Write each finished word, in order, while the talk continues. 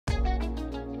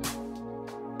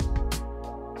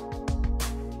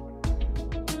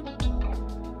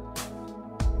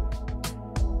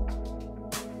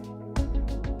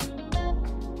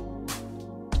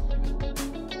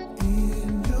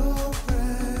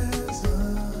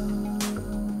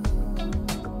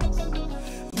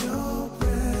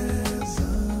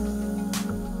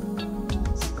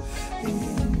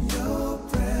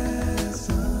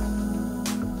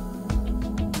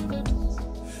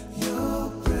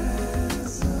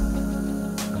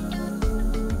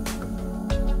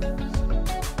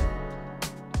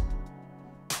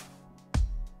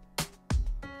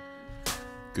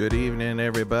Good evening,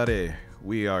 everybody.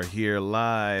 We are here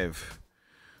live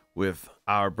with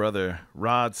our brother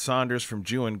Rod Saunders from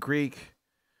Jew and Greek.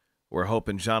 We're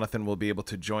hoping Jonathan will be able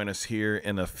to join us here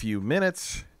in a few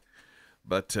minutes,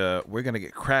 but we're going to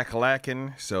get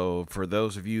crack-lacking. So for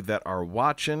those of you that are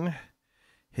watching,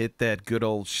 hit that good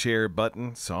old share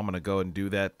button. So I'm going to go and do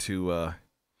that to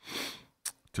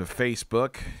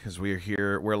Facebook, because we're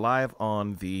here. We're live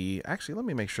on the... Actually, let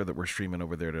me make sure that we're streaming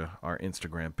over there to our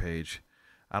Instagram page.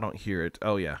 I don't hear it.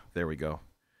 Oh, yeah. There we go.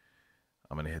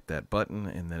 I'm going to hit that button,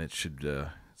 and then it should...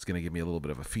 it's going to give me a little bit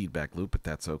of a feedback loop, but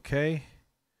that's okay.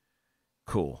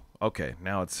 Cool. Okay,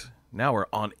 now we're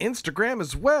on Instagram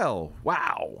as well.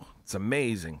 Wow. It's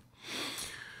amazing.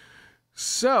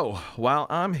 So, while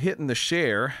I'm hitting the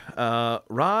share,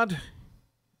 Rod,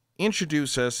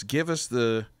 introduce us. Give us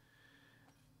the...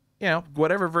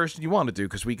 whatever version you want to do,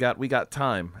 because we got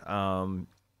time.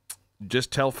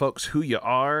 Just tell folks who you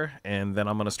are, and then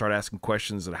I'm going to start asking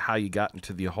questions of how you got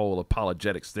into the whole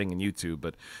apologetics thing in YouTube.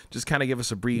 But just kind of give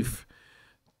us a brief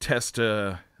test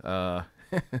a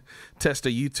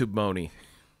YouTube money.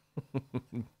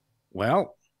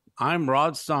 Well, I'm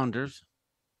Rod Saunders.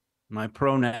 My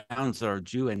pronouns are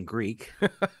Jew and Greek.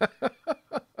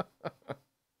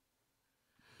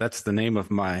 That's the name of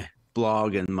my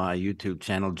blog and my YouTube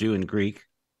channel, Jew and Greek.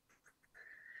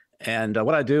 And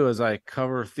what I do is I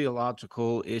cover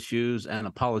theological issues and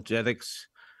apologetics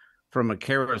from a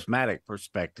charismatic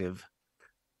perspective,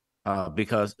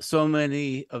 because so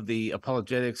many of the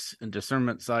apologetics and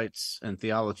discernment sites and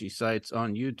theology sites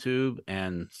on YouTube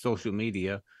and social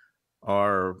media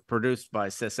are produced by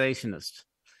cessationists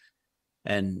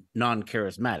and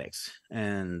non-charismatics.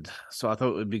 And so I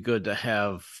thought it would be good to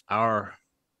have our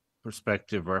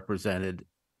perspective represented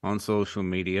on social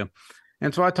media.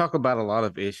 And so I talk about a lot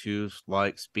of issues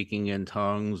like speaking in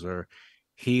tongues or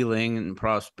healing and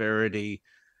prosperity.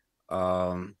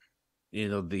 I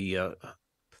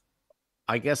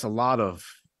guess a lot of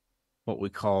what we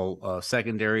call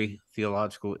secondary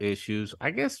theological issues.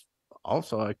 I guess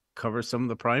also I cover some of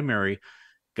the primary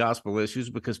gospel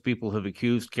issues, because people have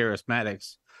accused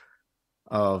charismatics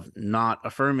of not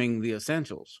affirming the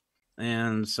essentials.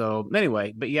 And so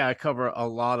anyway, but yeah, I cover a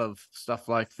lot of stuff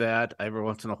like that. Every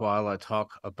once in a while, I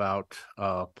talk about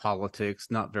politics,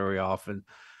 not very often.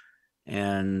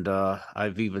 And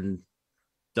I've even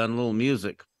done a little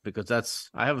music, because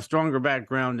I have a stronger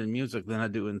background in music than I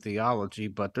do in theology.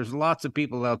 But there's lots of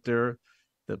people out there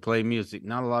that play music.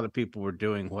 Not a lot of people were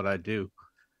doing what I do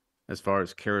as far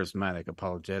as charismatic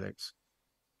apologetics.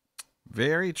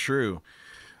 Very true.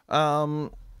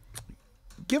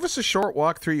 Give us a short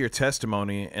walk through your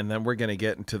testimony, and then we're going to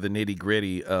get into the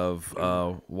nitty-gritty of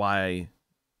why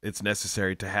it's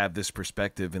necessary to have this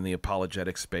perspective in the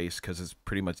apologetic space, because it's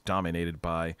pretty much dominated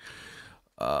by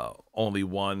only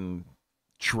one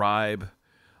tribe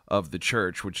of the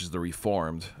church, which is the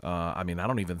Reformed. I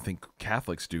don't even think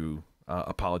Catholics do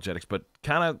apologetics, but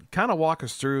kind of walk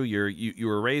us through. You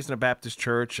were raised in a Baptist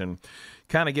church, and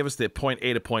kind of give us the point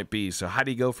A to point B. So how do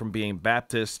you go from being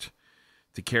Baptist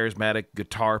to charismatic,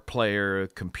 guitar player,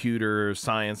 computer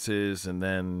sciences, and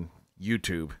then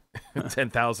YouTube?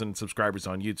 10,000 subscribers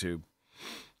on YouTube.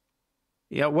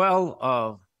 Yeah,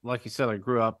 well, like you said, I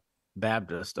grew up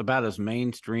Baptist, about as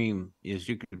mainstream as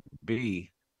you could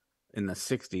be in the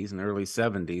 60s and early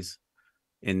 70s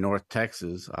in North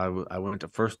Texas. I went to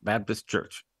First Baptist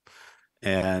Church,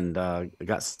 and I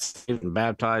got saved and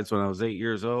baptized when I was 8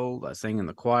 years old. I sang in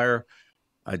the choir.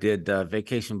 I did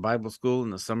vacation Bible school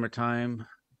in the summertime,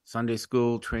 Sunday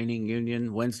school, training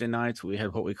union. Wednesday nights, we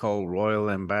had what we call Royal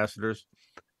Ambassadors.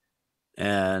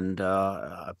 And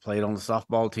I played on the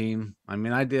softball team.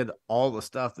 I did all the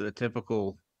stuff that a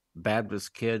typical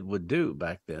Baptist kid would do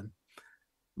back then.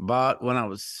 But when I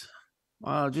was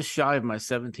just shy of my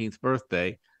 17th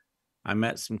birthday, I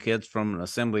met some kids from an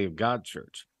Assembly of God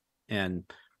church. And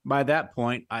by that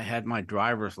point, I had my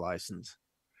driver's license.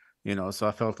 So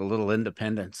I felt a little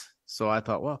independence. So I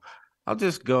thought, well, I'll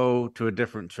just go to a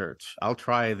different church. I'll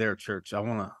try their church. I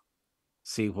want to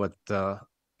see what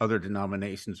other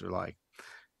denominations are like.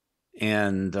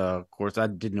 And of course, I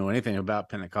didn't know anything about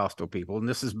Pentecostal people. And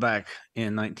this is back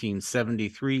in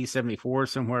 1973, 74,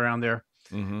 somewhere around there.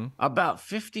 Mm-hmm. About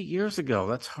 50 years ago.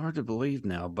 That's hard to believe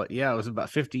now. But yeah, it was about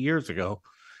 50 years ago.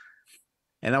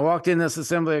 And I walked in this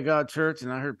Assembly of God church,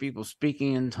 and I heard people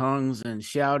speaking in tongues and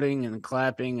shouting and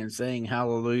clapping and saying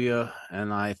hallelujah.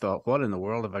 And I thought, what in the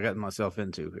world have I gotten myself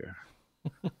into here?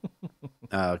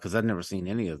 Because I'd never seen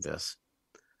any of this.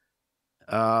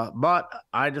 But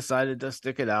I decided to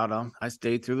stick it out. I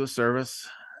stayed through the service.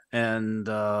 And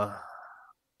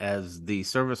as the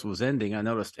service was ending, I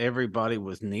noticed everybody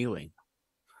was kneeling.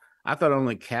 I thought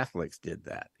only Catholics did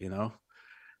that, you know.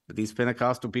 But these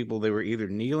Pentecostal people, they were either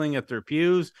kneeling at their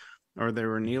pews or they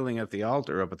were kneeling at the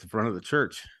altar up at the front of the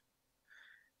church.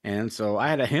 And so I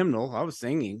had a hymnal. I was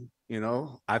singing, you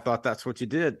know. I thought that's what you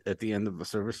did at the end of the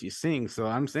service. You sing. So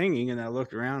I'm singing, and I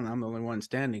looked around, and I'm the only one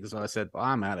standing. So I said, well,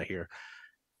 I'm out of here.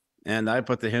 And I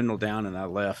put the hymnal down and I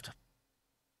left.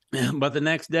 But the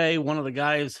next day, one of the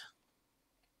guys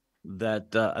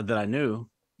that I knew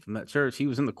from that church, he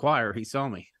was in the choir. He saw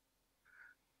me.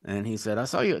 And he said, I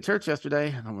saw you at church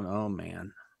yesterday. And I went, oh,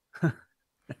 man,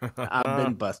 I've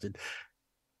been busted.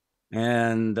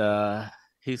 And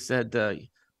he said,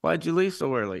 why'd you leave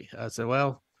so early? I said,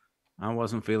 well, I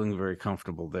wasn't feeling very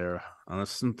comfortable there. There's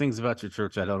some things about your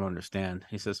church I don't understand.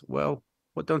 He says, well,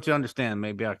 what don't you understand?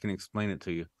 Maybe I can explain it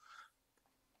to you.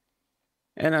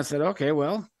 And I said, okay,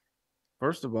 well,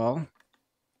 first of all,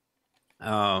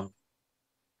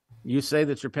 you say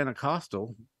that you're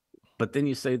Pentecostal, but then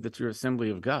you say that you're Assembly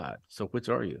of God. So which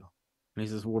are you? And he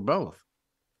says, we're both.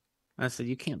 I said,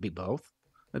 you can't be both.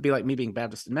 That'd be like me being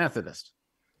Baptist and Methodist.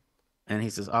 And he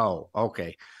says, oh,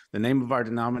 okay. The name of our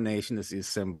denomination is the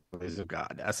Assemblies of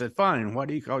God. I said, fine. Why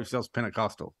do you call yourselves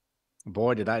Pentecostal?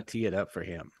 Boy, did I tee it up for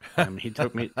him. He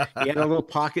took me, he had a little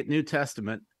pocket New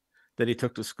Testament that he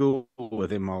took to school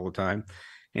with him all the time.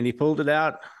 And he pulled it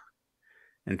out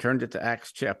and turned it to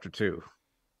Acts chapter 2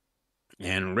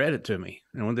 and read it to me.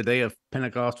 And when the day of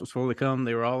Pentecost was fully come,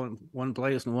 they were all in one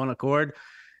place in one accord.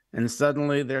 And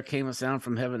suddenly there came a sound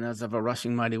from heaven as of a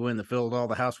rushing mighty wind that filled all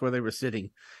the house where they were sitting.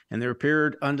 And there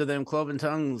appeared unto them cloven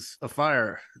tongues of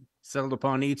fire, settled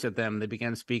upon each of them. They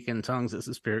began to speak in tongues as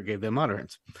the Spirit gave them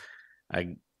utterance.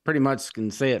 I pretty much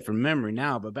can say it from memory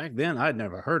now, but back then I'd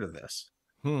never heard of this.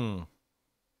 And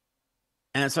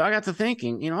so I got to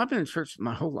thinking, I've been in church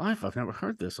my whole life. I've never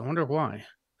heard this. I wonder why.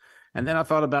 And then I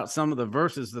thought about some of the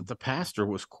verses that the pastor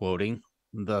was quoting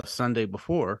the Sunday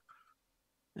before.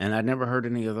 And I'd never heard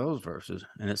any of those verses.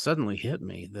 And it suddenly hit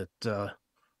me that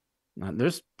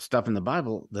there's stuff in the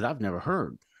Bible that I've never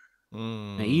heard.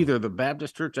 And either the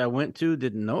Baptist church I went to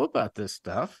didn't know about this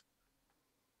stuff,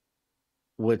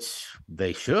 which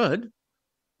they should,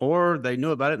 or they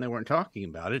knew about it and they weren't talking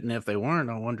about it. And if they weren't,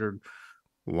 I wondered,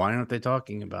 why aren't they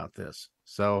talking about this?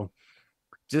 So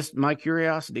just my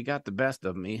curiosity got the best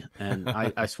of me. And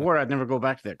I swore I'd never go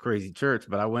back to that crazy church,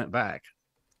 but I went back.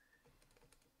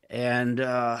 And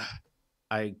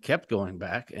I kept going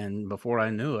back, and before I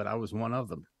knew it, I was one of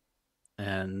them.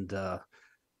 And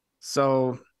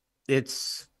so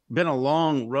it's been a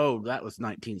long road. That was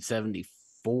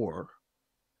 1974.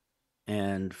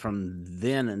 And from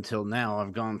then until now,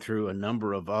 I've gone through a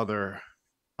number of other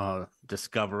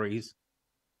discoveries,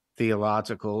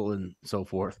 theological and so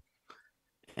forth.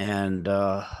 And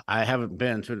I haven't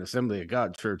been to an Assembly of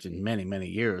God church in many, many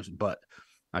years, but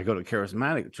I go to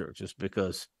charismatic churches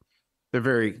because they're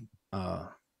very,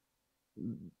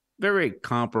 very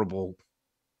comparable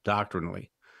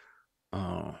doctrinally,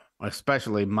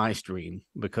 especially my stream,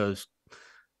 because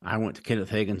I went to Kenneth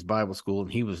Hagin's Bible school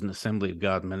and he was an Assembly of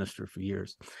God minister for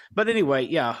years. But anyway,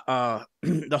 yeah,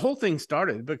 the whole thing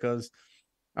started because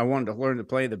I wanted to learn to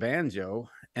play the banjo,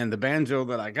 and the banjo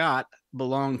that I got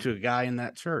belonged to a guy in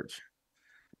that church.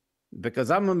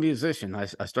 Because I'm a musician. I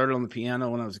started on the piano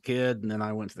when I was a kid, and then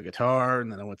I went to the guitar,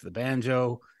 and then I went to the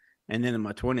banjo. And then in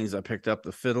my 20s, I picked up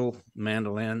the fiddle,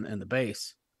 mandolin, and the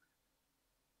bass.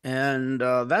 And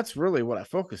that's really what I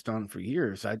focused on for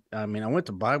years. I mean, I went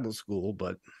to Bible school,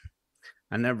 but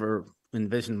I never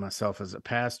envisioned myself as a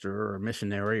pastor or a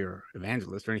missionary or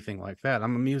evangelist or anything like that.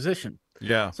 I'm a musician.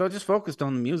 Yeah. So I just focused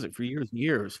on the music for years and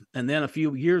years. And then a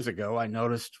few years ago, I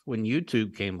noticed when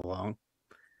YouTube came along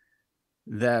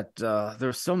that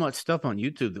there's so much stuff on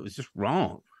YouTube that was just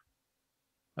wrong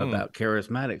about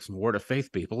charismatics and word of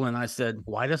faith people. And I said,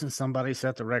 why doesn't somebody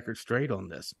set the record straight on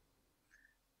this?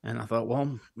 And I thought,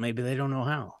 well, maybe they don't know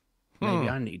how. Maybe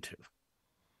I need to.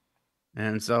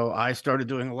 And so I started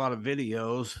doing a lot of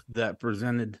videos that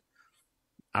presented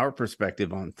our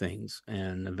perspective on things.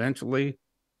 And eventually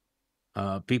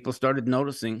people started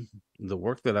noticing the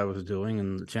work that I was doing,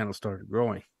 and the channel started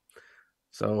growing.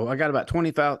 So I got about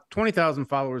 20,000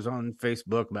 followers on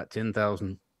Facebook, about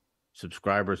 10,000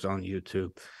 subscribers on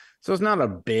YouTube. So it's not a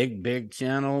big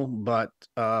channel, but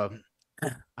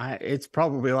it's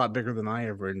probably a lot bigger than I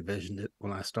ever envisioned it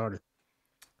when I started.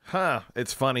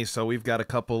 It's funny. So we've got a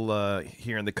couple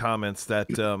here in the comments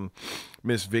that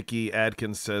Miss Vicky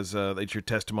Adkins says that your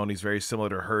testimony is very similar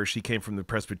to hers. She came from the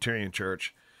Presbyterian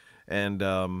Church, and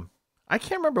I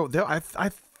can't remember. I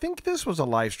think this was a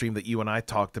live stream that you and I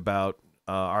talked about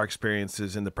our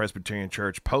experiences in the Presbyterian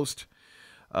Church post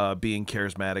being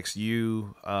Charismatics.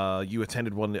 You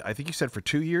attended one, I think you said for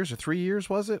 2 years or 3 years,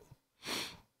 was it?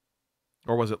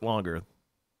 Or was it longer?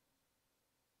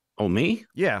 Oh, me?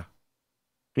 Yeah.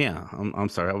 Yeah. I'm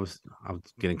sorry. I was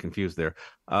getting confused there.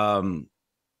 A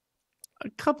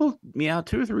couple, 2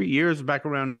 or 3 years back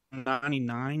around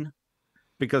 99,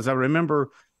 because I remember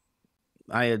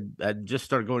I had just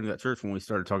started going to that church when we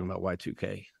started talking about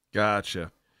Y2K.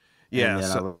 Gotcha. And Yeah.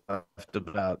 then So, I left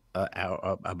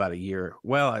about a year.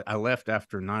 Well, I left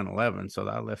after 9/11, so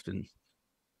I left in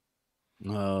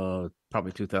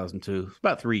probably 2002. It's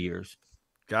about 3 years.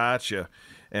 gotcha.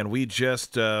 And we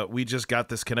just got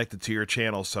this connected to your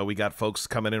channel, so we got folks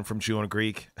coming in from Jew and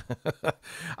Greek.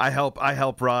 I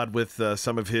help Rod with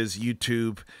some of his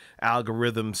YouTube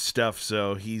algorithm stuff,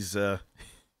 so he's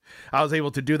I was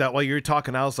able to do that while you were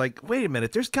talking. I was like, wait a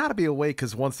minute, there's got to be a way,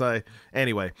 because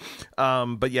anyway.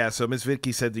 But yeah, so Miss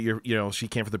Vicky said that she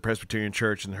came from the Presbyterian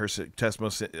Church and her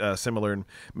testimony similar. And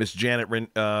Miss Janet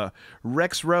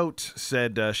Rex wrote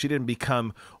said she didn't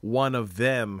become one of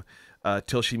them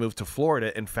till she moved to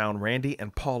Florida and found Randy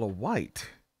and Paula White.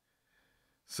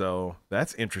 So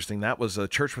that's interesting. That was a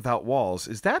Church Without Walls.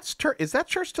 Is that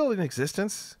church still in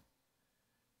existence?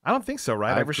 I don't think so,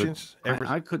 right?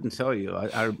 I couldn't tell you.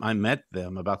 I met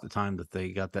them about the time that they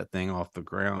got that thing off the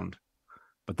ground,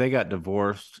 but they got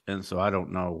divorced, and so I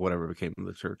don't know whatever became of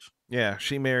the church. Yeah,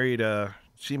 she married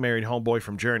homeboy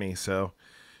from Journey, so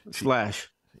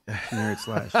Slash. She married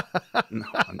Slash. No,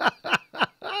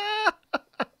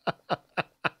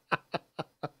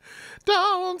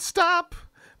 don't stop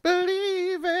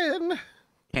believing.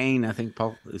 Kane, I think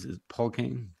is it Paul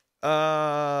Kane?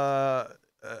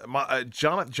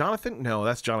 Jonathan? No,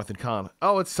 that's Jonathan Kahn.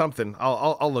 Oh, it's something.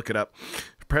 I'll look it up.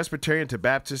 Presbyterian to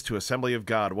Baptist to Assembly of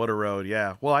God. What a road.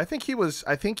 Yeah. Well, I think you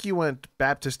went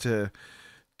Baptist to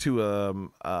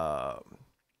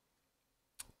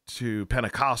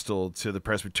Pentecostal to the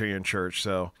Presbyterian Church.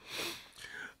 So,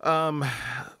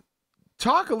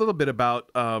 talk a little bit about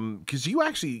because you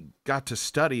actually got to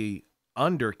study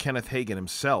under Kenneth Hagin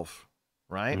himself,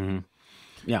 right? Mm-hmm.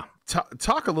 Yeah.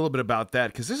 Talk a little bit about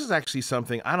that, because this is actually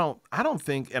something I don't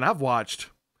think, and I've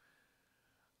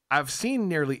seen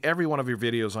nearly every one of your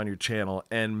videos on your channel,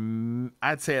 and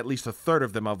I'd say at least a third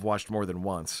of them I've watched more than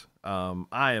once.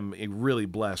 I am really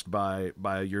blessed by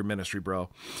your ministry, bro.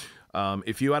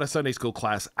 If you had a Sunday school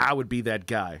class, I would be that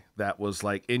guy that was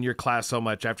like in your class so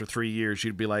much after 3 years,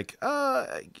 you'd be like,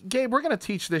 Gabe, we're going to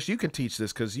teach this. You can teach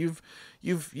this because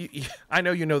I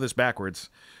know you know this backwards.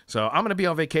 So I'm going to be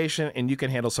on vacation and you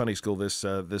can handle Sunday school this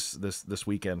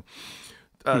weekend.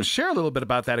 Share a little bit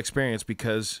about that experience,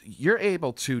 because you're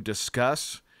able to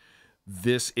discuss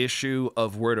this issue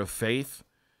of word of faith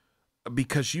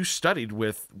because you studied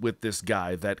with this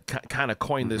guy that kind of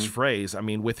coined this phrase. I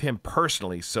mean, with him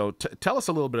personally. So tell us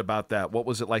a little bit about that. What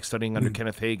was it like studying under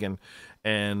Kenneth Hagin,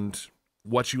 and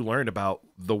what you learned about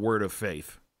the word of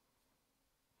faith?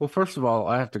 Well, first of all,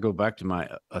 I have to go back to my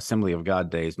Assembly of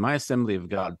God days. My Assembly of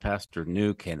God pastor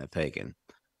knew Kenneth Hagin.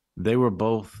 They were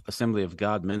both Assembly of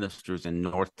God ministers in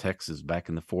North Texas back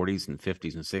in the 40s and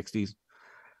 50s and 60s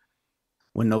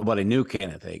when nobody knew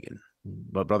Kenneth Hagin.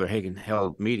 But Brother Hagin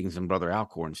held meetings in Brother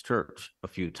Alcorn's church a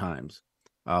few times.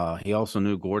 He also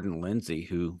knew Gordon Lindsay,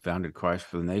 who founded Christ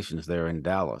for the Nations there in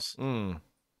Dallas. And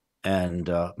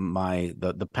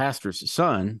the pastor's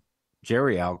son,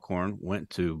 Jerry Alcorn,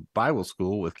 went to Bible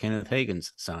school with Kenneth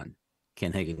Hagin's son,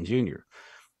 Ken Hagin Jr.,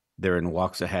 there in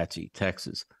Waxahachie,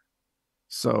 Texas.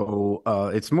 So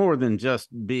it's more than just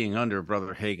being under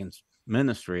Brother Hagin's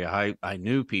ministry. I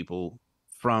knew people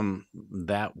from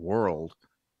that world,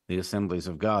 the Assemblies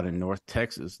of God in North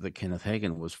Texas, that Kenneth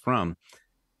Hagin was from.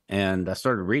 And I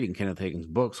started reading Kenneth Hagin's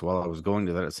books while I was going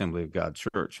to that Assembly of God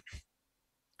church,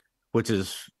 which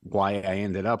is why I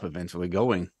ended up eventually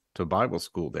going to Bible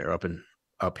school there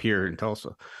up here in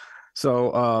Tulsa.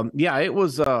 So it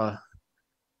was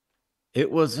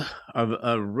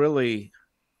a really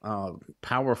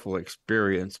powerful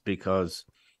experience, because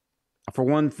for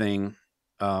one thing,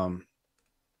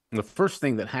 the first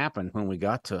thing that happened when we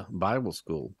got to Bible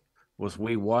school was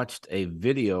we watched a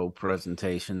video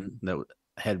presentation that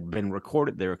had been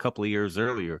recorded there a couple of years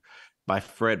earlier by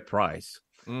Fred Price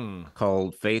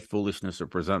called Faith, Foolishness, or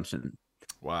Presumption.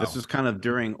 Wow. This was kind of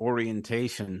during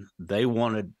orientation. They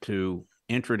wanted to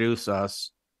introduce us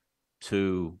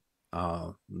to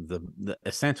the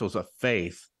essentials of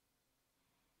faith.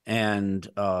 And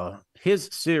his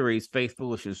series, Faith,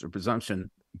 Foolishness, or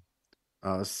Presumption,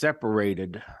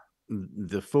 separated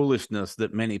the foolishness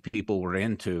that many people were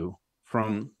into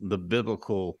from the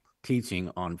biblical teaching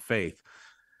on faith.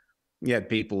 You had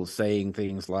people saying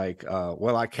things like,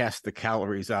 well, I cast the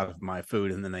calories out of my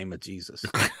food in the name of Jesus.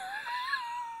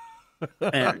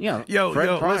 And,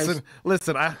 Fred Price.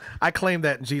 listen, I claim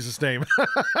that in Jesus' name.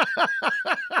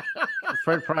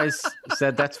 Fred Price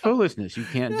said that's foolishness. You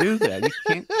can't do that. You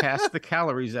can't cast the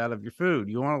calories out of your food.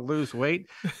 You want to lose weight?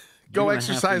 Go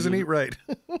exercise and eat right.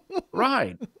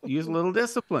 Right. Use a little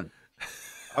discipline.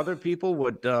 Other people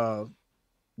would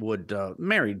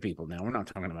married people. Now we're not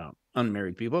talking about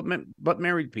unmarried people, but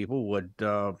married people would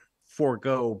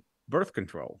forego birth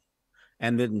control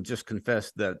and then just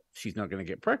confess that she's not going to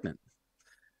get pregnant.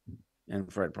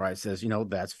 And Fred Price says,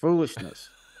 that's foolishness.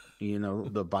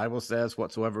 The Bible says,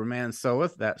 whatsoever man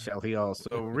soweth, that shall he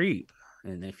also reap.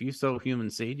 And if you sow human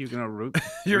seed, you're going to reap.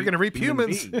 You're going to reap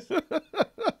humans.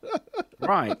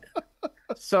 Right.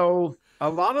 So a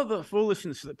lot of the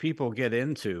foolishness that people get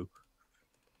into,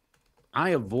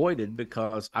 I avoided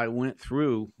because I went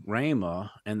through Rhema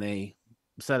and they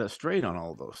set us straight on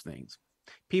all those things.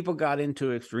 People got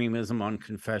into extremism on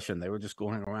confession. They were just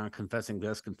going around confessing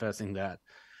this, confessing that.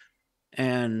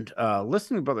 And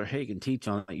listening to Brother Hagin teach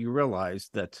on it, you realize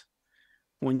that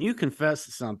when you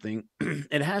confess something,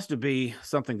 it has to be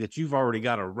something that you've already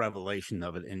got a revelation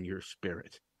of it in your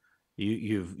spirit.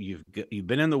 You've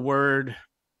been in the Word,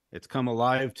 it's come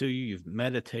alive to you, you've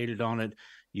meditated on it,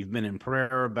 you've been in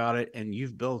prayer about it, and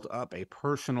you've built up a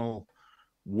personal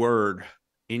word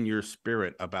in your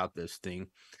spirit about this thing.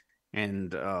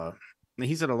 And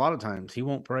he said a lot of times he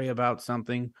won't pray about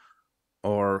something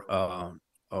or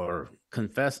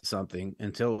confess something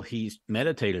until he's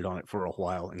meditated on it for a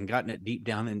while and gotten it deep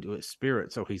down into his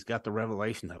spirit, so he's got the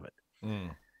revelation of it.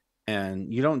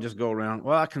 And you don't just go around,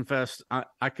 well, I confess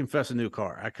a new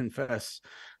car, I confess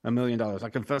 $1 million, I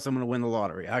confess I'm going to win the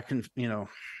lottery,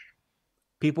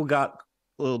 people got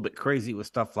a little bit crazy with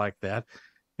stuff like that.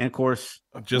 And of course,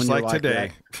 just like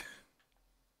today,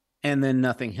 and then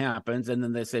nothing happens, and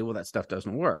then they say, well, that stuff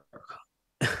doesn't work.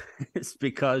 It's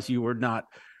because you were not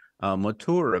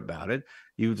mature about it.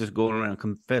 You just go around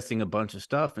confessing a bunch of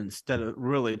stuff instead of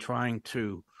really trying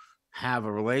to have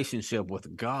a relationship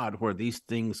with God where these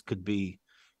things could be,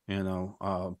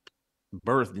 birthed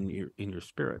in your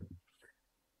spirit.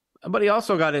 But he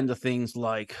also got into things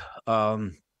like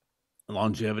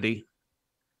longevity.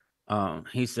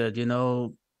 He said,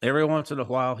 every once in a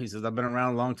while, he says, I've been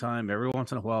around a long time. Every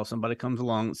once in a while, somebody comes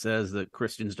along and says that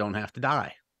Christians don't have to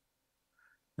die,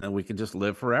 and we can just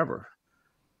live forever.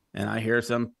 And I hear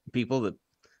some people that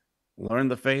learn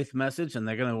the faith message, and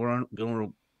they're going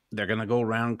to go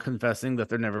around confessing that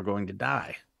they're never going to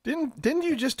die. Didn't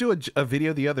you just do a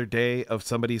video the other day of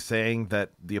somebody saying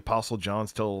that the Apostle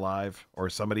John's still alive, or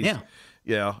somebody's?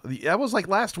 Yeah, that was like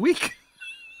last week.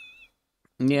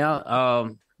 Yeah,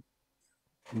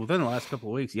 within the last couple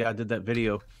of weeks, I did that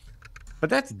video. But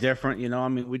that's different,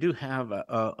 we do have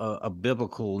a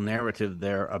biblical narrative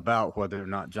there about whether or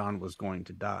not John was going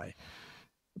to die.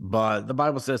 But the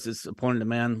Bible says it's appointed a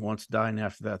man once to die, and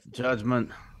after that, the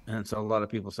judgment. And so a lot of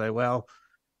people say, well,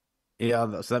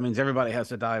 so that means everybody has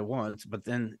to die once. But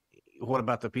then what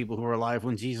about the people who are alive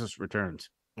when Jesus returns?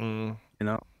 The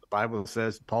Bible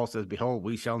says, Paul says, behold,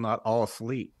 we shall not all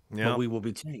sleep, but we will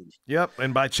be changed. Yep.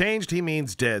 And by changed, he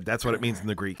means dead. That's what it means in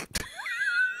the Greek.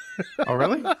 Oh,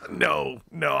 really? No.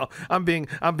 I'm being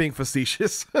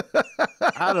facetious.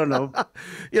 I don't know.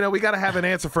 We got to have an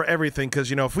answer for everything,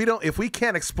 because if we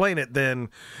can't explain it, then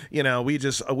we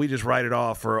just write it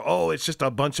off, or it's just a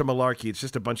bunch of malarkey, it's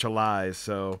just a bunch of lies.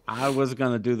 So I was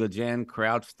gonna do the Jan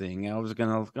Crouch thing. I was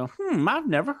gonna go, I've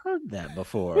never heard that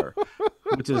before,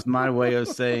 which is my way of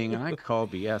saying I call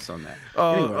BS on that.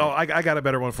 I got a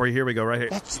better one for you. Here we go, right here.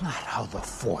 That's not how the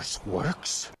Force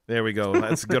works. There we go.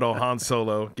 That's good old Han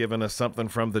Solo giving us something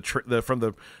from the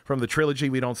trilogy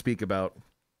we don't speak about.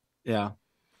 Yeah.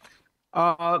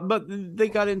 But they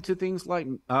got into things like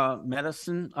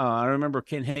medicine. I remember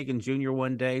Ken Hagin Jr.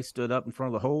 one day stood up in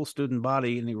front of the whole student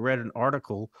body, and he read an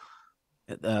article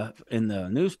in the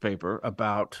newspaper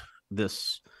about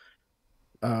this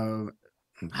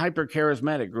hyper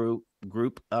charismatic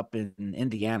group up in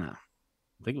Indiana.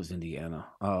 I think it was Indiana.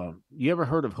 You ever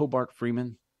heard of Hobart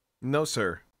Freeman? No,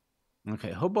 sir.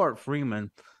 Okay, Hobart Freeman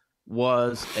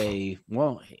was he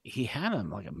had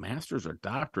a master's or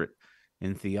doctorate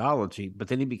in theology, but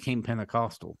then he became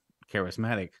Pentecostal,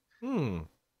 charismatic. And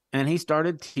he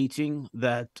started teaching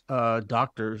that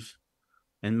doctors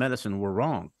in medicine were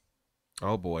wrong.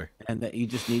 Oh, boy. And that you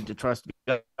just need to trust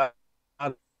God.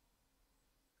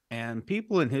 And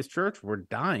people in his church were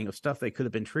dying of stuff they could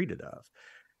have been treated of.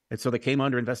 And so they came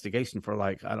under investigation for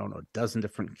a dozen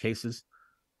different cases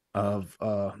of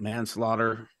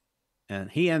manslaughter and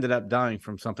he ended up dying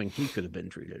from something he could have been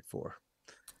treated for.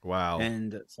 Wow.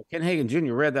 And so Ken Hagin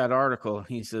Jr. read that article, and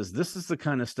he says, this is the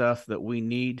kind of stuff that we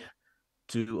need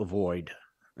to avoid.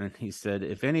 And he said,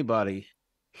 if anybody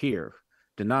here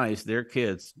denies their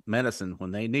kids medicine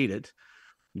when they need it,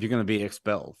 you're going to be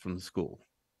expelled from the school.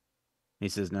 He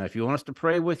says, now, if you want us to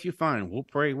pray with you, fine. We'll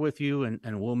pray with you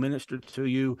and we'll minister to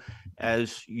you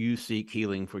as you seek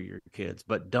healing for your kids.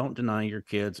 But don't deny your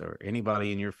kids or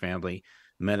anybody in your family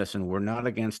medicine. We're not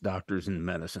against doctors and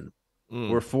medicine.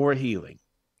 We're for healing.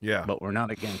 Yeah. But we're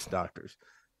not against doctors.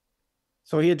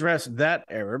 So he addressed that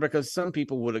error, because some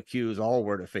people would accuse all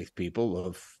Word of Faith people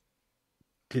of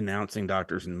denouncing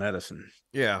doctors and medicine.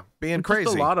 Yeah. Being Just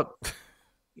crazy. a lot of...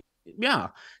 Yeah,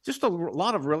 just a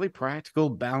lot of really practical,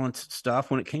 balanced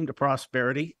stuff when it came to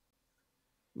prosperity.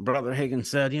 Brother Hagin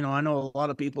said, you know, I know a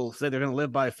lot of people say they're going to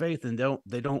live by faith and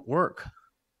they don't work.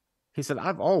 He said,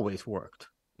 I've always worked,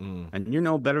 and you're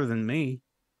no better than me.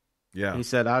 Yeah. He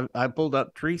said, I pulled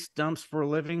up tree stumps for a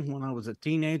living when I was a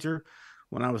teenager.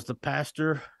 When I was the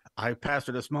pastor, I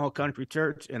pastored a small country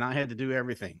church, and I had to do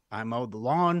everything. I mowed the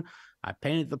lawn, I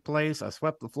painted the place, I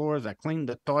swept the floors, I cleaned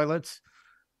the toilets.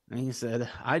 And he said,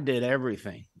 I did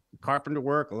everything. Carpenter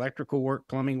work, electrical work,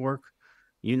 plumbing work,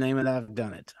 you name it, I've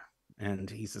done it. And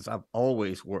he says, I've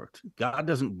always worked. God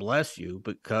doesn't bless you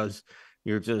because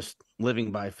you're just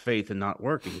living by faith and not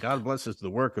working. God blesses the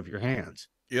work of your hands.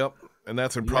 Yep. And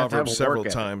that's in You have to have Proverbs a several work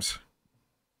ethic. times.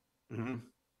 Mm-hmm.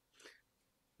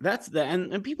 That's the,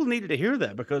 and people needed to hear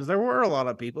that, because there were a lot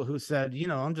of people who said, you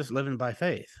know, I'm just living by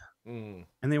faith. And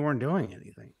they weren't doing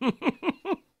anything.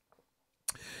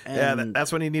 Yeah,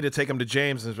 that's when you need to take them to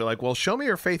James and be like, well, show me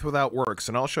your faith without works,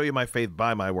 and I'll show you my faith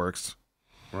by my works.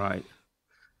 Right.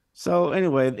 So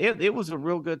anyway, it was a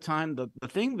real good time. The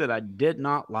thing that I did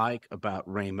not like about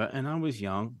Rhema, and I was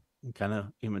young and kind of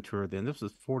immature then, this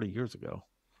was 40 years ago.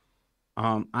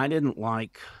 I didn't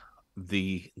like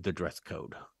the dress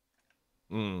code.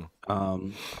 And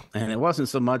it wasn't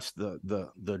so much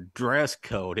the dress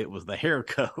code, it was the hair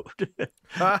code,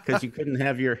 because you couldn't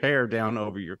have your hair down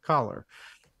over your collar.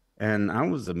 And I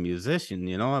was a musician,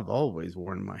 you know, I've always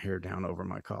worn my hair down over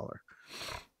my collar.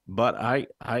 But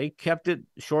I kept it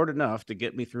short enough to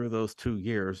get me through those 2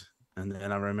 years. And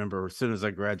then I remember as soon as I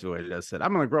graduated, I said,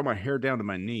 I'm going to grow my hair down to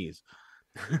my knees,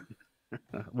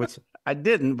 which I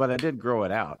didn't, but I did grow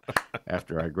it out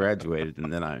after I graduated.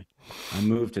 And then I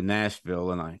moved to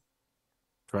Nashville, and I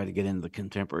tried to get into the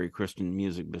contemporary Christian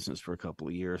music business for a couple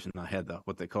of years. And I had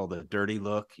what they call the dirty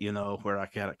look, you know, where I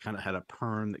kind of had a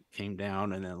perm that came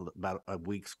down and then about a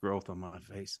week's growth on my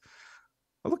face.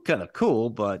 I look kind of cool,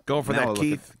 but going for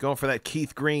that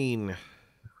Keith Green.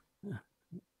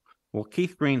 Well,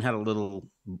 Keith Green had a little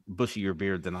bushier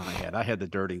beard than I had. I had the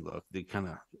dirty look, the kind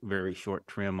of very short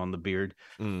trim on the beard.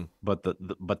 But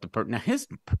now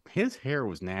his hair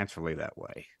was naturally that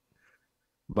way,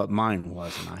 but mine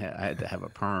wasn't. I had to have a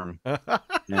perm.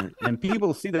 and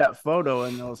people see that photo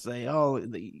and they'll say, "Oh,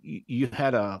 you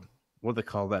had a, what do they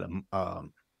call that?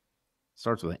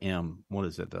 Starts with an M. What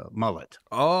is it? A mullet."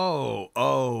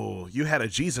 Oh, you had a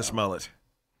Jesus mullet.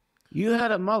 You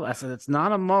had a mullet. I said, it's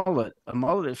not a mullet. A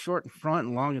mullet is short in front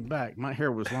and long in back. My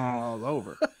hair was long all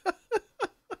over,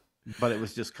 but it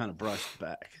was just kind of brushed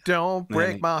back. Don't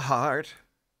break my heart.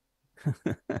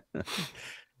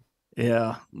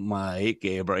 Yeah, my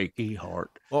achy, breaky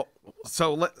heart. Well,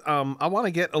 so I want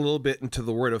to get a little bit into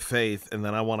the Word of Faith, and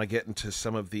then I want to get into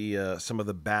some of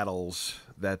the battles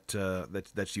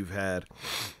that you've had.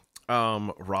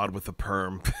 Rod with the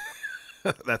perm.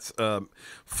 That's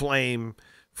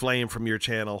Flame from your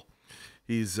channel.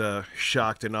 He's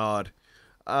shocked and awed.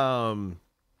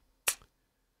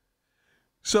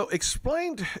 So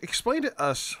explain to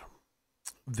us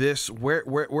this, where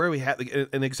we have,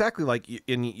 and exactly like,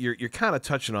 and you're kind of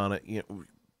touching on it. You know,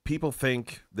 people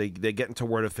think they get into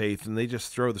Word of Faith and they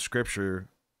just throw the scripture.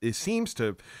 It seems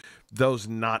to those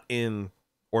not in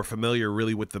or familiar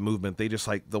really with the movement, they just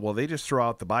they just throw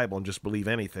out the Bible and just believe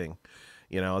anything.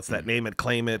 You know, it's that name it,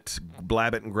 claim it,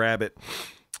 blab it, and grab it.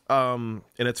 And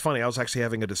it's funny, I was actually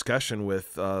having a discussion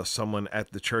with someone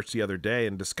at the church the other day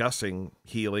and discussing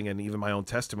healing and even my own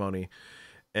testimony.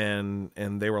 And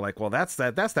they were like, well, that's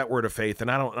that Word of Faith.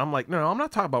 And I'm like, no, I'm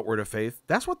not talking about Word of Faith.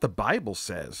 That's what the Bible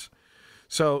says.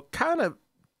 So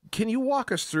can you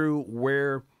walk us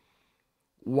through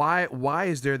why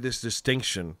is there this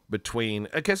distinction between,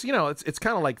 because, you know, it's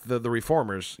kind of like the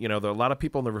Reformers, you know, a lot of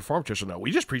people in the Reformed church know, we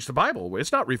just preach the Bible.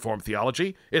 It's not Reformed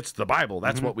theology. It's the Bible.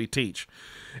 That's what we teach.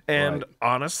 And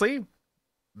honestly,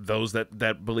 those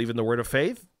that believe in the Word of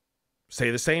Faith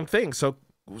say the same thing. So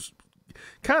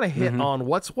kind of hit on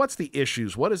what's the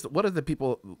issues, what are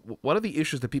the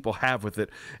issues that people have with it,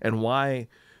 and why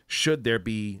should there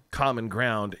be common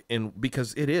ground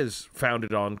because it is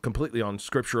founded on completely on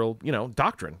scriptural,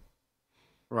 doctrine.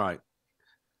 Right.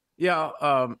 Yeah.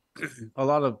 A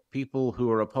lot of people who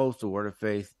are opposed to Word of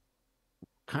Faith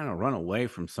kind of run away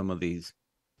from some of these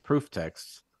proof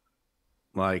texts,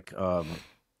 like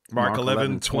Mark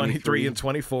 11, 23 and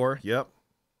 24. Yep.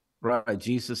 Right.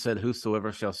 Jesus said,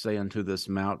 whosoever shall say unto this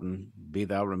mountain, be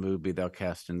thou removed, be thou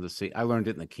cast into the sea. I learned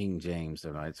it in the King James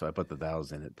tonight, so I put the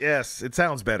thous in it. Yes, it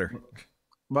sounds better.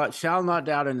 But shall not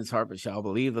doubt in his heart, but shall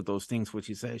believe that those things which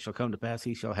he saith shall come to pass,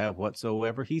 he shall have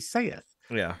whatsoever he saith.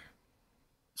 Yeah.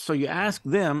 So you ask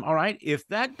them, all right, if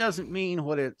that doesn't mean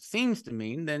what it seems to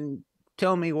mean, then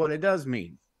tell me what it does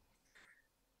mean.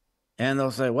 And they'll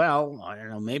say, well, I don't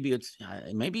know, maybe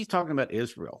he's talking about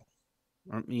Israel.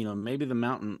 Or, maybe the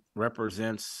mountain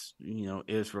represents,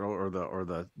 Israel, or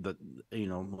the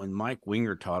when Mike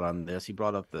Winger taught on this, he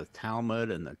brought up the Talmud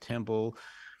and the temple,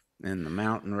 and the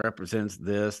mountain represents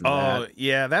this and that.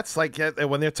 Yeah, that's like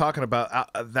when they're talking about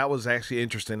that was actually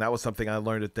interesting. That was something I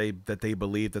learned that they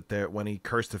believe that when he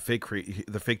cursed the fig tree,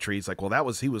 he's like,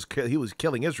 well, he was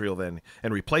killing Israel then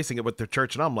and replacing it with the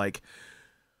church, and I'm like,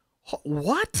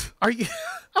 what are you?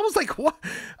 I was like, what?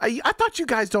 I thought you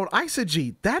guys don't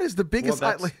eisegete. That is the biggest.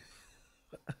 Well,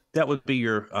 that would be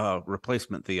your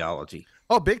replacement theology.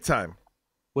 Oh, big time.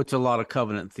 Which a lot of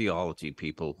covenant theology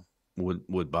people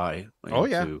would buy. Oh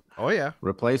yeah.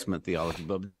 Replacement theology,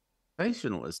 but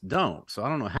dispensationalists don't. So I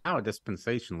don't know how a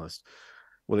dispensationalist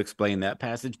would explain that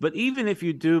passage. But even if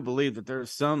you do believe that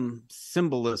there's some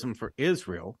symbolism for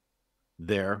Israel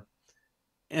there,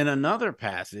 in another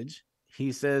passage,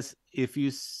 he says, if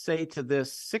you say to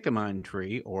this sycamine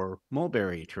tree or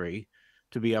mulberry tree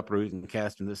to be uprooted and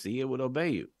cast in the sea, it would obey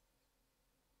you.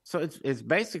 So it's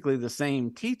basically the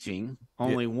same teaching,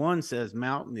 only one says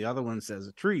mountain, the other one says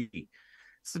a tree.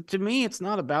 So to me, it's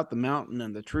not about the mountain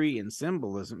and the tree and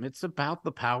symbolism. It's about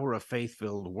the power of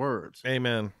faith-filled words.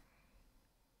 Amen.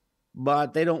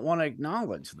 But they don't want to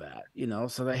acknowledge that,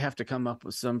 so they have to come up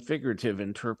with some figurative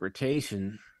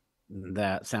interpretation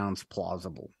that sounds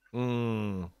plausible.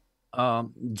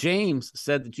 James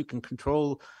said that you can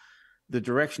control the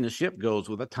direction a ship goes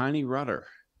with a tiny rudder.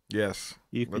 Yes.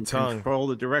 You can control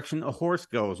the direction a horse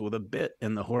goes with a bit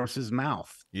in the horse's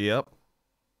mouth. Yep.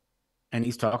 And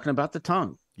he's talking about the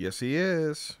tongue. Yes, he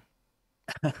is.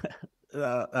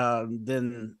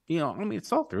 Then,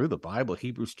 it's all through the Bible.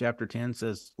 Hebrews chapter 10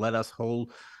 says, let us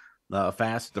hold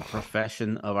fast the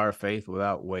profession of our faith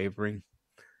without wavering.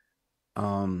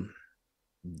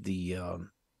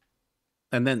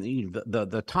 And then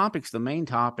the topics, the main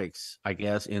topics, I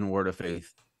guess, in Word of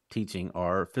Faith teaching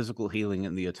are physical healing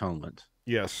and the atonement.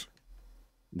 Yes.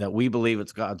 That we believe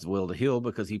it's God's will to heal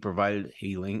because he provided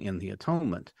healing in the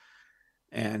atonement.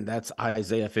 And that's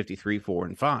Isaiah 53, 4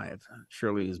 and 5.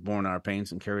 Surely he has borne our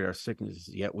pains and carried our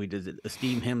sicknesses, yet we did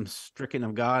esteem him stricken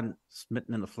of God,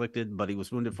 smitten and afflicted, but he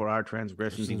was wounded for our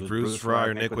transgressions. He was bruised for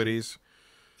our iniquities.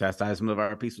 Chastisement of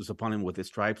our peace was upon him, with his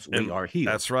stripes we are healed.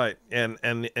 That's right. And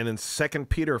in 2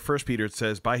 Peter or 1 Peter, it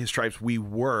says, by his stripes we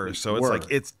were. So it's like,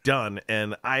 it's done.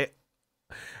 And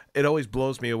it always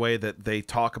blows me away that they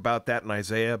talk about that in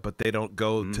Isaiah, but they don't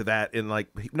go to that in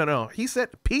no. He said,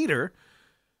 Peter,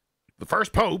 the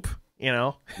first pope,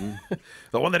 the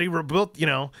one that he rebuilt,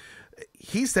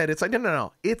 he said, it's like,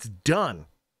 no, it's done.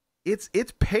 It's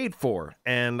paid for,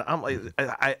 and I'm like,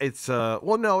 it's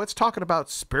it's talking about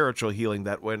spiritual healing,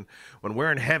 that when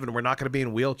we're in heaven, we're not going to be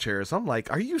in wheelchairs. I'm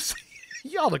like, are you?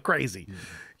 Y'all are crazy.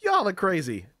 Y'all are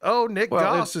crazy. Oh, Nick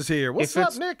Goss is here. What's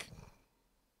up, Nick?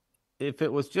 If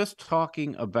it was just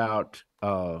talking about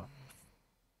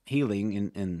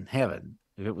healing in heaven,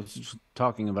 if it was just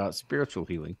talking about spiritual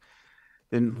healing,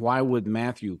 then why would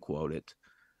Matthew quote it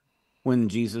when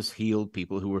Jesus healed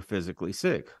people who were physically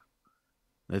sick?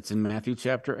 That's in Matthew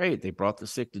chapter 8. They brought the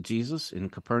sick to Jesus in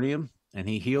Capernaum, and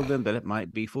he healed them that it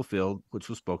might be fulfilled, which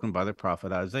was spoken by the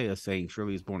prophet Isaiah, saying,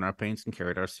 surely he's borne our pains and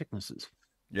carried our sicknesses.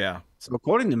 Yeah. So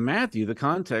according to Matthew, the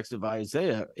context of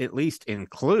Isaiah at least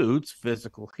includes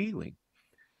physical healing.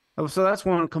 So that's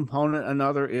one component.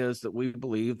 Another is that we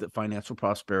believe that financial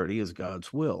prosperity is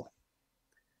God's will.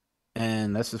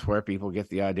 And this is where people get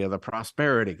the idea of the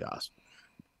prosperity gospel.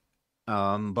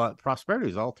 But prosperity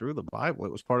is all through the Bible.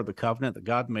 It was part of the covenant that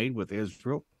God made with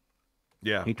Israel.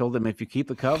 Yeah. He told them, if you keep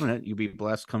the covenant, you'll be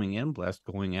blessed coming in, blessed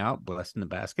going out, blessed in the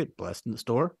basket, blessed in the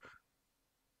store.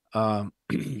 Psalm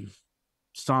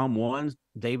 1,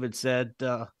 David said,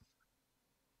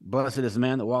 Blessed is the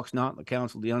man that walks not in the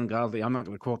counsel of the ungodly. I'm not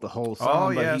going to quote the whole Oh,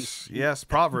 psalm, but yes.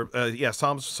 Proverb.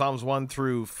 Psalms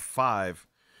 1-5.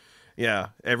 Yeah,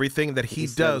 everything that he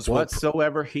does said,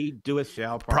 whatsoever he doeth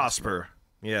shall prosper.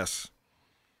 Yes.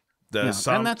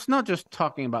 And that's not just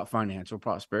talking about financial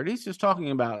prosperity. It's just talking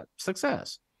about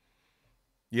success.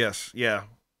 Yes. Yeah.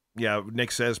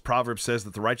 Nick says, Proverbs says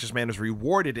that the righteous man is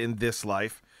rewarded in this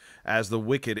life, as the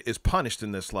wicked is punished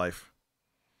in this life.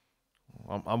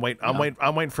 I'm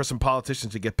waiting for some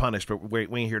politicians to get punished, but we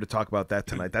ain't here to talk about that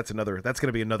tonight. That's going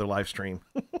to be another live stream.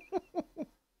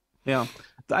 Yeah,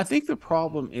 I think the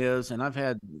problem is, and I've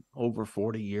had over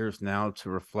 40 years now to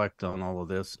reflect on all of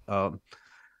this. A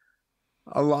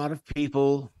lot of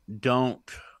people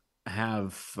don't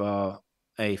have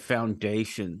a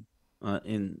foundation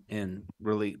in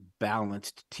really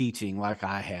balanced teaching like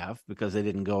I have, because they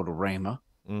didn't go to Rhema.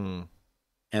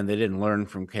 And they didn't learn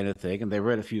from Kenneth Hagin. They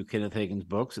read a few Kenneth Hagin's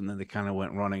books, and then they kind of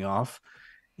went running off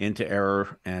into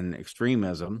error and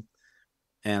extremism.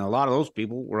 And a lot of those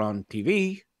people were on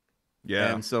TV.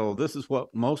 Yeah. And so this is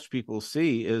what most people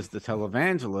see, is the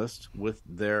televangelist with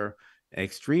their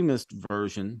extremist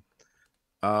version.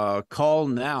 Call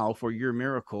now for your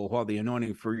miracle while the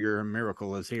anointing for your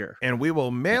miracle is here. And we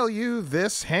will mail you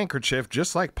this handkerchief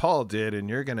just like Paul did, and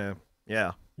you're going to,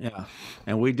 yeah. Yeah,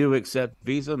 and we do accept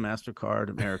Visa,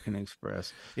 MasterCard, American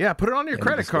Express. Yeah, put it on your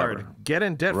credit card. Get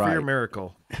in debt for your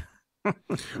miracle.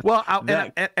 Well,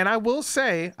 I will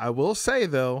say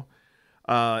though,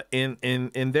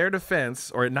 in their defense,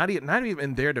 or not even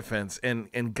in their defense,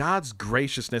 in God's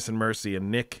graciousness and mercy, and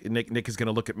Nick is going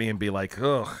to look at me and be like,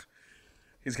 ugh.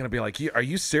 He's going to be like, are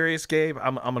you serious, Gabe?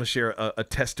 I'm going to share a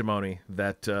testimony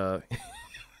that.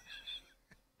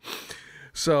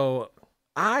 So.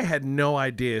 I had no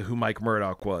idea who Mike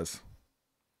Murdoch was.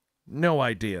 No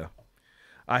idea.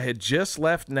 I had just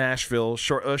left Nashville,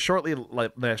 shortly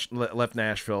left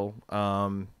Nashville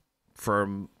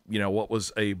from, what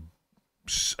was a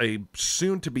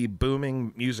soon-to-be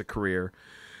booming music career.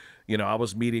 I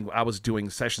was doing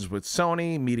sessions with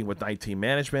Sony, meeting with 19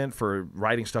 Management for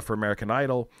writing stuff for American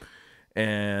Idol,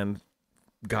 and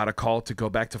got a call to go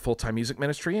back to full-time music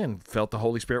ministry, and felt the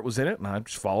Holy Spirit was in it, and I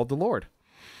just followed the Lord.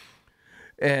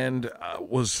 And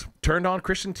was turned on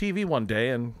Christian TV one day,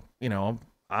 and,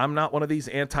 I'm not one of these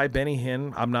anti-Benny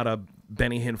Hinn. I'm not a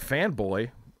Benny Hinn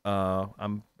fanboy.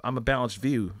 I'm a balanced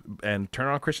view. And turn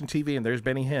on Christian TV, and there's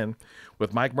Benny Hinn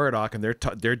with Mike Murdoch, and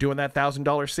they're doing that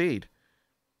 $1,000 seed.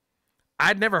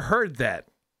 I'd never heard that.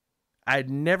 I'd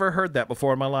never heard that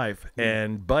before in my life.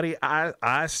 And buddy,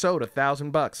 I sowed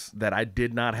 $1,000 that I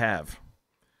did not have.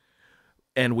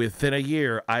 And within a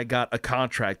year, I got a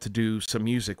contract to do some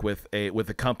music with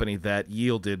a company that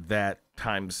yielded that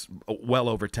times well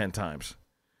over 10 times.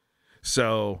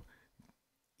 So,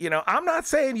 I'm not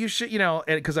saying you should,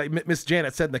 because Miss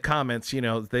Janet said in the comments,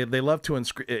 they love to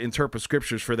interpret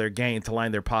scriptures for their gain, to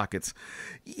line their pockets.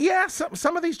 Yeah,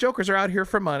 some of these jokers are out here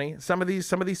for money. Some of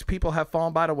these people have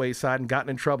fallen by the wayside and gotten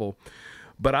in trouble.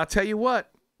 But I'll tell you what,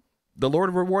 the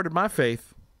Lord rewarded my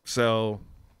faith. So.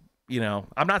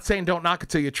 I'm not saying don't knock it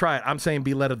till you try it. I'm saying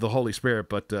be led of the Holy Spirit.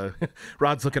 But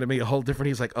Rod's looking at me a whole different.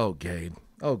 He's like, "Oh, Gabe,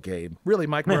 really,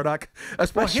 Mike Murdoch?"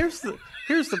 Especially. Well,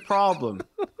 here's the problem.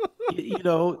 You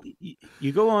go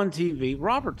on TV.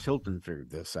 Robert Tilton figured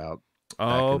this out.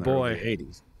 Oh back in boy, the early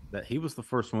 80s. That he was the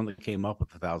first one that came up with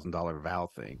the $1,000 vow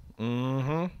thing.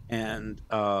 Mm-hmm. And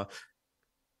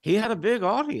he had a big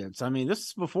audience. I mean, this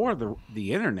is before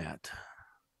the internet,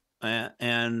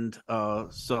 and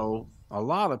so. A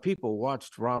lot of people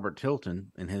watched Robert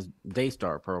Tilton in his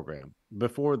Daystar program.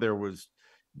 Before there was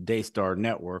Daystar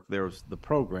Network, there was the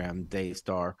program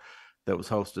Daystar that was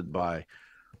hosted by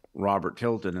Robert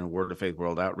Tilton in Word of Faith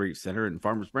World Outreach Center in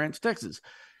Farmers Branch, Texas.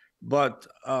 But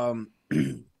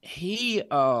he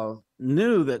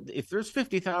knew that if there's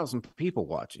 50,000 people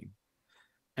watching,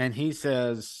 and he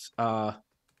says, hey,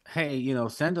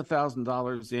 send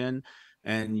 $1,000 in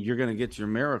and you're going to get your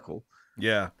miracle.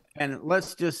 Yeah. And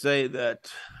let's just say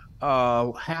that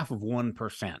half of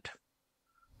 1%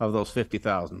 of those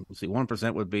 50,000, let's see,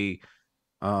 1% would be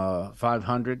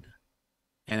 500,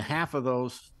 and half of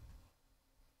those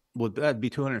that'd be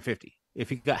 250.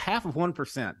 If you got half of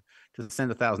 1% to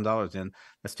send $1,000 in,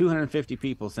 that's 250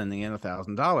 people sending in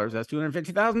 $1,000. That's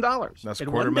 $250,000. That's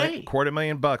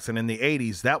 $250,000. And in the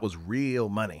 80s, that was real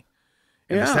money.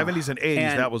 In the 70s and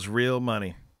 80s, that was real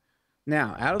money.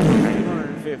 Now, out of those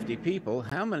 250 people,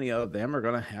 how many of them are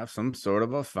going to have some sort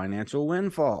of a financial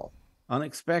windfall?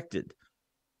 Unexpected.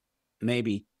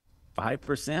 Maybe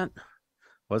 5%.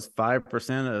 What's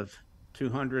 5% of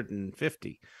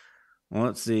 250? Well,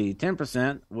 let's see.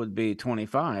 10% would be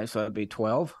 25, so that'd be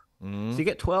 12. So you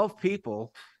get 12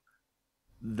 people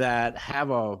that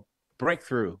have a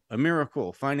breakthrough, a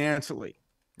miracle financially.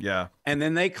 Yeah. And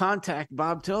then they contact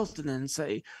Bob Tilston and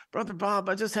say, Brother Bob,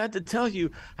 I just had to tell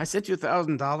you, I sent you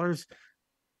 $1,000.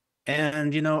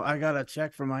 And, you know, I got a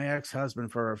check from my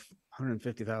ex-husband for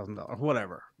 $150,000,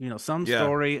 whatever, you know, some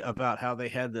story about how they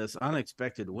had this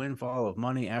unexpected windfall of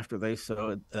money after they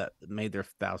sowed that made their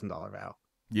 $1,000 vow.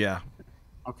 Yeah.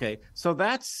 Okay. So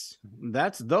that's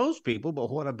those people.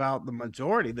 But what about the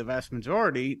majority, the vast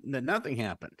majority, that nothing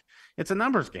happened? It's a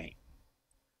numbers game.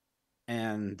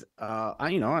 And,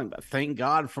 I thank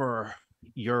God for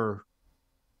your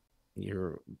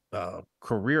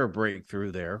career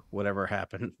breakthrough there, whatever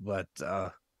happened, but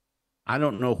I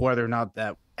don't know whether or not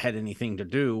that had anything to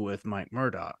do with Mike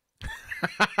Murdoch.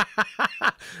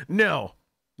 No,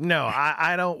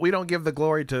 I don't. We don't give the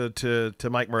glory to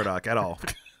Mike Murdoch at all.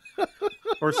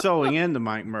 Or sowing into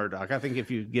Mike Murdoch. I think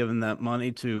if you'd given that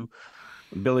money to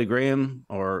Billy Graham,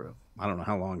 or I don't know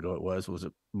how long ago it was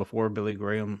it before Billy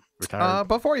Graham retired?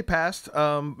 Before he passed.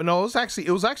 No, it was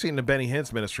actually in the Benny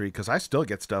Hinn's ministry, because I still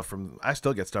get stuff from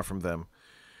them.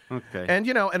 Okay. And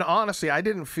and honestly, I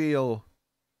didn't feel.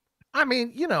 I'm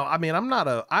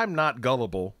not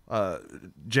gullible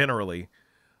generally,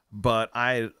 but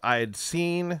I'd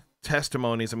seen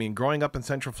testimonies. I mean, growing up in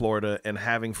Central Florida and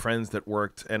having friends that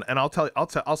worked, and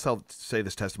I'll say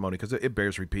this testimony because it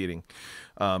bears repeating,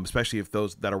 especially if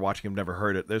those that are watching have never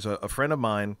heard it. There's a friend of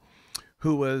mine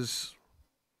who was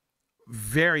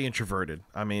very introverted.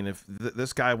 I mean, if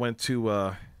this guy went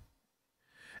to,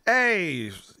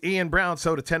 hey, Ian Brown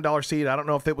sowed a $10 seed. I don't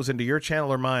know if it was into your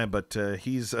channel or mine, but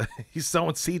he's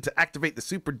sowing seed to activate the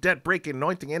super debt breaking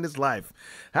anointing in his life.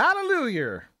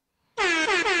 Hallelujah.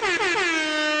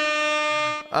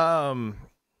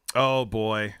 Oh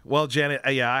boy. Well, Janet,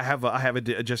 yeah, I have a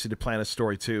Jesse Duplantis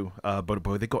story too. But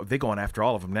boy, they're going after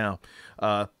all of them now.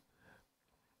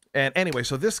 And anyway,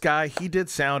 so this guy, he did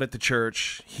sound at the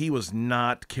church. He was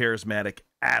not charismatic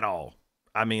at all.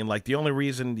 I mean, like, the only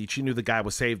reason she knew the guy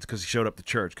was saved because he showed up to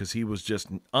church, because he was just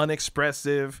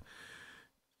unexpressive.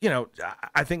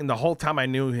 I think in the whole time I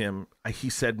knew him, he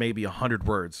said maybe 100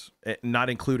 words, not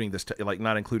including this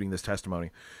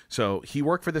testimony. So he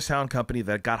worked for the sound company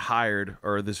that got hired,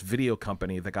 or this video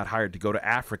company that got hired to go to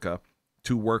Africa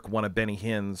to work one of Benny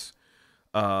Hinn's.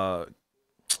 No,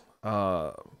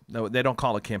 they don't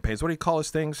call it campaigns. What do you call his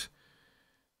things?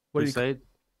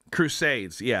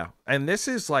 Crusades, yeah. And this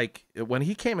is like, when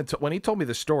he told me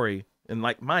the story, and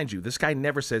like, mind you, this guy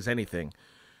never says anything.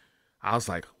 I was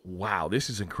like, wow, this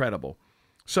is incredible.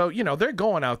 So, they're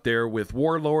going out there with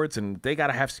warlords, and they got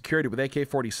to have security with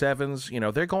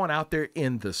AK-47s. They're going out there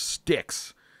in the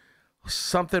sticks.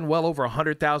 Something well over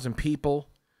 100,000 people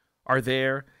are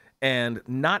there. And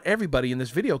not everybody in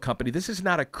this video company, this is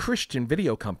not a Christian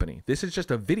video company. This is just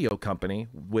a video company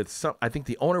with some, I think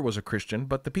the owner was a Christian,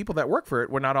 but the people that work for it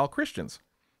were not all Christians,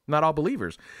 not all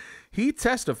believers. He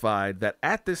testified that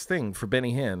at this thing for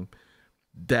Benny Hinn,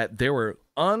 that there were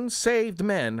unsaved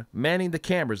men manning the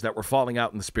cameras that were falling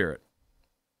out in the spirit.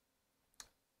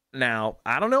 Now,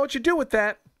 I don't know what you do with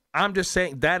that. I'm just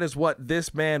saying that is what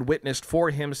this man witnessed for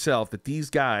himself, that these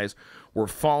guys were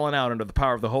falling out under the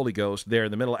power of the Holy Ghost there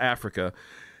in the middle of Africa.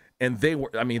 And they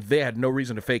had no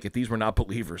reason to fake it. These were not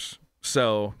believers.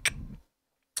 So,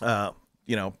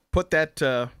 put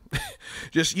that,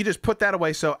 just put that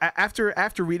away. So after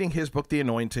reading his book, The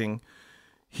Anointing,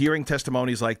 hearing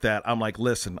testimonies like that, I'm like,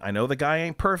 listen, I know the guy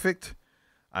ain't perfect.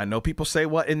 I know people say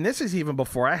what, and this is even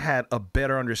before I had a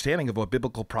better understanding of what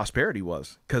biblical prosperity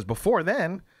was. Because before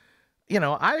then,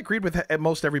 I agreed with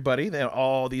most everybody,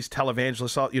 all these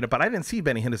televangelists, but I didn't see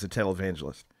Benny Hinn as a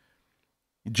televangelist.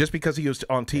 Just because he was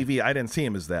on TV, I didn't see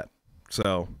him as that.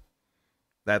 So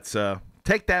that's,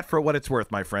 take that for what it's worth,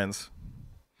 my friends.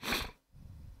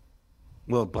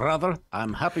 Well, brother,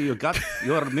 I'm happy you got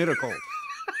your miracle.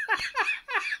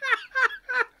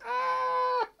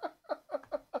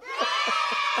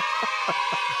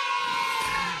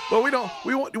 Well, we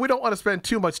don't want to spend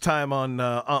too much time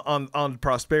on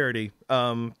prosperity.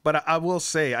 But I will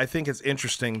say, I think it's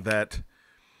interesting that,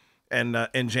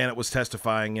 and Janet was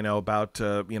testifying, about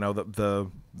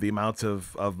the amounts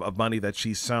of money that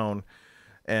she's sown,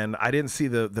 and I didn't see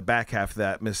the back half of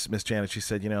that. Miss Janet, she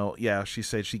said, she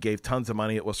said she gave tons of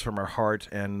money. It was from her heart,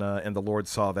 and the Lord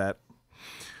saw that.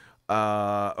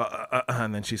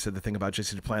 And then she said the thing about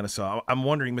Jesse Duplantis. So I'm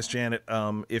wondering, Miss Janet,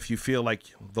 if you feel like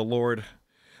the Lord,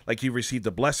 like you received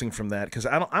a blessing from that, because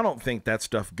I don't think that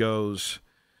stuff goes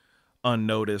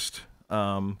unnoticed.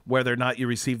 Whether or not you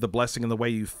received the blessing in the way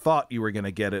you thought you were going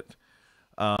to get it,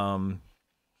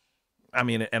 I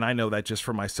mean, and I know that just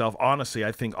for myself. Honestly,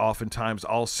 I think oftentimes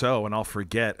also, and I'll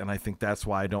forget, and I think that's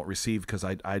why I don't receive, because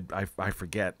I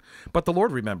forget. But the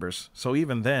Lord remembers. So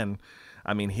even then,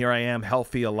 I mean, here I am,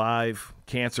 healthy, alive,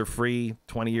 cancer-free,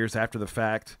 20 years after the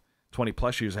fact, 20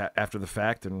 plus years after the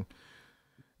fact, and,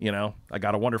 you know, I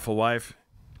got a wonderful wife.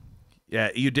 Yeah,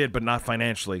 you did, but not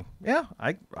financially. Yeah,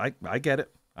 I get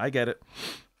it. I get it.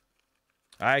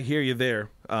 I hear you there.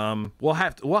 We'll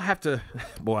have to.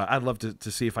 Boy, I'd love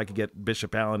to see if I could get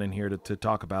Bishop Allen in here to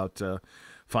talk about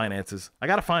finances. I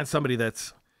got to find somebody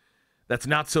that's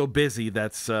not so busy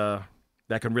that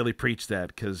can really preach that,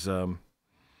 because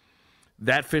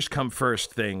that fish come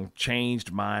first thing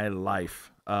changed my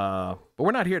life. But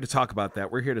we're not here to talk about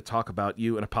that. We're here to talk about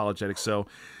you and apologetics. So,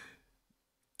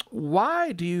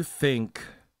 why do you think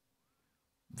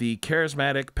the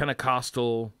charismatic,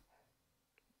 Pentecostal,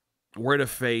 word of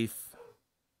faith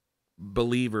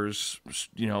believers,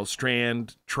 you know,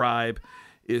 strand, tribe,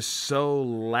 is so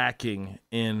lacking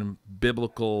in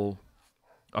biblical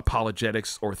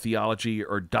apologetics or theology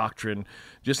or doctrine,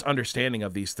 just understanding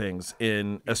of these things,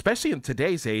 especially in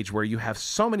today's age where you have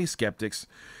so many skeptics?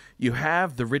 You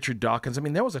have the Richard Dawkins. I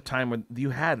mean, there was a time when you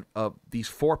had these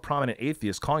four prominent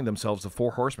atheists calling themselves the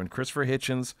Four Horsemen: Christopher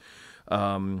Hitchens,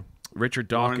 Richard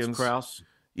Dawkins, Lawrence Krauss.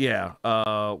 Yeah,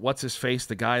 what's his face?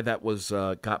 The guy that was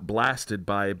got blasted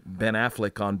by Ben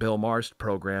Affleck on Bill Maher's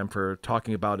program for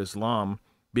talking about Islam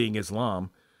being Islam.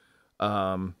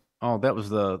 Oh, that was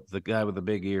the guy with the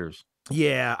big ears.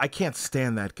 Yeah, I can't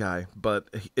stand that guy. But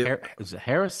is it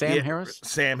Harris? Sam Harris?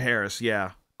 Sam Harris.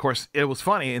 Yeah. Of course, it was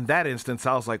funny in that instance.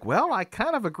 I was like, well, I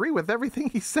kind of agree with everything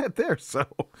he said there. So,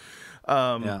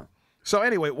 yeah. So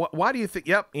anyway, why do you think?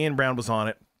 Yep, Ian Brown was on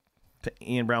it.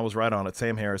 Ian Brown was right on it.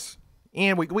 Sam Harris.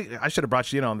 And I should have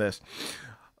brought you in on this.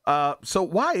 So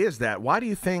why is that? Why do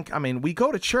you think? I mean, we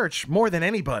go to church more than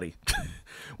anybody.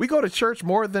 We go to church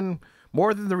more than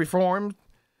the Reformed,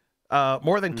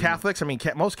 more than Catholics. I mean,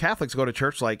 most Catholics go to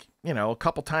church like, you know, a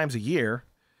couple times a year.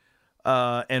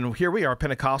 And here we are,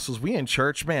 Pentecostals. We in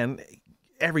church, man,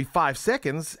 every 5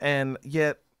 seconds, and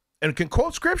can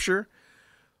quote scripture,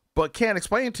 but can't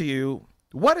explain to you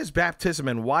what is baptism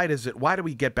and why do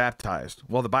we get baptized?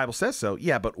 Well, the Bible says so.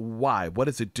 Yeah, but why? What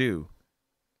does it do?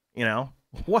 You know,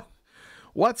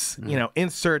 what's, you know,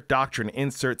 insert doctrine,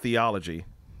 insert theology.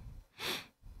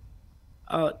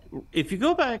 If you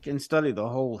go back and study the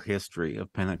whole history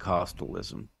of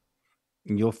Pentecostalism,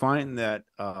 you'll find that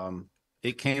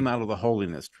it came out of the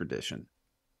holiness tradition.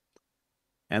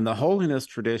 And the holiness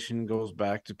tradition goes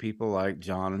back to people like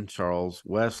John and Charles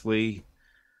Wesley.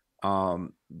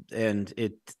 You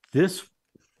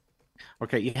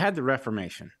had the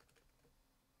Reformation,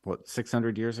 what,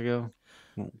 600 years ago?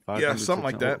 Yeah, something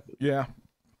like that. Yeah.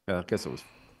 I guess it was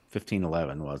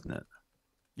 1511, wasn't it?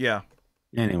 Yeah.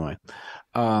 Anyway,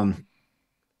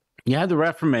 you had the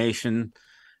Reformation,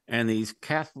 and these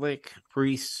Catholic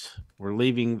priests were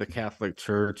leaving the Catholic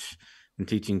Church and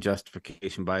teaching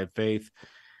justification by faith.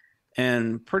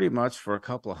 And pretty much for a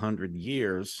couple of hundred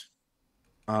years,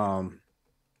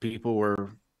 people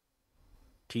were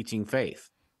teaching faith.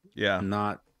 Yeah.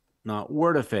 Not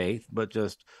word of faith, but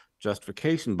just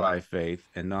justification by faith,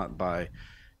 and not by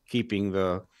keeping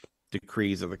the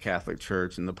decrees of the Catholic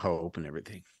Church and the Pope and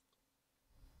everything.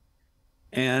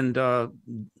 And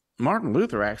Martin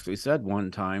Luther actually said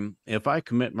one time, if I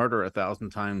commit murder 1,000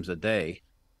 times a day,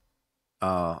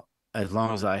 as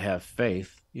long as I have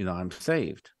faith, you know, I'm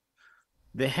saved.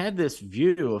 They had this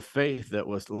view of faith that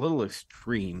was a little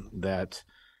extreme, that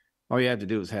all you had to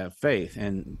do was have faith.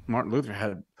 And Martin Luther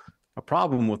had a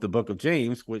problem with the book of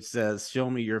James, which says, show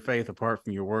me your faith apart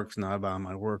from your works, not by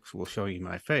my works will show you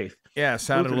my faith. Yeah, it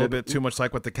sounded a little bit too much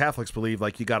like what the Catholics believe,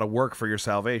 like you got to work for your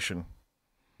salvation.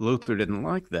 Luther didn't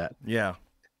like that. Yeah.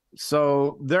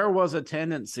 So there was a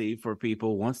tendency for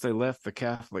people, once they left the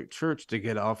Catholic Church, to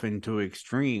get off into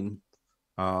extreme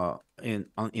in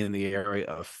the area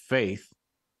of faith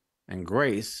and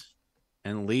grace,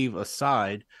 and leave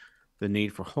aside the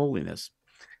need for holiness.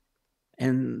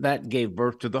 And that gave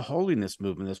birth to the holiness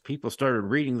movement. As people started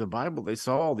reading the Bible, they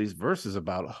saw all these verses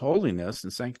about holiness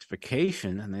and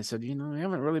sanctification, and they said, you know, we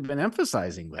haven't really been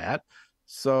emphasizing that.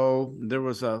 So there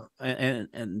was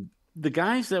and the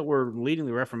guys that were leading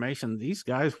the Reformation, these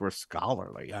guys were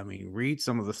scholarly. I mean, read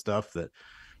some of the stuff that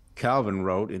Calvin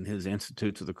wrote in his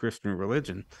Institutes of the Christian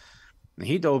Religion. And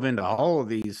he dove into all of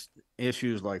these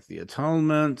issues like the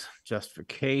atonement,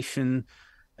 justification,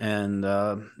 and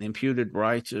imputed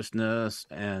righteousness.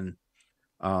 And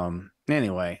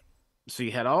anyway, so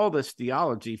you had all this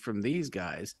theology from these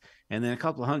guys. And then a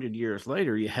couple of hundred years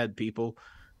later, you had people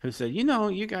who said, you know,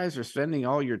 you guys are spending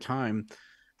all your time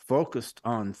focused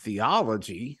on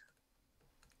theology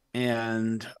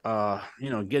and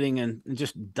getting in and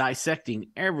just dissecting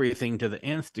everything to the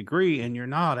nth degree, and you're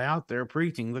not out there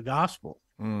preaching the gospel.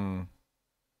 And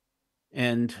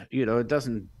it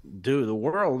doesn't do the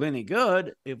world any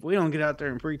good if we don't get out there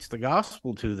and preach the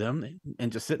gospel to them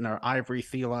and just sit in our ivory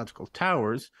theological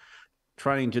towers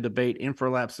trying to debate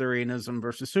infralapsarianism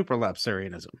versus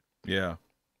supralapsarianism. Yeah.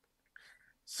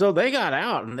 So they got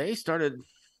out and they started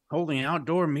holding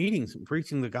outdoor meetings and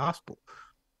preaching the gospel.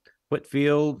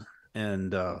 Whitefield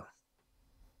and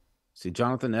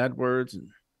Jonathan Edwards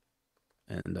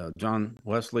and John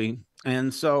Wesley.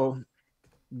 And so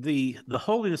the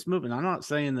holiness movement, I'm not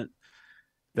saying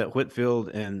that Whitefield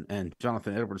and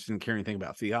Jonathan Edwards didn't care anything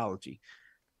about theology,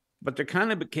 but there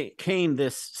kind of became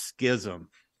this schism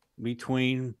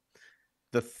between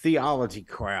the theology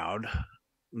crowd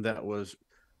that was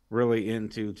really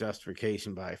into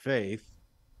justification by faith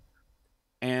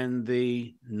and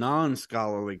the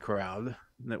non-scholarly crowd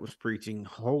that was preaching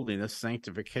holiness,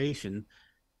 sanctification,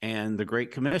 and the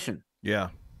Great Commission. Yeah.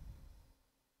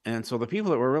 And so the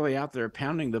people that were really out there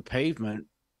pounding the pavement,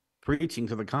 preaching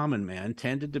to the common man,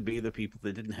 tended to be the people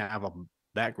that didn't have a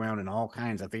background in all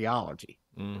kinds of theology.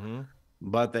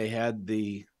 But they had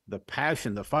the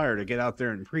passion, the fire to get out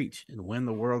there and preach and win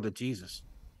the world to Jesus.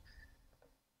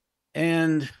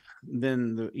 And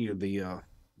then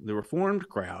the Reformed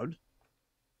crowd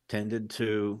tended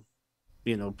to,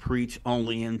 preach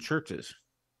only in churches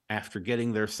after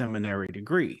getting their seminary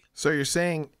degree. So you're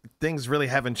saying things really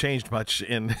haven't changed much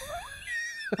in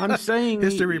I'm saying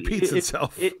history repeats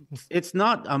itself. It's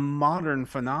not a modern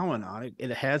phenomenon.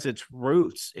 It has its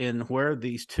roots in where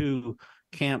these two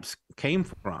camps came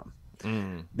from.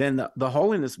 Then the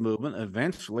holiness movement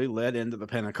eventually led into the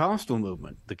Pentecostal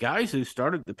movement. The guys who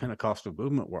started the Pentecostal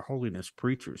movement were holiness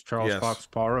preachers. Charles Fox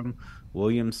Parham,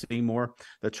 William Seymour.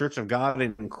 The Church of God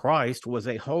in Christ was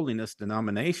a holiness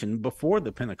denomination before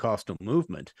the Pentecostal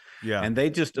movement. Yeah. And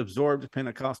they just absorbed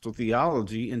Pentecostal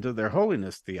theology into their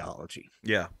holiness theology.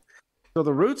 Yeah. So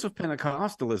the roots of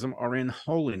Pentecostalism are in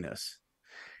holiness.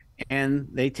 And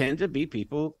they tend to be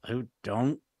people who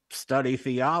don't study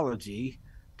theology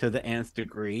to the nth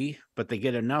degree, but they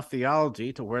get enough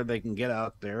theology to where they can get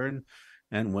out there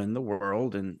and win the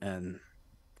world and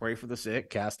pray for the sick,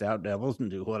 cast out devils,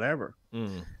 and do whatever.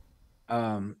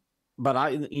 But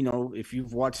if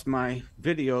you've watched my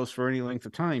videos for any length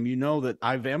of time, you know that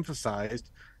I've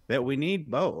emphasized that we need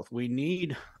both. We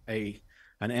need an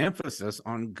emphasis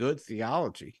on good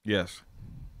theology. Yes.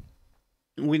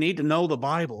 We need to know the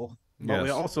Bible, but we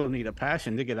Yes. also need a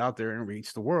passion to get out there and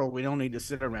reach the world. We don't need to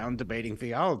sit around debating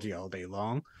theology all day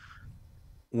long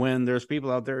when there's people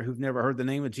out there who've never heard the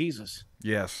name of Jesus.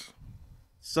 Yes.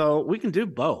 So we can do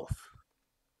both.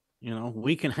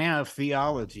 We can have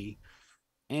theology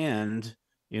and,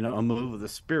 a move of the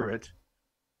Spirit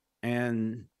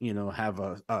and, have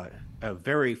a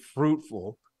very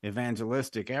fruitful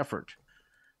evangelistic effort.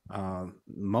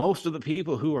 Most of the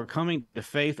people who are coming to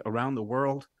faith around the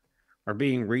world are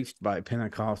being reached by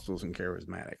Pentecostals and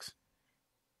Charismatics.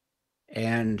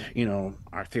 And,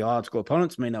 our theological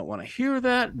opponents may not want to hear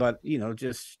that, but,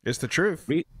 just... It's the truth.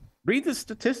 Read the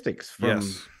statistics from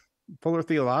Fuller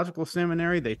Theological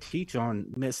Seminary. They teach on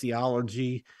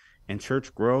missiology and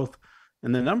church growth,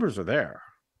 and the numbers are there.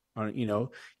 You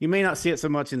may not see it so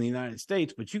much in the United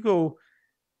States, but you go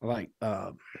like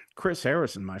Chris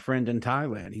Harrison, my friend in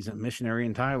Thailand. He's a missionary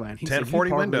in Thailand.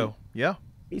 1040 window. Yeah.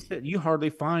 He said, you hardly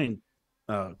find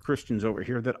Christians over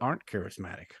here that aren't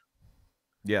charismatic.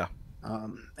 Yeah.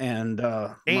 AIM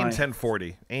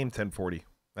 1040. AIM 1040.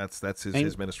 That's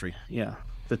his ministry. Yeah.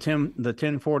 The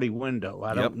 1040 window.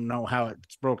 I don't know how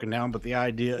it's broken down, but the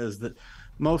idea is that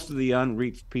most of the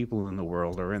unreached people in the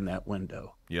world are in that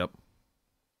window. Yep.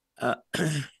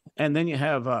 And then you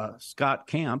have Scott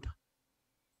Camp,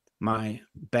 my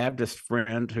Baptist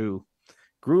friend who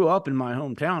grew up in my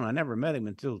hometown. I never met him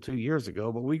until 2 years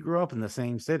ago, but we grew up in the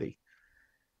same city.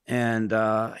 And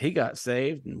he got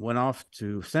saved and went off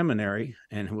to seminary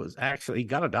and he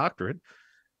got a doctorate,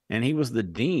 and he was the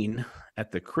dean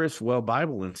at the Criswell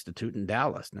Bible Institute in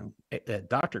Dallas. Now,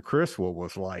 Dr. Criswell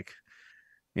was like,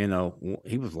 he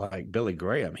was like Billy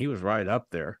Graham. He was right up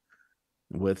there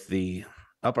with the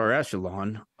upper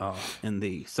echelon in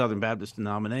the Southern Baptist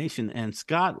denomination. And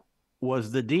Scott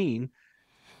was the dean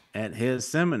at his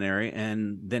seminary,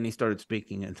 and then he started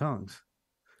speaking in tongues.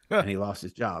 And he lost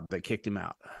his job. They kicked him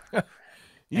out.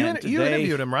 You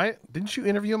interviewed him, right? Didn't you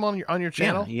interview him on your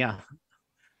channel? Yeah.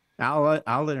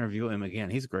 I'll interview him again.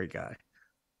 He's a great guy.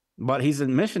 But he's a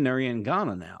missionary in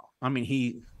Ghana now. I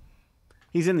mean,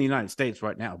 He's in the United States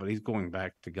right now, but he's going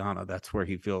back to Ghana. That's where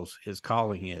he feels his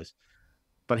calling is.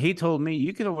 But he told me,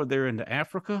 you get over there into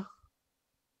Africa,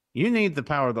 you need the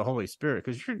power of the Holy Spirit,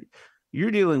 because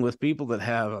you're dealing with people that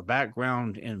have a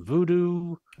background in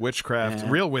voodoo, witchcraft,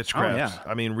 real witchcraft. Oh,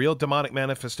 yeah. I mean, real demonic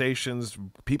manifestations,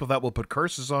 people that will put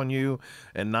curses on you,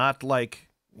 and not like,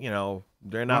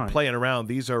 they're not playing around.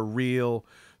 These are real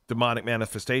demonic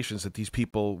manifestations that these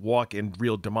people walk in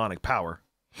real demonic power.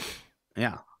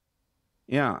 Yeah.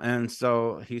 Yeah. And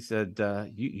so he said,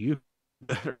 you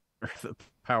better, the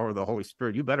power of the Holy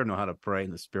Spirit, you better know how to pray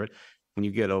in the Spirit when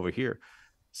you get over here.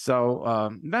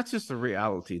 So that's just the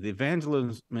reality. The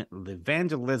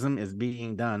evangelism is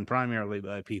being done primarily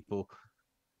by people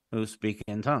who speak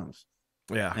in tongues.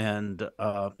 Yeah. And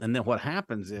then what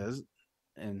happens is,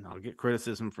 and I'll get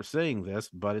criticism for saying this,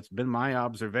 but it's been my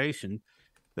observation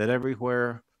that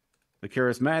everywhere the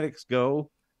Charismatics go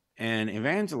and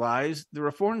evangelize, the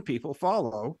Reformed people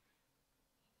follow,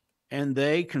 and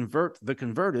they convert the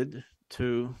converted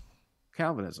to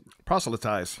Calvinism.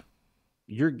 Proselytize.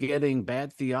 You're getting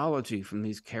bad theology from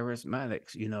these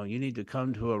Charismatics. You need to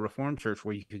come to a Reformed church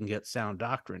where you can get sound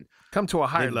doctrine. Come to a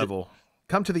higher level.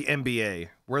 Come to the MBA.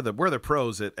 We're the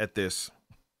pros at this.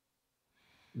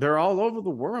 They're all over the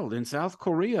world. In South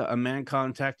Korea, a man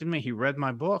contacted me. He read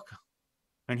my book,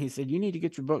 and he said, you need to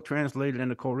get your book translated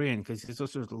into Korean, because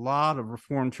there's a lot of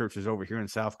Reformed churches over here in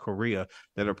South Korea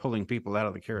that are pulling people out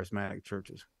of the Charismatic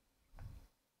churches.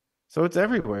 So it's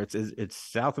everywhere. It's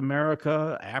South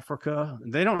America, Africa.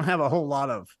 They don't have a whole lot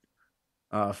of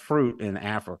fruit in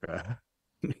Africa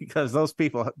because those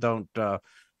people don't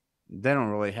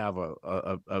really have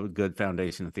a good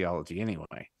foundation of theology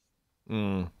anyway.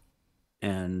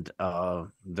 And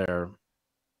they're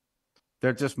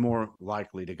just more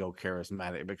likely to go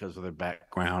charismatic because of their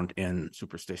background in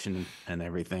superstition and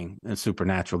everything, and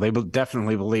supernatural. They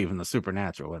definitely believe in the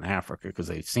supernatural in Africa because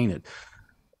they've seen it.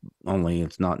 Only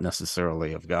it's not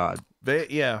necessarily of God. They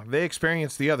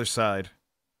experience the other side,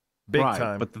 big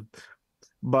time.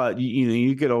 But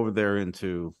you get over there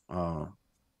into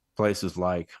places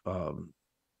like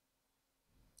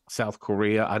South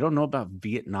Korea. I don't know about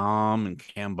Vietnam and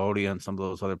Cambodia and some of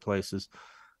those other places.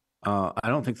 I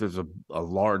don't think there's a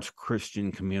large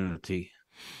Christian community.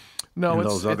 No, in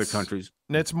those other countries.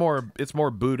 It's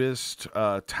more Buddhist,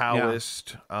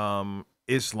 Taoist,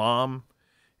 Islam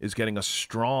is getting a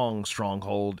strong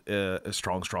stronghold.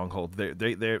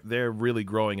 They're really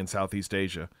growing in Southeast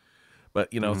Asia, but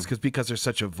it's because there's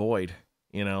such a void.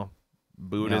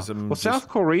 Buddhism. Yeah. Well, South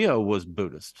Korea was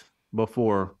Buddhist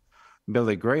before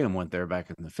Billy Graham went there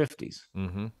back in the 50s,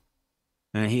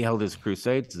 and he held his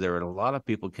crusades there, and a lot of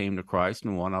people came to Christ,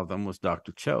 and one of them was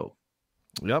Dr. Cho.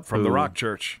 Yep, from the Rock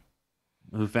Church,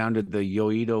 who founded the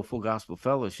Yoido Full Gospel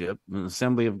Fellowship, an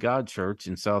Assembly of God church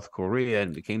in South Korea,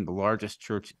 and became the largest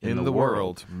church in the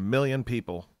world. 1 million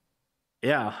people.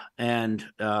 Yeah, and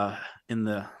in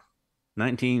the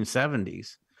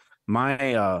 1970s,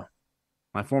 my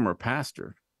former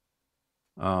pastor,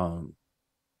 one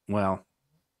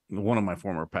of my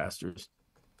former pastors,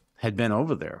 had been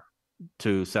over there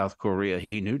to South Korea.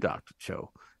 He knew Dr.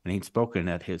 Cho, and he'd spoken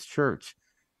at his church,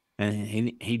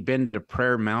 and he'd been to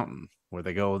Prayer Mountain, where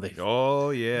they go.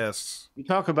 Oh, yes. You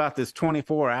talk about this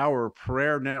 24-hour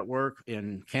prayer network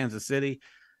in Kansas City.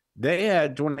 They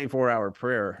had 24-hour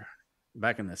prayer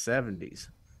back in the 70s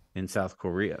in South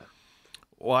Korea.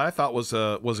 What I thought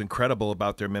was incredible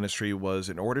about their ministry was,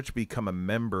 in order to become a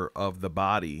member of the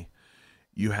body,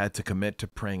 you had to commit to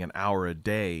praying an hour a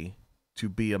day. To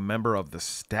be a member of the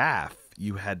staff,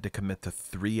 you had to commit to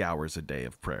 3 hours a day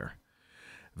of prayer.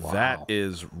 Wow. That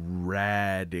is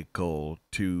radical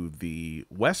to the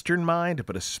Western mind,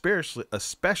 but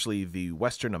especially the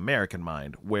Western American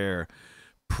mind, where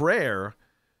prayer,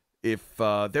 if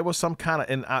there was some kind of,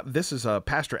 and this is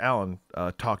Pastor Allen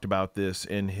talked about this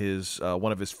in his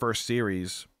one of his first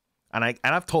series, and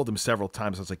I've told him several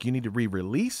times. I was like, you need to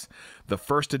re-release the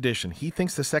first edition. He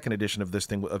thinks the second edition of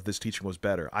this teaching was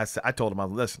better. I told him,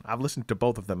 I've listened to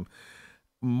both of them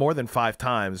more than 5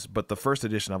 times, but the first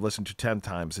edition I've listened to 10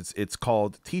 times. It's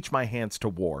called Teach My Hands to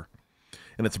War,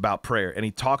 and it's about prayer. And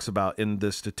he talks about, in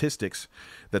the statistics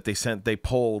that they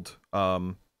polled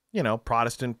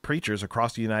Protestant preachers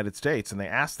across the United States, and they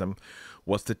asked them,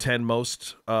 what's the 10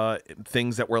 most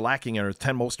things that we're lacking, or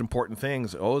 10 most important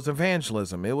things? Oh, it was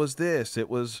evangelism. It was this. It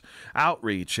was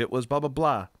outreach. It was blah, blah,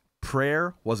 blah.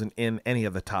 Prayer wasn't in any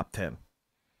of the top 10.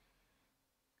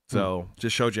 So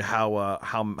just showed you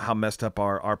how messed up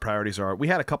our priorities are. We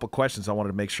had a couple questions I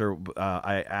wanted to make sure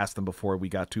I asked them before we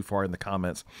got too far in the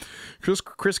comments.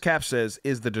 Chris Cap says,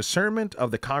 is the discernment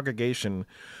of the congregation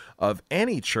of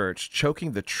any church,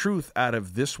 choking the truth out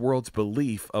of this world's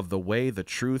belief of the way, the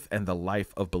truth, and the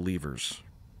life of believers.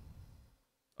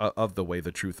 Of the way,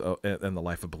 the truth, and the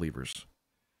life of believers.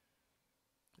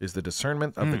 Is the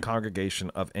discernment of the congregation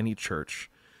of any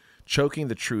church, choking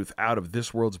the truth out of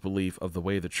this world's belief of the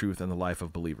way, the truth, and the life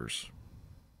of believers.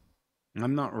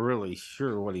 I'm not really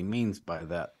sure what he means by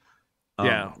that.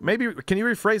 Yeah, maybe, can you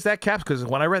rephrase that, Caps? Because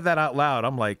when I read that out loud,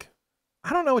 I'm like,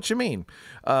 I don't know what you mean.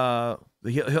 He'll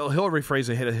rephrase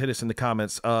it, hit us in the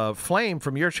comments. Flame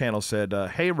from your channel said,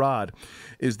 hey, Rod,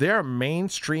 is there a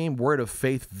mainstream word of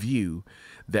faith view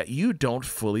that you don't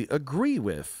fully agree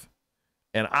with?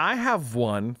 And I have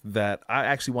one that I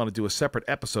actually want to do a separate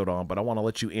episode on, but I want to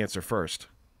let you answer first.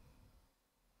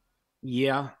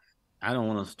 Yeah, I don't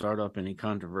want to start up any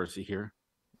controversy here.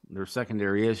 There are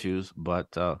secondary issues,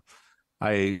 but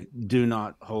I do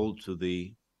not hold to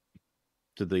the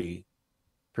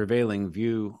prevailing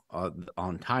view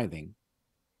on tithing.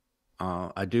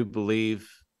 I do believe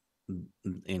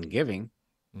in giving,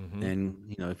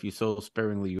 and if you sow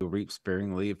sparingly, you'll reap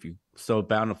sparingly. If you sow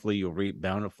bountifully, you'll reap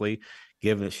bountifully.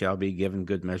 Given it shall be given,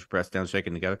 good measure, pressed down,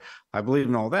 shaken together. I believe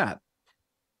in all that,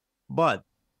 but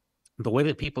the way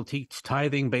that people teach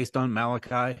tithing based on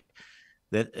Malachi,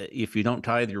 that if you don't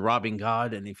tithe, you're robbing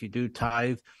God, and if you do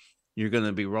tithe, you're going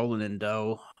to be rolling in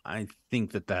dough. I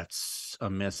think that that's a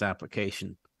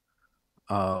misapplication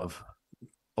of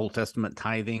Old Testament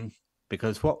tithing,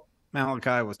 because what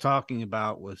Malachi was talking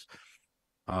about was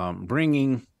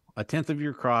bringing a tenth of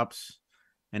your crops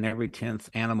and every 10th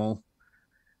animal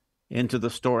into the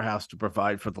storehouse to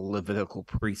provide for the Levitical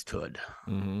priesthood.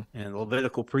 And the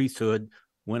Levitical priesthood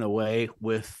went away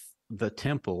with the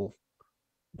temple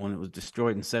when it was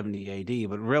destroyed in 70 AD,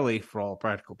 but really, for all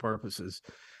practical purposes,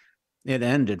 it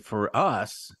ended for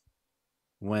us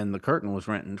when the curtain was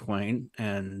rent in twain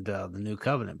and the new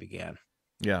covenant began.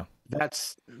 Yeah,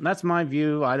 that's my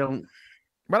view. I don't,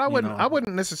 but I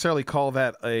wouldn't necessarily call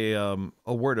that a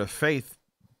word of faith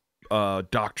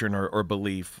doctrine or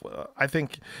belief. I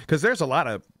think because there's a lot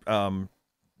of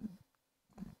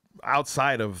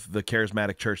outside of the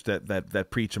charismatic church that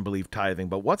preach and believe tithing,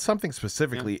 but what's something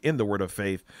specifically in the word of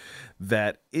faith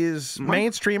that is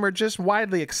mainstream or just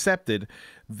widely accepted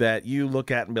that you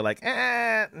look at and be like,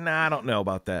 I don't know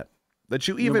about that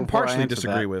you even partially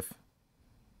disagree with?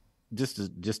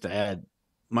 Just to add,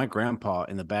 my grandpa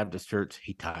in the Baptist church,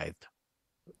 he tithed.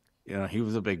 He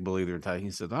was a big believer in tithing.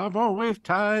 He said, I've always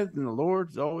tithed and the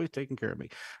Lord's always taken care of me.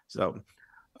 So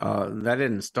that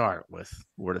didn't start with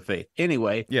word of faith.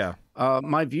 Anyway,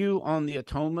 my view on the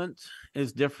atonement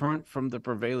is different from the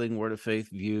prevailing word of faith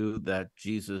view that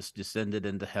Jesus descended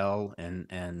into hell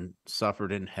and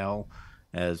suffered in hell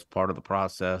as part of the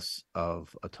process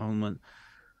of atonement.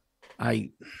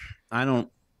 I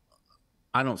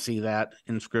don't see that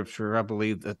in Scripture. I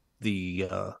believe that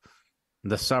the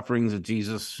sufferings of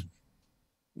Jesus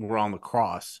were on the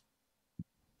cross,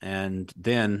 and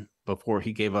then before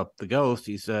he gave up the ghost,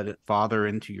 he said, Father,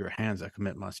 into your hands I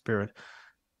commit my spirit.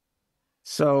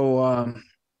 So,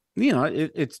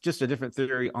 it's just a different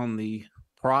theory on the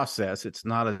process. It's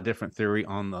not a different theory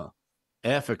on the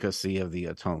efficacy of the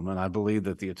atonement. I believe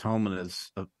that the atonement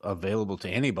is available to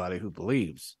anybody who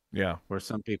believes. Yeah. Where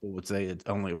some people would say it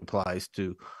only applies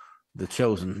to the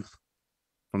chosen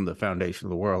from the foundation of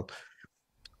the world.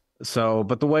 So,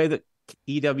 but the way that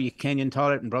E.W. Kenyon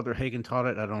taught it and Brother Hagin taught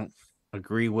it, I don't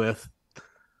agree with.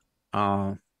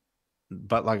 But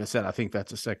like I said, I think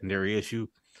that's a secondary issue.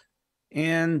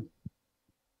 And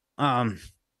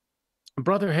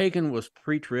Brother Hagin was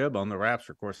pre-trib on the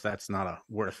rapture. Of course, that's not a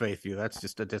word of faith view. That's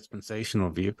just a dispensational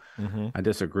view. I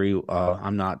disagree.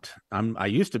 I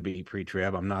used to be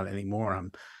pre-trib. I'm not anymore.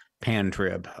 I'm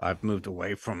pan-trib. I've moved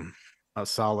away from a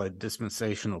solid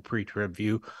dispensational pre-trib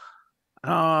view.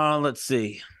 Let's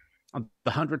see.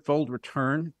 The hundredfold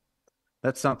return.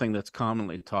 That's something that's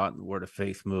commonly taught in the word of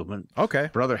faith movement. Okay.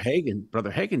 Brother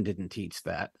Hagin didn't teach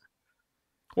that.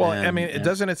 Well,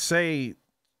 doesn't it say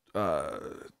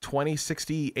 20,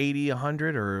 60, 80,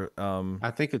 100 or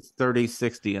I think it's 30,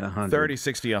 60, and 100. 30,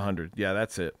 60, 100. Yeah,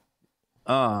 that's it.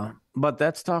 But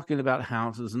that's talking about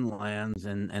houses and lands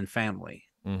and family.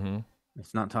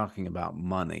 It's not talking about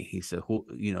money. He said,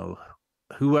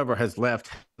 whoever has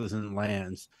left houses and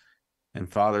lands and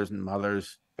fathers and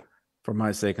mothers for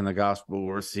my sake in the gospel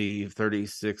will receive 30,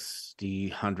 60,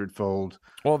 100-fold.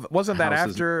 Well, wasn't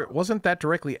that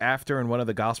directly after in one of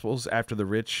the gospels after the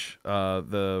rich,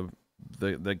 the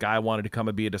guy wanted to come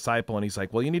and be a disciple, and he's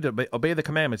like, well, you need to obey the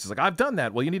commandments. He's like, I've done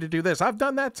that. Well, you need to do this. I've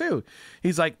done that too.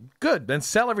 He's like, good, then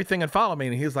sell everything and follow me.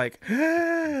 And he's like,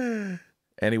 and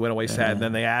And he went away sad. And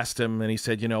then they asked him, and he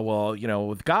said, well,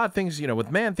 with God, things,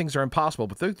 with man, things are impossible,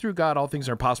 but through God, all things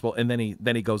are impossible. And then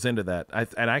he goes into that.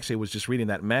 And I actually was just reading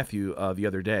that in Matthew the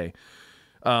other day.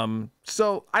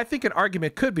 So I think an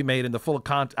argument could be made in the full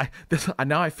context.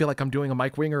 Now I feel like I'm doing a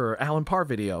Mike Winger or Alan Parr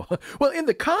video. Well, in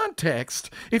the context,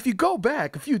 if you go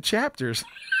back a few chapters.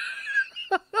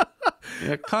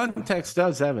 Yeah, context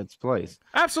does have its place.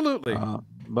 Absolutely.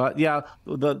 But yeah,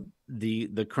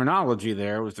 the chronology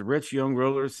there was the rich young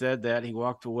ruler said that he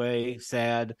walked away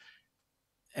sad,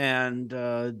 and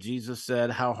Jesus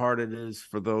said how hard it is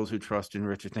for those who trust in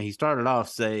riches. Now he started off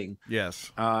saying, yes,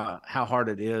 how hard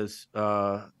it is.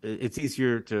 It's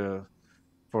easier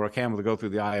for a camel to go through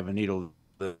the eye of a needle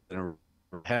than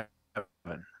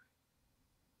heaven.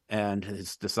 And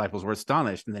his disciples were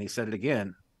astonished, and then he said it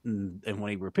again. And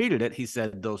when he repeated it, he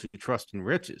said, those who trust in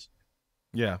riches.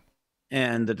 Yeah.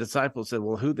 And the disciples said,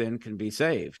 well, who then can be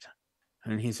saved?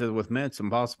 And he said, with men, it's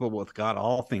impossible. With God,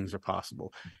 all things are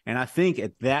possible. And I think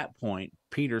at that point,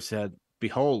 Peter said,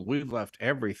 behold, we've left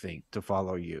everything to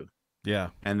follow you. Yeah.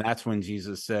 And that's when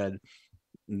Jesus said,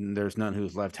 there's none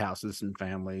who's left houses and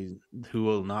families who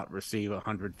will not receive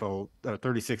 100-fold,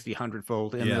 30, 60,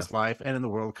 100-fold in this life, and in the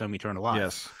world come eternal life.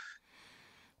 Yes.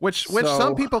 Which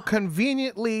some people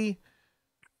conveniently,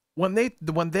 when they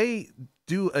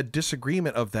do a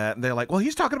disagreement of that, and they're like, well,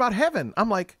 he's talking about heaven. I'm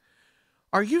like,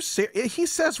 are you serious? He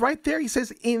says right there, he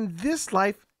says in this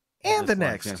life and the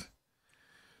next.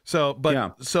 Yeah.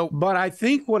 But I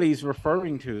think what he's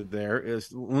referring to there is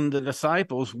when the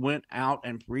disciples went out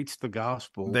and preached the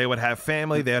gospel, they would have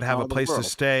family, they would have a place to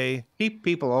stay.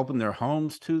 People opened their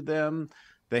homes to them.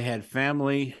 They had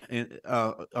family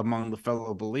among the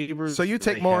fellow believers. So you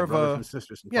take more of a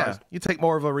sisters in Christ. You take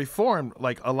more of a reform,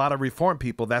 like a lot of reform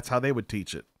people. That's how they would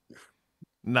teach it.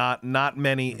 Not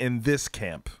many in this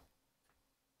camp.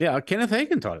 Yeah, Kenneth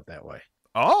Hagin taught it that way.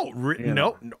 Oh,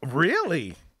 no,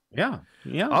 really? Yeah.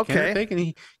 Okay.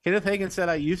 Kenneth Hagin said,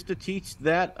 I used to teach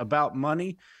that about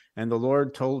money, and the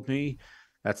Lord told me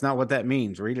that's not what that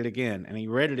means. Read it again. And he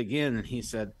read it again, and he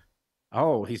said,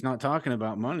 oh, he's not talking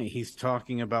about money. He's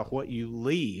talking about what you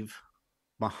leave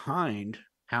behind: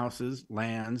 houses,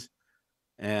 lands,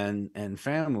 and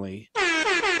family.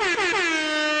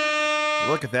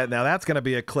 Look at that. Now that's going to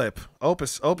be a clip.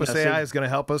 Opus AI is going to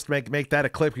help us make that a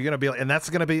clip. You're going to be, and that's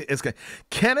going to be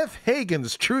Kenneth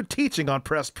Hagin's true teaching on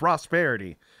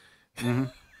prosperity. Mm-hmm.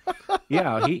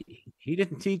 Yeah, he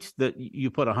didn't teach that you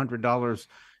put $100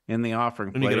 in the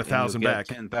offering and you get 1,000 back.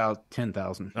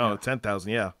 10,000. Oh,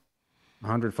 10,000. Yeah.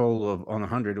 100-fold on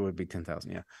 100, it would be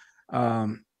 10,000. Yeah.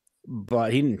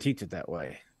 But he didn't teach it that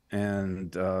way.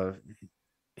 And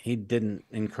he didn't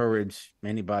encourage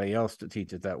anybody else to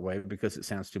teach it that way because it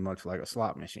sounds too much like a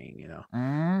slot machine,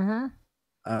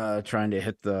 Mm-hmm. Trying to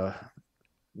hit the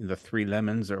 3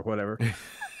 lemons or whatever.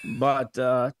 But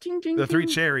the 3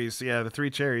 cherries, the 3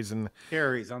 cherries and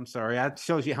cherries. I'm sorry, that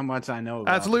shows you how much I know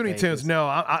about that's Looney Tunes. No,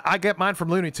 I get mine from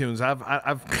Looney Tunes.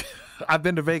 I've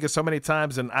been to Vegas so many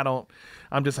times, and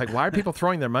I'm just like, why are people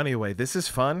throwing their money away? This is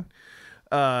fun.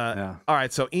 All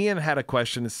right, so Ian had a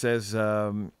question that says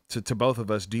to both of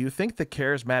us, do you think the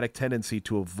charismatic tendency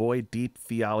to avoid deep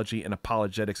theology and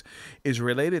apologetics is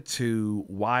related to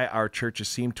why our churches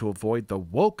seem to avoid the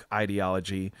woke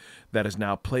ideology that is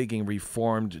now plaguing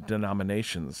Reformed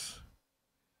denominations?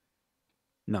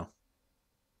 No.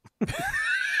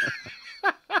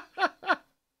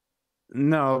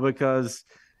 No, because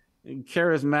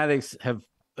charismatics have,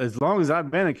 as long as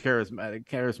I've been a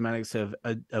charismatics have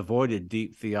avoided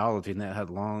deep theology, and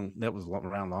that was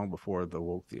around long before the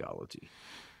woke theology.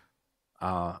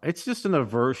 It's just an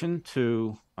aversion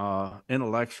to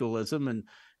intellectualism and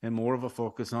more of a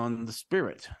focus on the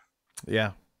spirit.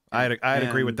 Yeah, I'd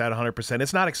agree with that 100%.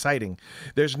 It's not exciting.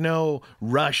 There's no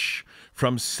rush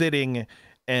from sitting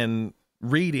and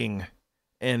reading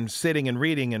and sitting and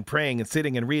reading and praying and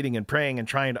sitting and reading and praying and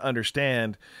trying to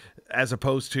understand, as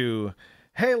opposed to,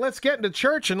 hey, let's get into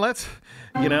church and let's,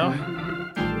 hey,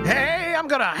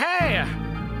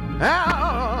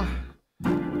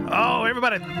 oh,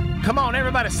 everybody, come on,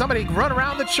 everybody, somebody run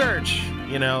around the church.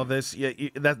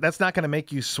 That's not going to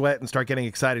make you sweat and start getting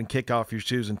excited and kick off your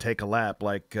shoes and take a lap.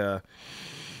 Like,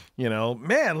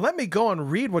 man, let me go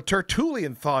and read what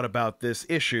Tertullian thought about this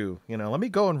issue. Let me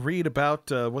go and read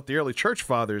about what the early church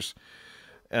fathers.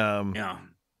 The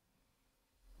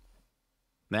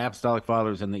Apostolic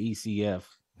Fathers and the ECF.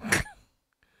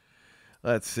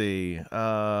 Let's see.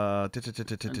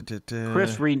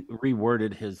 Chris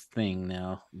reworded his thing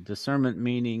now. Discernment,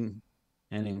 meaning,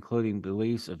 and including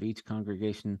beliefs of each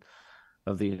congregation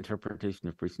of the interpretation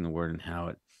of preaching the word and how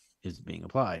it is being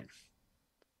applied.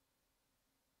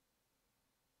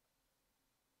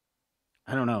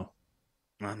 I don't know.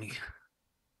 Let me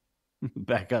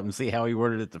back up and see how he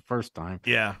worded it the first time.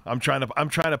 Yeah, I'm trying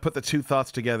to put the two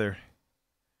thoughts together.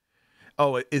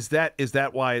 Oh, is that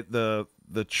why the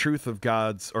truth of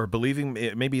God's, or believing,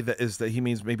 maybe that is that he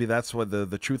means, maybe that's what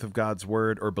the truth of God's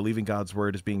word or believing God's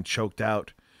word is being choked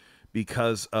out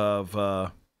because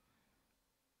of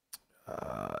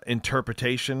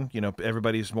interpretation. You know,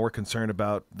 everybody's more concerned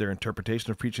about their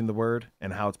interpretation of preaching the word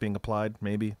and how it's being applied.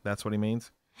 Maybe that's what he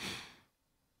means.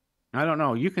 I don't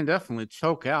know. You can definitely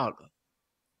choke out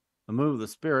the move of the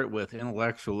Spirit with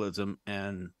intellectualism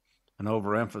and an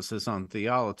overemphasis on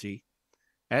theology.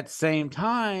 At the same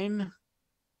time,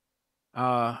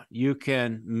 you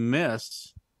can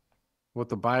miss what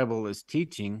the Bible is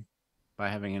teaching by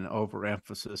having an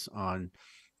overemphasis on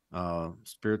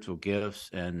spiritual gifts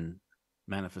and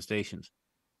manifestations.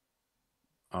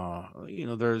 You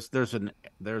know, there's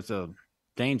a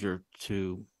danger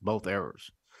to both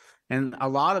errors, and a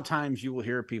lot of times you will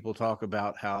hear people talk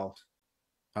about how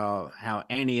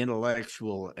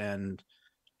anti-intellectual and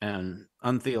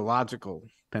untheological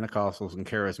Pentecostals and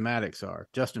Charismatics are.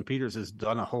 Justin Peters has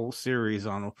done a whole series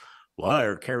on why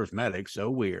are Charismatics so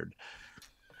weird.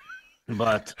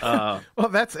 But well,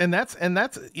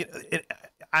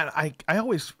 I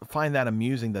always find that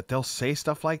amusing that they'll say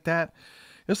stuff like that.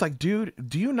 It's like, dude,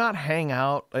 do you not hang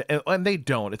out? And they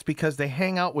don't. It's because they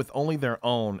hang out with only their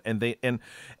own, and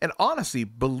honestly,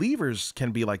 believers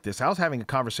can be like this. I was having a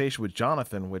conversation with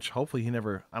Jonathan, which hopefully he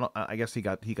never. I guess he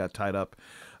got tied up.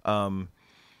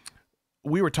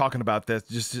 We were talking about that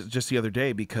just the other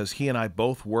day because he and I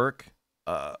both work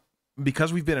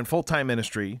because we've been in full-time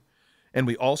ministry, and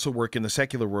we also work in the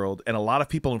secular world. And a lot of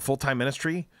people in full-time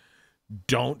ministry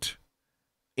don't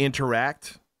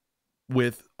interact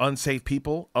with unsaved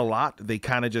people a lot. They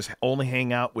kind of just only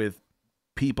hang out with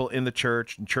people in the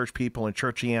church and church people and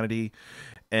churchianity,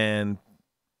 and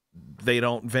they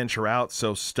don't venture out.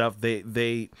 So stuff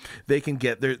they can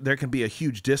get there can be a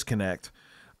huge disconnect,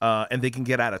 and they can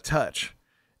get out of touch.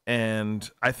 And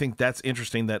I think that's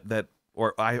interesting that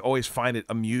or I always find it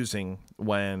amusing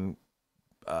when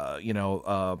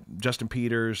Justin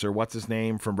Peters or what's his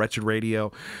name from Wretched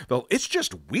Radio, though it's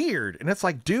just weird. And it's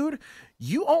like, dude,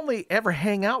 you only ever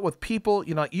hang out with people,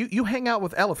 you hang out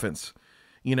with elephants.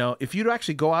 If you'd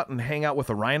actually go out and hang out with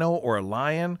a rhino or a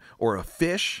lion or a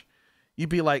fish, you'd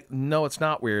be like, no, it's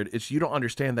not weird. It's, you don't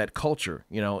understand that culture.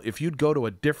 If you'd go to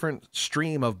a different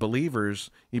stream of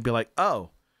believers, you'd be like,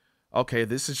 oh, okay,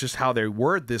 this is just how they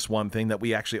word this one thing that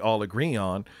we actually all agree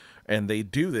on. And they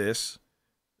do this.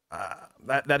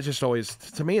 That just always,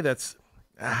 to me, that's,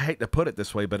 I hate to put it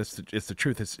this way, but it's the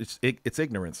truth. It's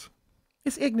ignorance.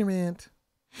 It's ignorant.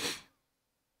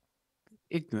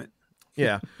 Ignorant.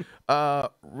 Yeah.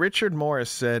 Richard Morris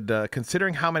said,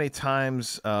 considering how many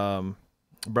times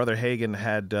Brother Hagin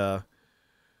had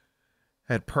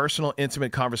personal,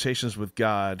 intimate conversations with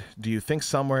God, do you think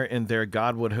somewhere in there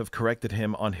God would have corrected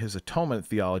him on his atonement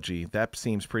theology? That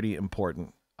seems pretty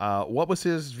important. What was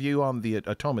his view on the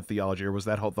atonement theology, or was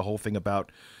that the whole thing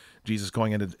about Jesus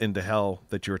going into hell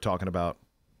that you were talking about?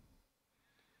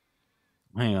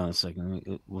 Hang on a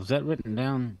second. Was that written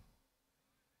down?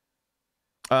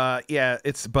 Yeah,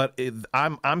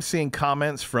 I'm seeing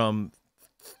comments from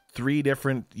 3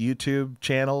 different YouTube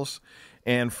channels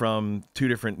and from 2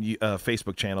 different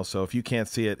Facebook channels. So if you can't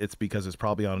see it, it's because it's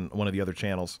probably on one of the other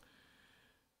channels.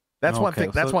 That's one thing.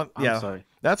 That's one. Yeah, sorry.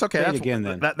 That's okay. That's, again,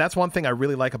 then. That's one thing I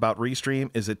really like about Restream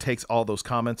is it takes all those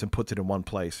comments and puts it in one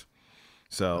place.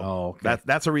 So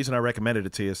that's the reason I recommended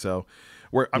it to you. So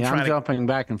I'm jumping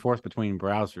back and forth between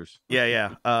browsers.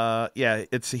 Yeah.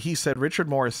 He said, Richard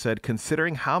Morris said,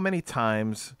 considering how many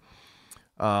times,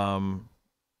 and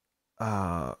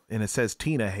it says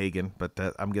Tina Hagin, but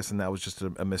I'm guessing that was just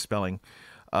a misspelling.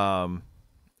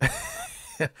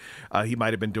 He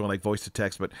might have been doing like voice to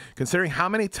text, but considering how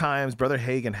many times Brother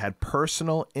Hagin had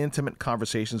personal, intimate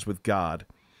conversations with God,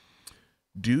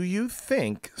 do you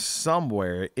think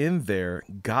somewhere in there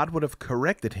God would have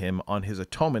corrected him on his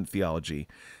atonement theology?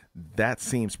 That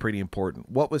seems pretty important.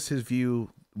 What was his view?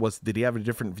 Did he have a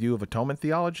different view of atonement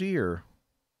theology, or?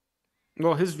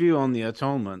 Well, his view on the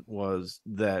atonement was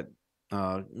that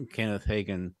Kenneth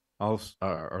Hagin also,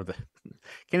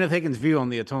 Kenneth Hagin's view on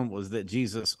the atonement was that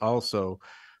Jesus also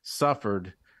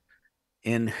suffered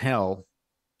in hell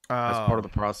as part of the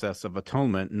process of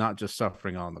atonement, not just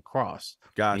suffering on the cross.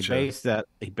 Gotcha.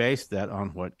 He based that on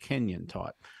what Kenyon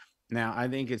taught. Now, I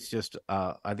think it's just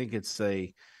I think it's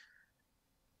a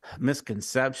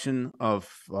misconception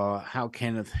of how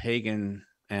Kenneth Hagin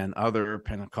and other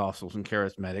Pentecostals and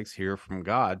Charismatics hear from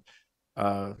God.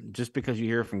 just because you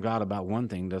hear from God about one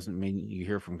thing doesn't mean you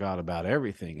hear from God about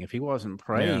everything. If he wasn't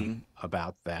praying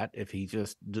about that, if he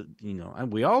just,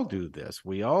 and we all do this,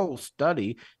 we all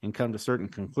study and come to certain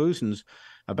conclusions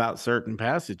about certain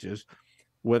passages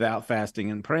without fasting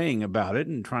and praying about it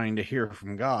and trying to hear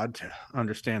from God to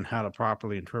understand how to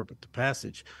properly interpret the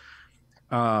passage.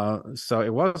 So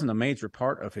it wasn't a major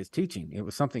part of his teaching. It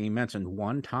was something he mentioned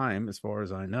one time, as far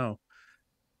as I know.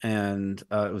 And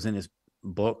it was in his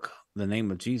book, The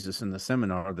Name of Jesus, in the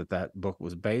seminar that book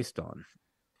was based on.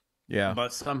 Yeah.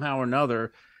 But somehow or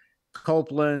another,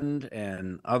 Copeland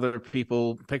and other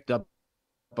people picked up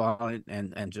on it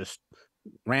and just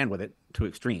ran with it to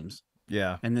extremes.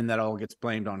 Yeah. And then that all gets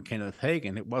blamed on Kenneth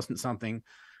Hagin. It wasn't something,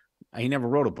 he never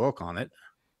wrote a book on it.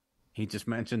 He just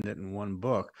mentioned it in one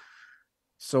book.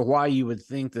 So why you would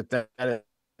think that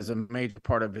is a major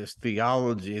part of his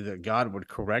theology that God would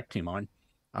correct him on?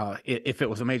 If it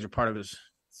was a major part of his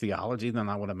theology, then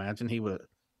I would imagine he would,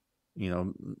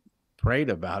 prayed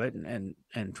about it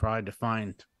and tried to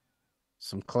find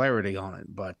some clarity on it.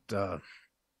 But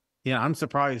I'm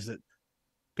surprised that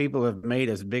people have made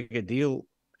as big a deal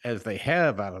as they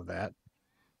have out of that,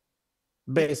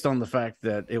 based on the fact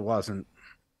that it wasn't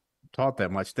taught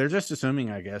that much. They're just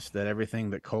assuming, I guess, that everything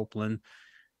that Copeland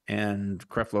and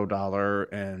Creflo Dollar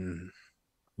and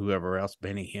whoever else,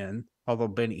 Benny Hinn, although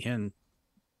Benny Hinn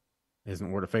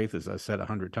isn't Word of Faith, as I said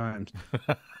 100 times.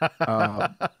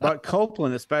 But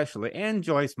Copeland especially, and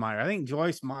Joyce Meyer. I think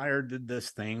Joyce Meyer did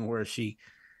this thing where she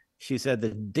said the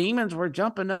demons were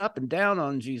jumping up and down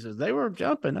on Jesus. They were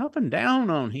jumping up and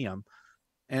down on him.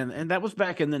 And that was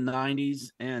back in the 90s,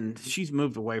 and she's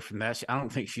moved away from that. I don't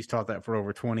think she's taught that for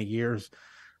over 20 years,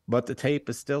 but the tape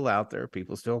is still out there.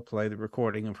 People still play the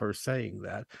recording of her saying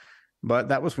that. But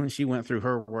that was when she went through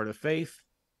her Word of Faith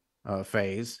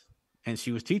phase, and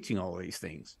she was teaching all these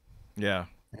things. Yeah.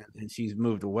 And she's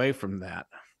moved away from that.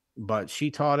 But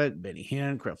she taught it. Benny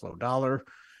Hinn, Creflo Dollar.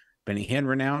 Benny Hinn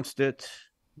renounced it.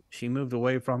 She moved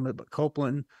away from it. But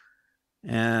Copeland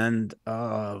and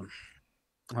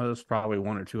there's probably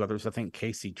one or two others. I think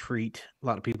Casey Treat. A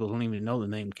lot of people don't even know the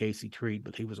name Casey Treat,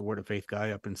 but he was a Word of Faith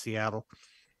guy up in Seattle.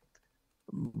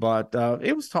 But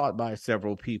it was taught by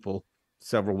several people,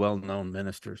 several well-known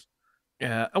ministers.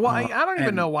 Yeah, well, I don't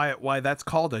even know why that's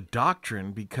called a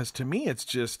doctrine, because to me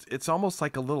it's almost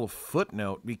like a little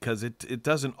footnote, because it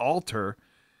doesn't alter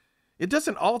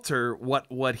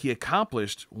what he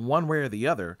accomplished one way or the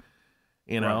other.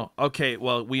 Right. Okay,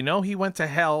 well, we know he went to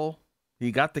hell.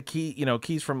 He got the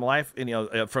keys from life,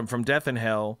 from death and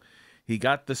hell. He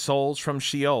got the souls from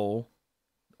Sheol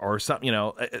or something,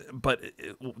 but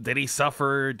did he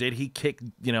suffer? Did he kick,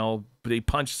 did he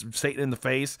punch Satan in the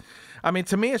face? I mean,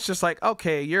 to me, it's just like,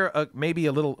 okay, you're maybe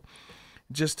a little,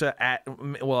 just to add,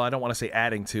 well, I don't want to say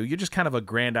adding to, you're just kind of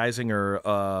aggrandizing or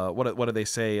what do they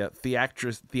say?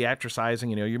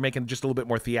 Theatricizing, you're making just a little bit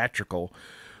more theatrical.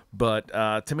 But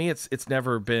to me, it's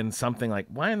never been something like,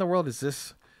 why in the world is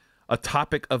this a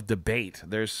topic of debate?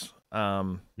 There's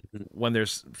when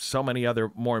there's so many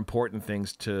other more important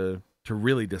things to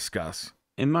really discuss.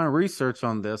 In my research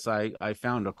on this, I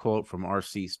found a quote from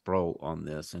R.C. Sproul on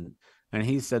this, and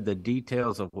he said the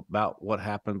details about what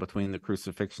happened between the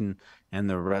crucifixion and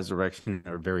the resurrection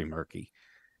are very murky,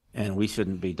 and we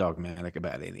shouldn't be dogmatic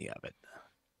about any of it.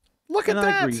 Look at that.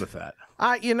 I agree with that.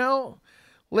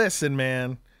 Listen,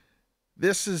 man.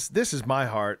 This is my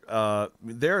heart.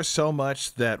 There is so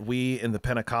much that we in the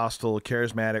Pentecostal,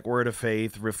 Charismatic, Word of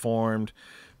Faith, Reformed,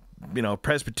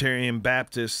 Presbyterian,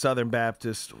 Baptist, Southern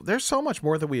Baptist, there's so much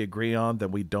more that we agree on than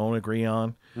we don't agree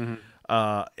on.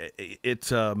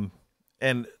 Mm-hmm.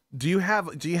 And do you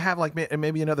have like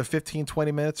maybe another 15,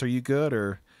 20 minutes? Are you good?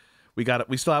 Or we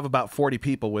still have about 40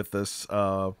 people with us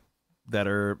that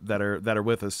are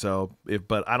with us. So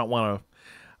but I don't want to.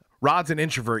 Rod's an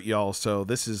introvert, y'all, so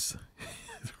this is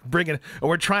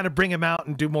we're trying to bring him out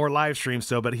and do more live streams.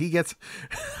 But he gets,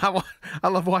 I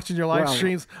love watching your live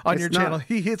streams on your channel.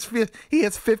 He hits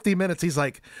 50 minutes. He's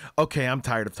like, okay, I'm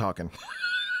tired of talking.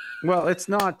 Well, it's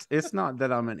not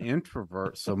that I'm an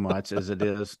introvert so much as it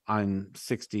is I'm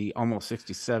almost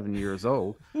 67 years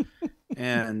old.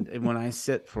 And when I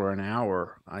sit for an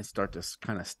hour, I start to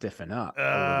kind of stiffen up a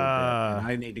little bit. And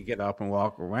I need to get up and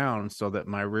walk around so that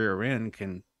my rear end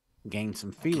can gain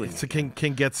some feeling. So can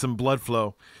get some blood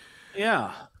flow.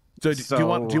 Yeah. So do you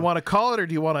want to call it, or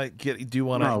do you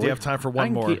have time for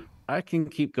one more? I can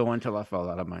keep going till I fall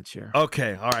out of my chair.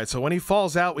 Okay. All right. So when he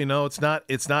falls out, we know it's not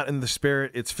in the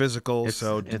spirit, it's physical. It's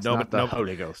not the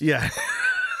Holy Ghost. Yeah.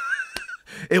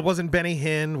 It wasn't Benny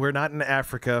Hinn. We're not in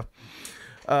Africa.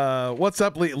 What's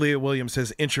up? Leah Williams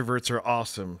says introverts are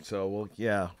awesome. So, well,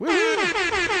 yeah.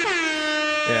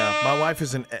 Yeah, my wife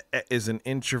is an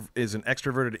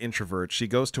extroverted introvert. She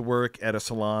goes to work at a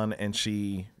salon and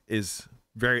she is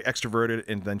very extroverted,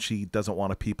 and then she doesn't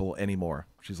want to people anymore.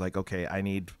 She's like, okay, I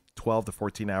need 12 to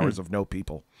 14 hours of no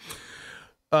people.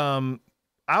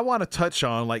 I want to touch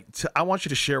on, I want you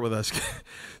to share with us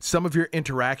some of your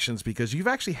interactions, because you've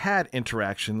actually had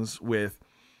interactions with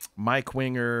Mike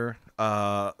Winger,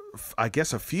 I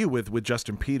guess a few with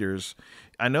Justin Peters.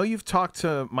 I know you've talked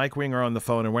to Mike Winger on the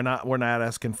phone, and we're not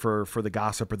asking for the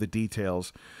gossip or the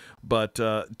details, but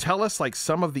tell us like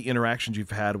some of the interactions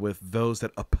you've had with those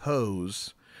that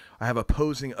have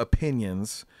opposing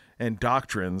opinions and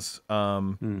doctrines,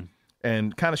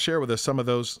 and kind of share with us some of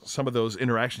those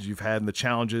interactions you've had and the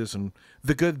challenges and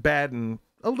the good, bad, and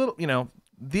a little,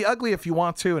 the ugly if you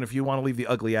want to, and if you want to leave the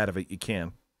ugly out of it, you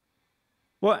can.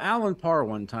 Well, Alan Parr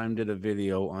one time did a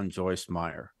video on Joyce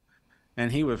Meyer,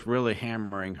 and he was really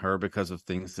hammering her because of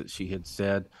things that she had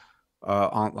said,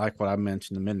 on like what I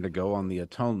mentioned a minute ago on the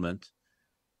atonement.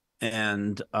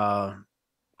 And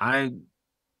I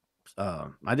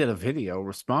did a video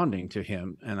responding to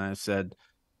him, and I said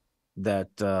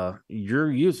that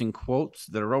you're using quotes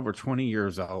that are over 20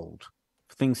 years old,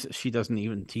 things that she doesn't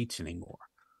even teach anymore.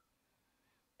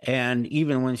 And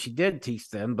even when she did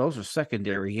teach them, those are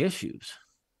secondary issues.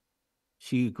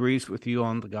 She agrees with you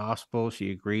on the gospel. She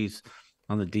agrees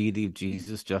on the deity of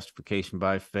Jesus, justification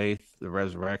by faith, the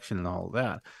resurrection, and all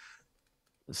that.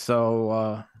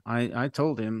 So I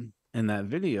told him in that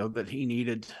video that he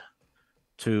needed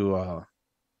to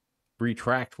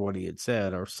retract what he had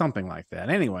said or something like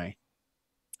that. Anyway,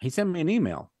 he sent me an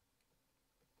email.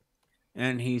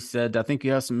 And he said, I think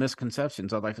you have some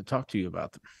misconceptions. I'd like to talk to you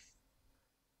about them.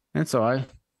 And so I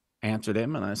answered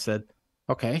him and I said,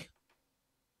 okay.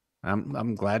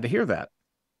 I'm glad to hear that.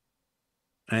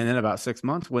 And then about 6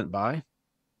 months went by.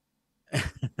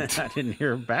 I didn't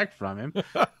hear back from him.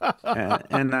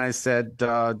 And I said,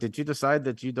 did you decide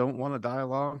that you don't want a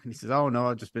dialogue? And he says, oh, no,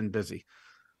 I've just been busy.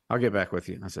 I'll get back with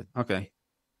you. And I said, okay.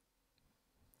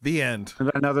 The end.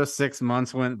 And another 6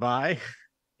 months went by.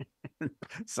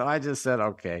 So I just said,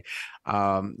 okay.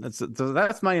 So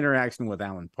that's my interaction with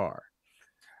Alan Parr.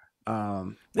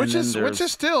 Which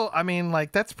is still, I mean,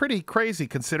 like, that's pretty crazy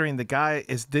considering the guy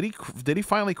did he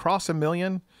finally cross 1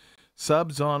 million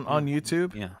subs on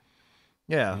YouTube?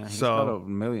 Yeah. He's So got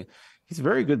 1 million. He's a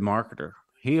very good marketer.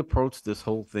 He approached this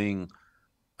whole thing.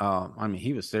 I mean,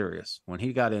 he was serious when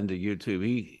he got into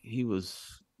YouTube. He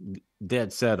was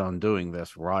dead set on doing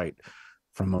this right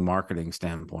from a marketing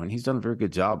standpoint. He's done a very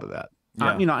good job of that.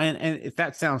 Yeah. And if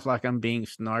that sounds like I'm being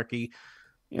snarky,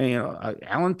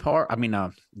 Alan Parr,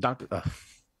 Dr.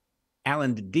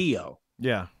 Alan DiDio.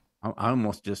 Yeah. I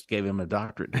almost just gave him a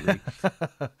doctorate degree.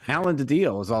 Alan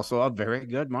DiDio is also a very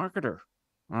good marketer.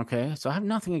 Okay. So I have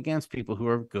nothing against people who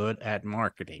are good at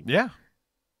marketing. Yeah.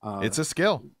 It's a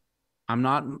skill. I'm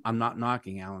not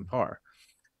knocking Alan Parr.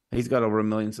 He's got over 1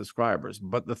 million subscribers.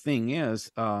 But the thing is,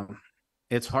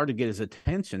 it's hard to get his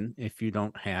attention if you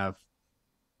don't have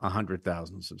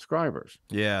 100,000 subscribers.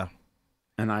 Yeah.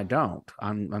 And I don't.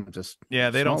 I'm just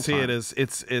they don't see it as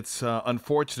it's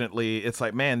unfortunately it's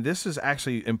like, man, this is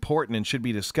actually important and should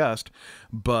be discussed,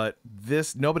 but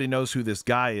nobody knows who this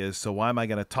guy is, so why am I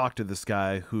going to talk to this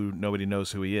guy who nobody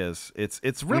knows who he is?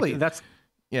 It's really that's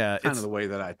kind of the way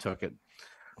that I took it.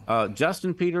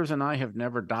 Justin Peters and I have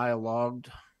never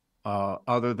dialogued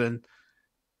other than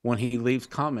when he leaves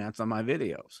comments on my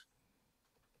videos.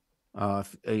 I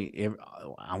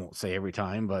won't say every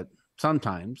time, but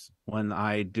sometimes when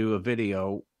I do a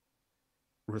video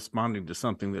responding to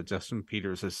something that Justin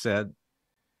Peters has said,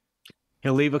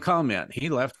 he'll leave a comment. He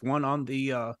left one on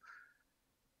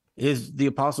is the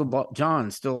Apostle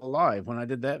John still alive? When I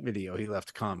did that video, he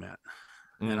left a comment.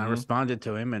 And I responded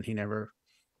to him, and he never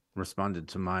responded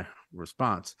to my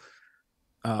response.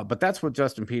 But that's what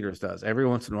Justin Peters does. Every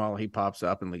once in a while, he pops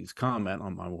up and leaves comment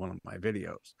on one of my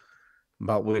videos.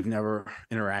 But we've never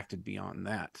interacted beyond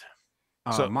that.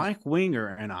 So Mike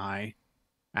Winger and I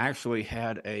actually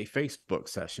had a Facebook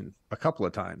session a couple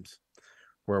of times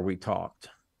where we talked.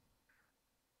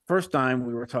 First time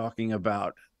we were talking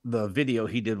about the video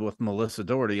he did with Melissa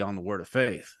Doherty on the Word of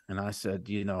Faith. And I said,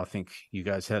 I think you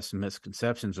guys have some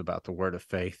misconceptions about the Word of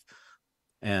Faith.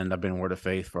 And I've been Word of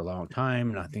Faith for a long time.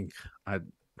 And I think I'd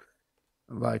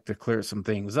like to clear some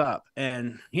things up.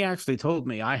 And he actually told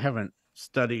me, I haven't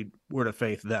studied Word of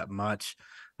Faith that much.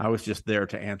 I was just there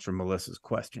to answer Melissa's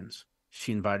questions.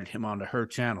 She invited him onto her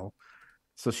channel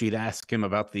so she'd ask him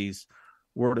about these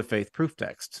Word of Faith proof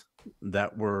texts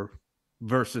that were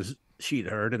verses she'd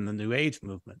heard in the New Age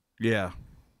movement. Yeah.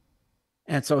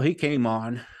 And so he came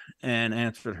on and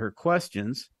answered her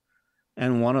questions.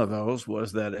 And one of those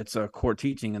was that it's a core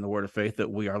teaching in the Word of Faith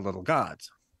that we are little gods.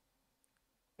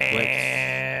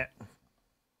 Which,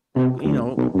 you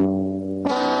know,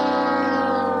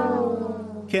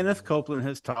 Kenneth Copeland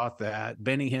has taught that.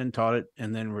 Benny Hinn taught it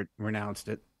and then renounced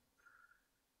it.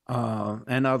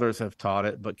 And others have taught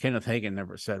it, but Kenneth Hagin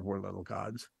never said we're little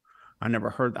gods. I never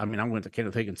heard. I mean, I went to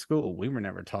Kenneth Hagin school. We were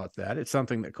never taught that. It's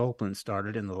something that Copeland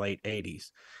started in the late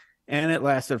 80s. And it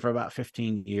lasted for about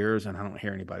 15 years, and I don't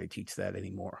hear anybody teach that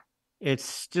anymore.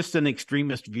 It's just an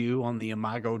extremist view on the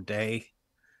Imago Dei.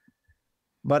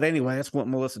 But anyway, that's what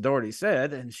Melissa Doherty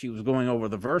said, and she was going over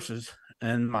the verses,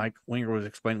 and Mike Winger was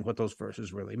explaining what those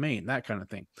verses really mean, that kind of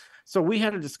thing. So we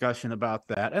had a discussion about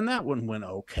that, and that one went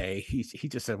okay. He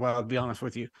just said, well, to be honest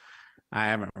with you, I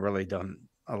haven't really done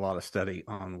a lot of study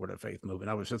on Word of Faith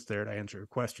movement. I was just there to answer your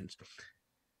questions.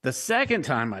 The second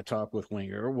time I talked with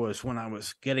Winger was when I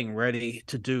was getting ready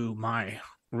to do my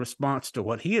response to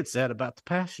what he had said about the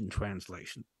Passion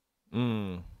Translation.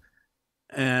 And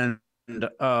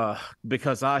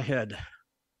because I had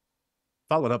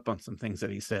followed up on some things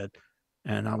that he said,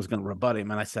 and I was going to rebut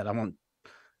him, and I said, I want,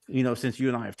 since you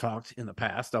and I have talked in the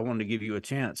past, I wanted to give you a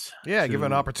chance. Yeah, give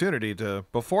an opportunity to,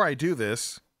 before I do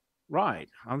this. Right.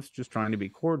 I was just trying to be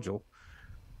cordial.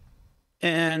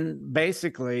 And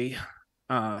basically,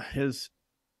 his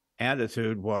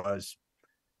attitude was,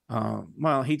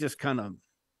 he just kind of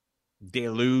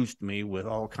deluged me with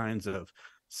all kinds of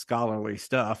scholarly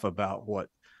stuff about what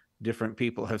different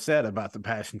people have said about the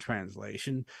Passion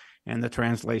Translation and the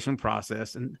translation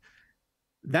process. And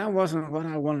that wasn't what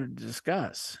I wanted to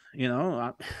discuss.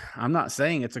 I'm not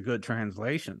saying it's a good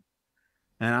translation.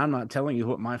 And I'm not telling you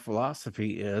what my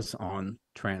philosophy is on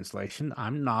translation.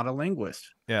 I'm not a linguist.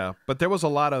 Yeah, but there was a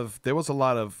lot of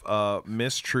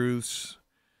mistruths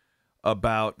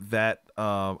about that.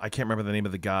 I can't remember the name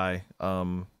of the guy.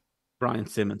 Brian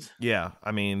Simmons. Yeah,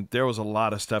 I mean, there was a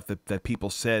lot of stuff that people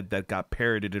said that got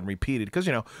parroted and repeated because,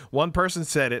 one person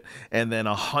said it and then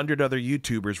 100 other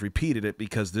YouTubers repeated it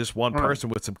because this one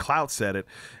person with some clout said it.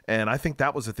 And I think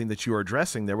that was the thing that you were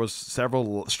addressing. There was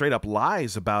several straight up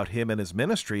lies about him and his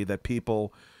ministry that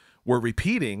people were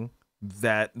repeating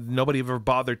that nobody ever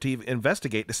bothered to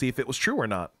investigate to see if it was true or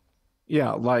not.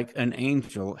 Yeah, like an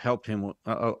angel helped him.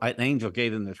 An angel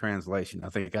gave him the translation. I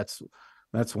think that's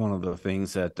one of the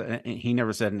things that he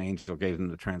never said an angel gave him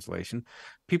the translation.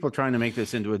 People are trying to make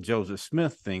this into a Joseph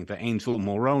Smith thing. The angel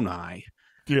Moroni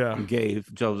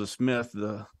gave Joseph Smith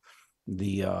the what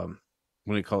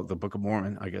do you call it? The Book of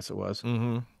Mormon, I guess it was.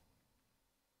 Mm-hmm.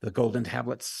 The golden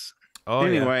tablets. Oh,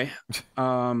 anyway,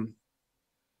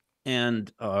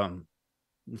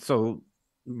 so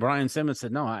Brian Simmons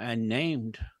said, no, I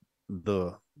named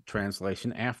the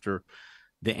translation after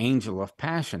the angel of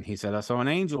passion. He said, I saw an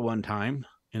angel one time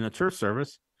in a church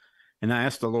service, and I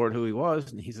asked the Lord who he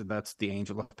was, and he said, that's the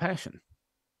angel of passion.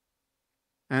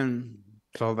 And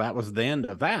so that was the end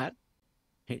of that.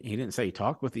 He didn't say he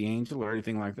talked with the angel or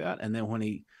anything like that. And then when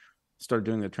he started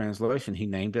doing the translation, he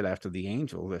named it after the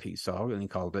angel that he saw, and he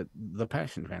called it the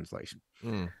Passion Translation.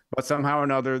 But somehow or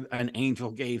another, an angel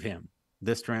gave him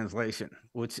this translation,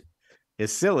 which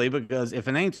is silly because if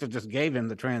an angel just gave him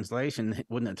the translation, it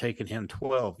wouldn't have taken him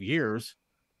 12 years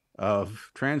of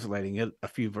translating it a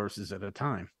few verses at a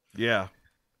time. Yeah.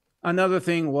 Another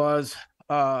thing was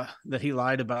that he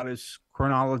lied about his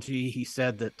chronology. He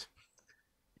said that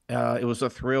it was a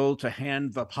thrill to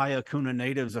hand the Payacuna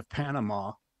natives of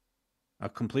Panama a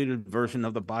completed version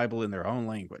of the Bible in their own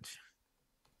language.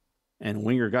 And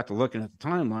Winger got to looking at the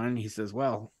timeline. He says,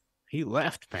 well, he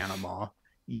left Panama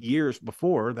years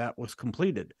before that was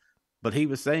completed, but he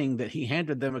was saying that he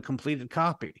handed them a completed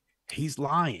copy. He's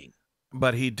lying.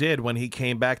 But he did when he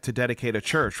came back to dedicate a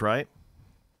church, right?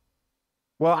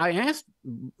 Well, I asked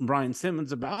Brian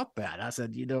Simmons about that. I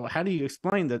said, how do you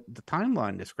explain the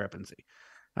timeline discrepancy?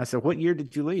 I said, what year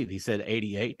did you leave? He said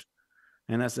 88.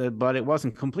 And I said, but it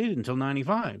wasn't completed until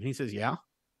 95. And he says, yeah.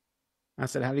 I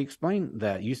said, how do you explain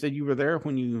that? You said you were there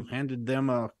when you handed them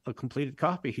a completed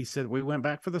copy. He said, we went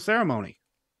back for the ceremony.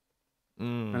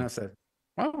 And I said,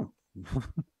 oh,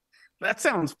 that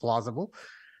sounds plausible.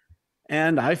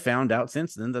 And I found out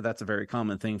since then that that's a very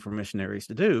common thing for missionaries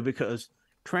to do because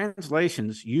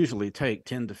translations usually take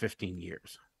 10 to 15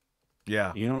 years.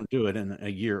 Yeah. You don't do it in a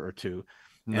year or two.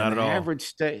 Not at all.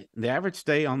 The average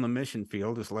stay on the mission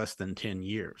field is less than 10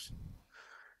 years.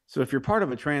 So if you're part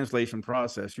of a translation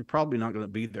process, you're probably not going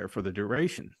to be there for the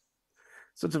duration.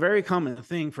 So it's a very common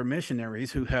thing for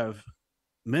missionaries who have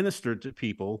ministered to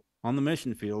people on the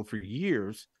mission field for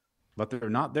years, but they're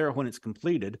not there when it's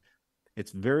completed.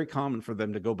 It's very common for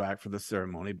them to go back for the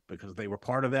ceremony because they were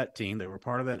part of that team, they were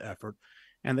part of that effort,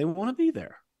 and they want to be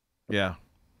there. Yeah.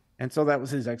 And so that was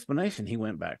his explanation. He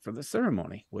went back for the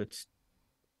ceremony, which,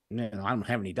 you know, I don't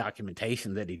have any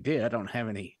documentation that he did. I don't have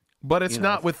any. But it's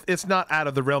it's not out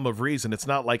of the realm of reason. It's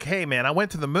not like, hey man, I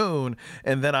went to the moon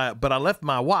and then I left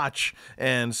my watch,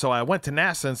 and so I went to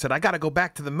NASA and said I got to go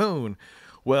back to the moon.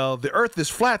 Well, the Earth is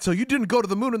flat, so you didn't go to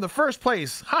the moon in the first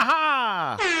place.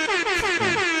 Ha ha!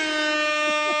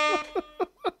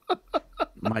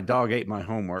 My dog ate my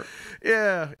homework.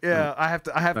 Yeah. I have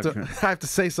to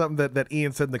say something that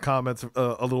Ian said in the comments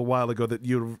a little while ago that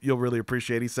you'll really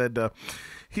appreciate. He said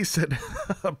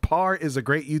Parr is a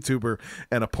great YouTuber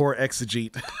and a poor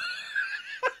exegete.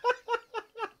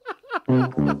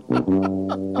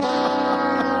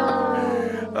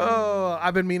 Oh,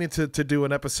 I've been meaning to do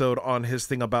an episode on his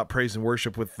thing about praise and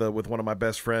worship with one of my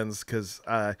best friends, because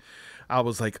I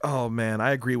was like, oh man,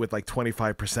 I agree with like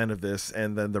 25% of this,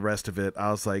 and then the rest of it,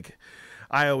 I was like,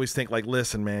 I always think like,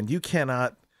 listen, man, you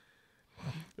cannot.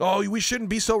 Oh, we shouldn't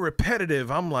be so repetitive.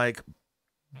 I'm like,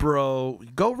 bro,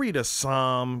 go read a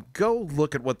psalm. Go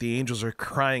look at what the angels are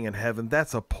crying in heaven.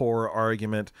 That's a poor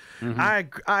argument. Mm-hmm.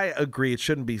 I agree. It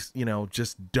shouldn't be,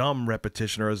 just dumb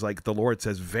repetition, or as like the Lord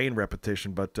says, vain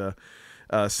repetition. But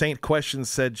Saint Questions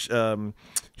said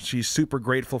she's super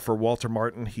grateful for Walter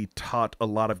Martin. He taught a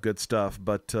lot of good stuff.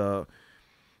 But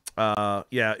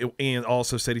Ian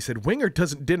also said, he said Winger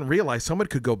didn't realize someone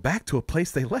could go back to a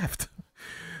place they left.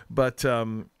 But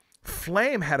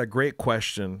Flame had a great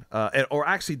question, or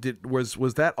actually,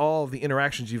 was that all the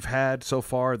interactions you've had so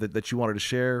far that you wanted to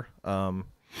share?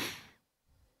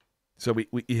 So we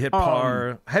hit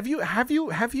Parr. Have you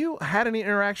had any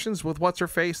interactions with what's her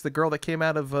face, the girl that came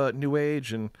out of New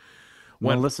Age and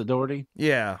Melissa Doherty?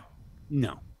 Yeah.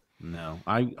 No.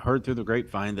 I heard through the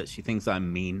grapevine that she thinks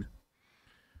I'm mean.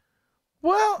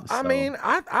 Well, so. I mean,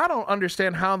 I don't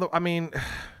understand how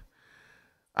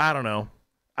I don't know.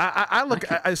 I look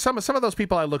at some of those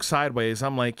people. I look sideways.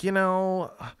 I'm like, I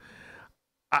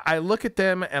look at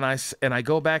them and I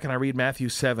go back and I read Matthew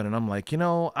 7, and I'm like,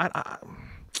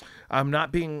 I'm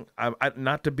not being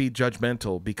not to be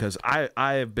judgmental, because I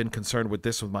have been concerned with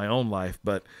this with my own life.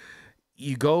 But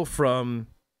you go from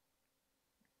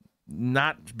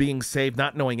not being saved,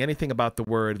 not knowing anything about the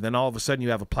word, and then all of a sudden you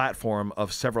have a platform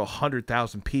of several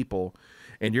 100,000 people,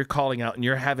 and you're calling out and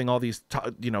you're having all these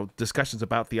discussions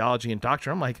about theology and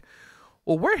doctrine. I'm like,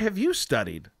 well, where have you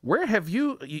studied? Where have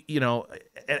you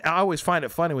and I always find it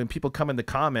funny when people come in the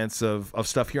comments of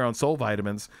stuff here on Soul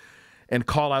Vitamins and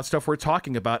call out stuff we're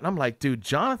talking about, and I'm like, dude,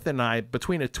 Jonathan and I,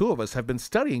 between the two of us, have been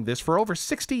studying this for over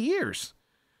 60 years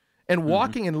and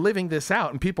walking and living this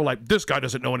out. And people are like, this guy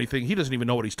doesn't know anything. He doesn't even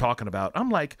know what he's talking about. I'm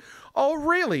like, oh,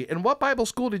 really? And what Bible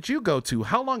school did you go to?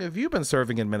 How long have you been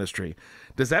serving in ministry?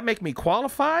 Does that make me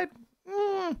qualified?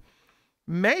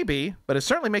 Maybe, but it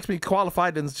certainly makes me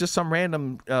qualified than just some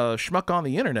random schmuck on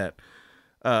the internet.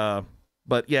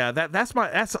 But yeah,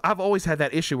 I've always had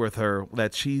that issue with her,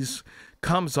 that she's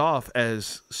comes off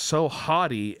as so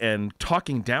haughty and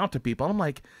talking down to people. I'm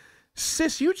like,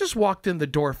 sis, you just walked in the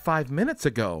door 5 minutes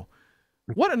ago.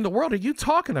 What in the world are you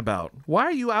talking about? Why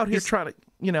are you out here trying to,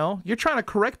 you're trying to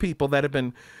correct people that have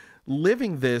been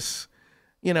living this,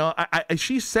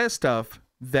 she says stuff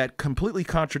that completely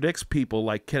contradicts people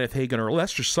like Kenneth Hagin or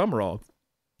Lester Sumrall.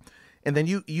 And then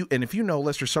and if you know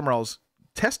Lester Sumrall's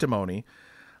testimony,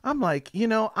 I'm like,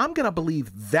 I'm going to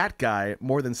believe that guy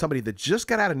more than somebody that just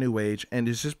got out of New Age and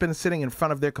has just been sitting in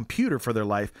front of their computer for their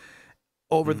life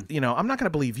over, I'm not going to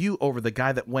believe you over the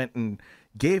guy that went and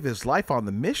gave his life on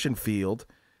the mission field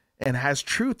and has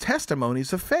true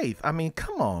testimonies of faith. I mean,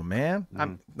 come on, man. I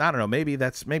don't know. Maybe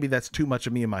that's too much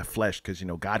of me in my flesh, because,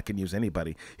 God can use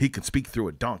anybody. He can speak through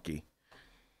a donkey.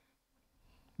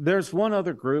 There's one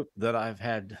other group that I've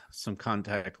had some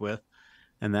contact with,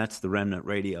 and that's the Remnant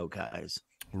Radio guys.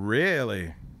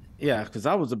 Really? Yeah, because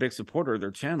I was a big supporter of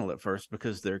their channel at first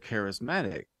because they're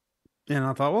charismatic. And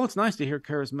I thought, well, it's nice to hear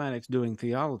charismatics doing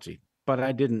theology, but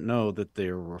I didn't know that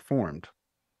they're reformed.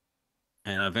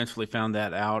 And I eventually found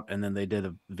that out, and then they did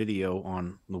a video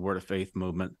on the Word of Faith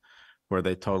movement where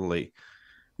they totally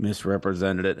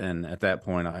misrepresented it. And at that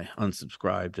point, I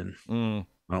unsubscribed, and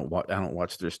I don't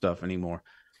watch their stuff anymore.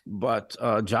 But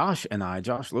Josh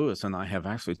Lewis and I have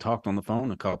actually talked on the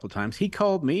phone a couple of times. He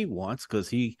called me once because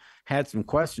he had some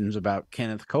questions about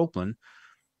Kenneth Copeland.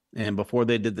 And before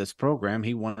they did this program,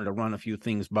 he wanted to run a few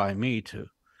things by me to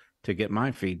get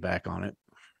my feedback on it.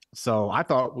 So I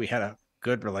thought we had a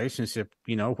good relationship,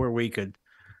 where we could,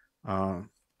 have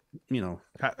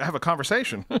a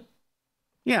conversation.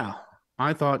 Yeah,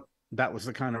 I thought that was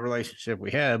the kind of relationship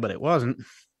we had, but it wasn't.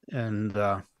 And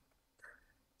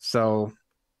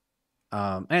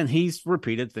and he's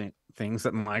repeated things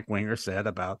that Mike Winger said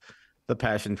about the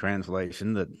Passion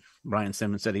Translation, that Brian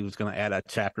Simmons said he was going to add a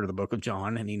chapter to the book of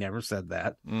John, and he never said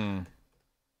that.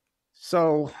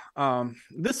 So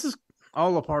this is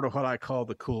all a part of what I call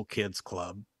the cool kids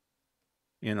club.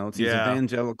 You know, it's these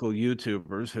evangelical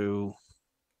YouTubers who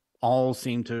all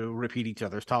seem to repeat each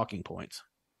other's talking points.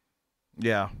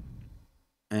 Yeah.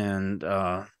 And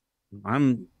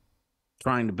I'm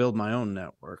trying to build my own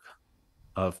network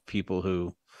of people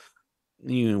who,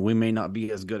 you know, we may not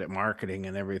be as good at marketing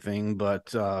and everything,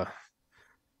 but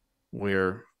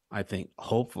we're, I think,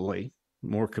 hopefully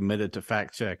more committed to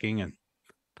fact checking and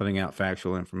putting out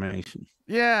factual information.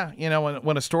 Yeah, you know,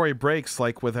 when a story breaks,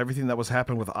 like with everything that was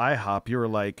happening with IHOP, you were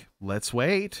like, let's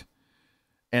wait.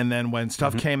 And then when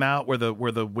stuff came out where the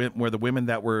women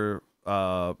that were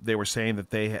they were saying that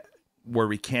they were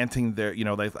recanting their, you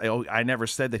know, I never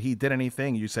said that he did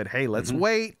anything. You said, hey, let's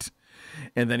wait.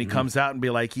 And then he comes out and be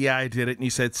like, yeah, I did it. And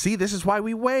you said, see, this is why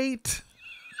we wait.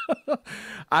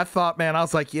 I thought, man, I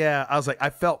was like, I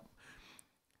felt,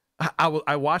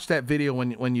 I watched that video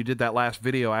when you did that last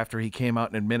video after he came out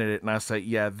and admitted it, and I said,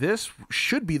 yeah, this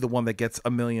should be the one that gets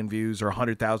 1 million views or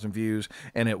 100,000 views,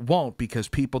 and it won't, because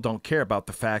people don't care about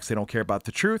the facts. They don't care about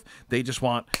the truth. They just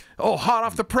want, hot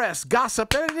off the press,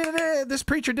 gossip. This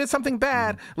preacher did something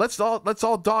bad. Let's all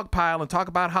dogpile and talk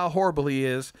about how horrible he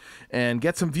is and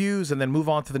get some views and then move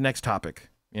on to the next topic,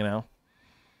 you know?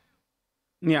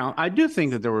 Yeah, I do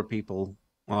think that there were people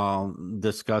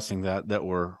discussing that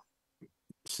were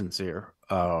sincere,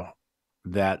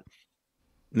 that,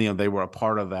 you know, they were a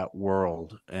part of that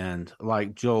world. And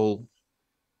like Joe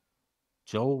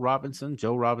Robinson,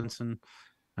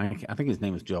 I think his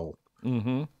name is Joel.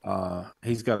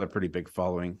 He's got a pretty big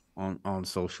following on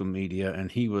social media,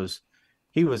 and he was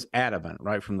adamant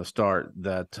right from the start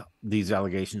that these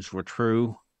allegations were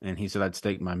true, and he said, I'd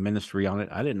stake my ministry on it.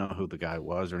 I didn't know who the guy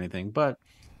was or anything, but,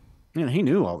 you know, he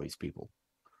knew all these people.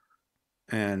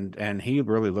 And he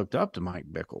really looked up to Mike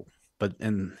Bickle,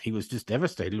 and he was just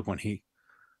devastated when he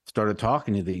started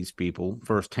talking to these people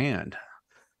firsthand.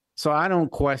 So I don't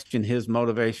question his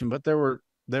motivation, but there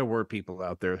were people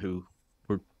out there who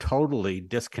were totally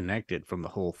disconnected from the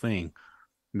whole thing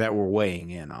that were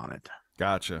weighing in on it.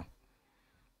 Gotcha.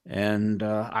 And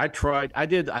I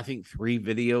did, I think, 3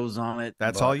 videos on it.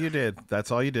 That's all you did.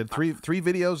 Three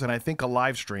videos, and I think a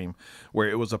live stream where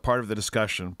it was a part of the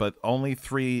discussion, but only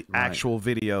 3 actual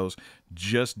videos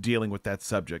just dealing with that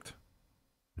subject.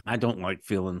 I don't like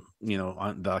feeling, you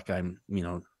know, like I'm, you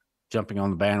know, jumping on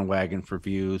the bandwagon for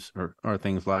views or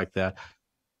things like that.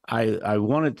 I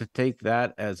wanted to take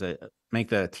that make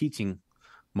that a teaching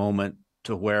moment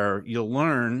to where you'll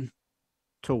learn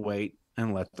to wait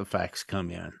and let the facts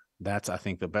come in. That's, I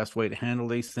think, the best way to handle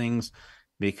these things,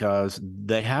 because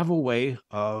they have a way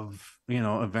of, you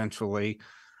know, eventually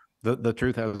the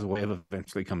truth has a way of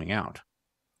eventually coming out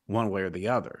one way or the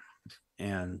other.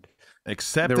 And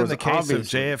except in the case of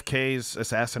JFK's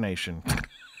assassination.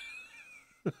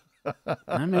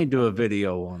 I may do a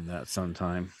video on that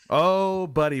sometime. Oh,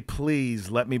 buddy,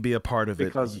 please let me be a part of it.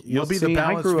 Because you'll be the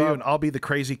balanced view and I'll be the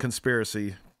crazy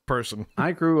conspiracy person.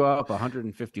 I grew up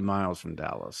 150 miles from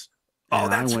Dallas. Oh,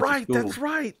 that's right. That's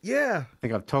right. Yeah. I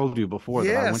think I've told you before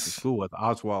that I went to school with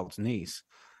Oswald's niece.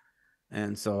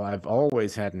 And so I've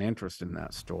always had an interest in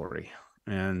that story.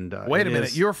 And wait a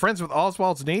minute. You were friends with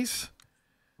Oswald's niece?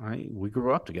 We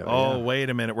grew up together. Oh, yeah. Wait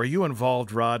a minute. Were you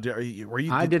involved, Rod? Were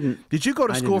you? I didn't. Did you go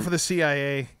to school for the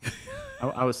CIA?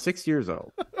 I was 6 years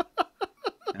old.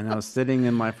 And I was sitting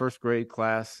in my first grade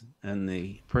class, and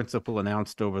the principal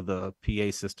announced over the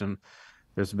PA system,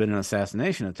 there's been an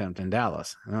assassination attempt in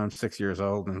Dallas. And I'm 6 years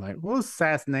old, and I'm like, what does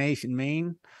assassination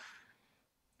mean?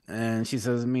 And she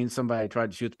says, it means somebody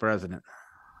tried to shoot the president.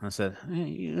 I said,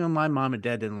 you know, my mom and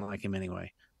dad didn't like him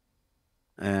anyway.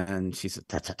 And she said,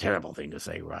 that's a terrible thing to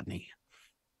say, Rodney.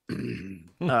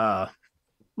 I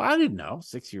didn't know,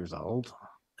 6 years old.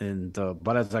 And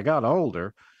but as I got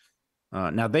older,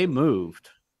 now they moved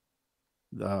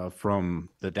from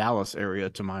the Dallas area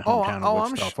to my hometown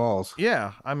of Wichita Falls.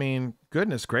 Yeah, I mean,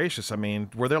 goodness gracious. I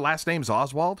mean, were their last names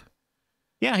Oswald?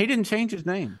 Yeah, he didn't change his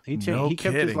name. He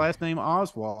kept his last name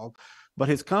Oswald, but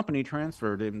his company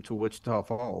transferred him to Wichita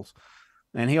Falls.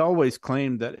 And he always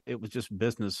claimed that it was just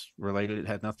business related. It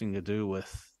had nothing to do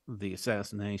with the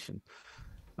assassination.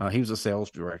 He was a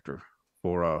sales director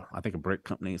for, I think, a brick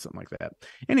company, something like that.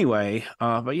 Anyway,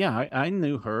 but yeah, I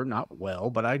knew her, not well,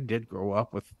 but I did grow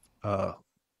up with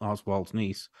Oswald's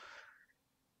niece.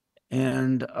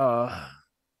 And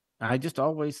I just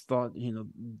always thought, you know,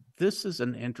 this is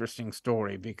an interesting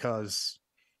story because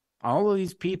all of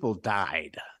these people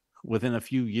died within a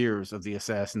few years of the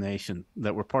assassination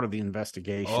that were part of the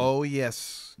investigation. Oh,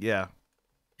 yes. Yeah.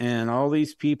 and all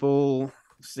these people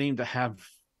seem to have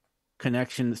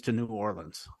connections to New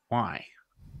Orleans. Why?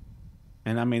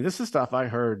 And I mean, this is stuff I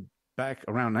heard back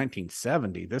around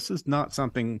 1970. This is not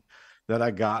something that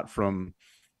I got from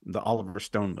the Oliver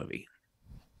Stone movie.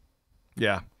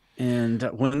 Yeah. And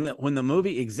when the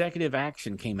movie Executive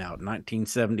Action came out in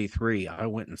 1973, I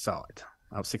went and saw it.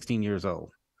 I was 16 years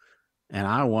old, and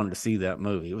I wanted to see that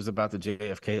movie. It was about the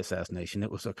JFK assassination.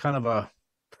 It was a kind of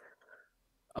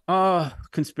a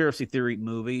conspiracy theory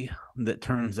movie that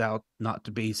turns out not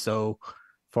to be so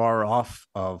far off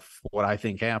of what I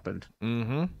think happened.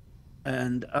 Mm-hmm.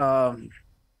 And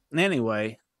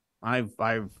anyway, I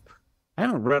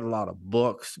haven't read a lot of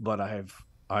books, but I've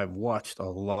watched a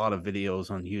lot of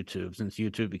videos on YouTube. Since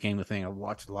YouTube became a thing, I've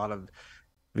watched a lot of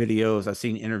videos. I've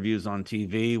seen interviews on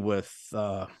TV with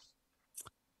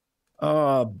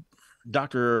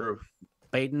Dr.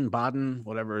 Baden,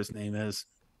 whatever his name is.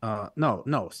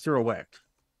 No, Cyril Wecht.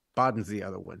 Baden's the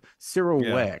other one. Cyril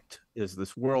Wecht is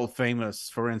this world famous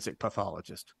forensic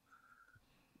pathologist.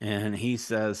 And he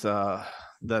says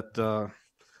that the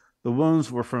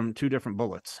wounds were from 2 different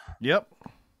bullets. Yep.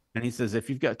 And he says, if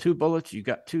you've got 2 bullets, you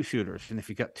got 2 shooters. And if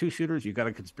you got 2 shooters, you got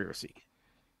a conspiracy.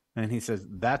 And he says,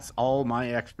 that's all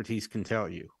my expertise can tell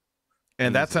you.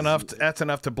 And that's enough. That's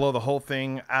enough to blow the whole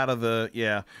thing out of the.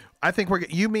 Yeah, I think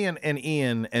me, and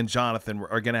Ian and Jonathan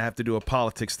are going to have to do a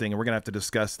politics thing, and we're going to have to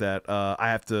discuss that. I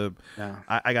have to. Yeah.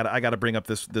 I got to bring up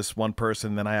this one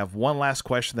person. Then I have one last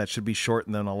question that should be short,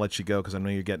 and then I'll let you go because I know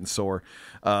you're getting sore.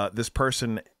 This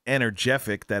person,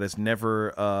 energetic, that has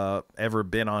never ever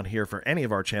been on here for any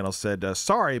of our channels, said,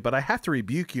 "Sorry, but I have to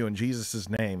rebuke you in Jesus'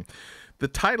 name. The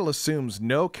title assumes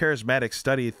no charismatic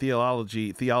study of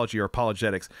theology or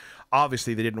apologetics."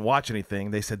 Obviously, they didn't watch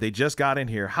anything. They said they just got in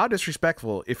here. How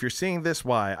disrespectful. If you're seeing this,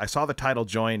 why? I saw the title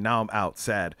join. Now I'm out.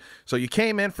 Sad. So you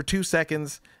came in for 2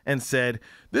 seconds and said,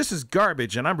 this is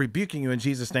garbage, and I'm rebuking you in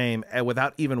Jesus' name, and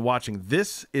without even watching.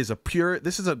 This is a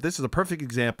perfect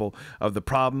example of the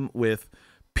problem with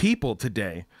people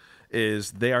today,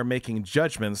 is they are making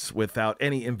judgments without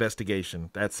any investigation.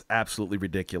 That's absolutely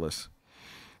ridiculous.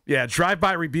 Yeah,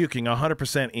 drive-by rebuking,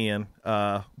 100%, Ian.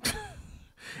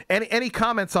 Any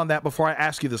comments on that before I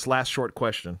ask you this last short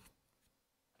question?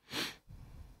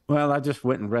 Well, I just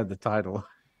went and read the title.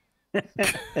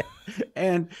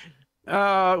 And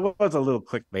it was a little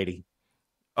clickbaity.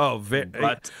 Oh,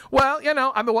 well, you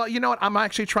know what I'm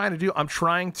actually trying to do? I'm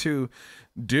trying to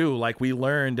do like we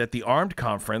learned at the Armed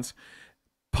Conference.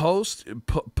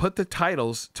 Put the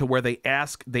titles to where they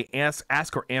ask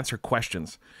or answer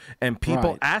questions, and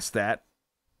people ask that.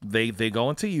 They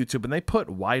go into YouTube and they put,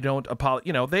 why don't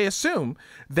they assume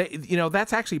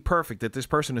that's actually perfect that this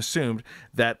person assumed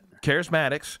that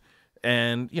charismatics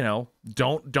and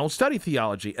don't study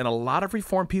theology, and a lot of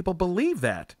Reformed people believe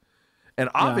that, and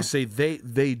obviously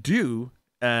they do.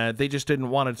 They just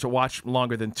didn't want it to watch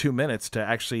longer than 2 minutes to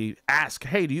actually ask,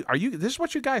 hey, this is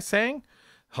what you guys saying?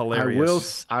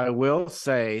 Hilarious. I will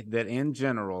say that in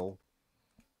general,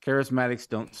 charismatics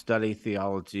don't study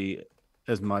theology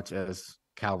as much as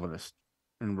Calvinists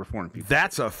and Reformed people.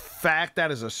 That's a fact.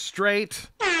 That is a straight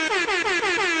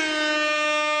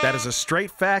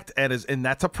fact, and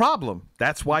that's a problem.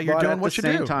 That's why you're doing what you do.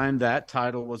 At the same time, that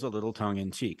title was a little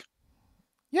tongue-in-cheek.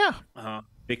 Yeah.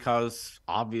 Because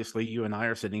obviously you and I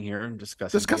are sitting here and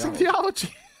discussing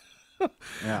theology.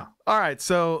 Yeah. All right.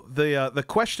 So the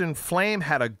question, Flame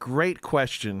had a great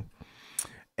question,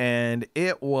 and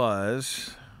it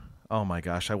was, oh my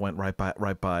gosh, I went right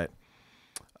by it.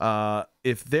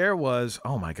 If there was,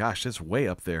 oh my gosh, that's way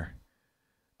up there.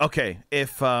 Okay,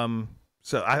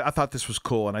 so I thought this was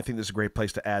cool, and I think this is a great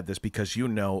place to add this because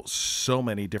so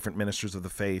many different ministers of the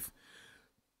faith,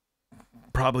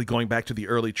 probably going back to the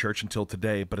early church until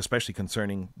today, but especially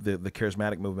concerning the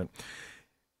charismatic movement.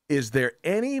 Is there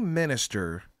any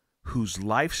minister whose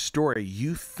life story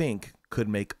you think could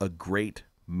make a great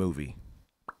movie?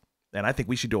 And I think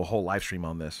we should do a whole live stream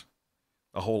on this,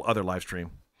 a whole other live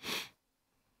stream.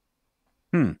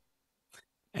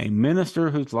 A minister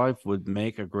whose life would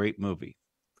make a great movie.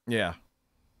 Yeah.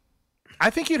 I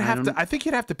think you'd have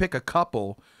to pick a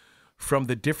couple from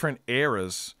the different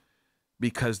eras,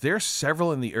 because there's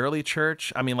several in the early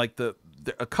church. I mean, like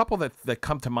a couple that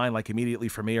come to mind like immediately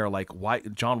for me are like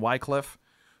John Wycliffe,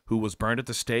 who was burned at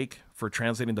the stake for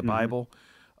translating the Bible.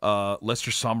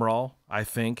 Lester Sumrall, I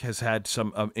think, has had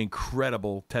some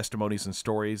incredible testimonies and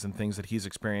stories and things that he's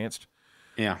experienced.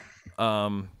 Yeah.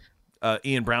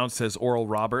 Ian Brown says Oral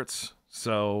Roberts.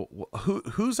 So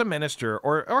who's a minister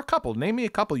or a couple? Name me a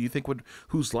couple you think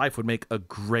whose life would make a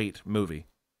great movie.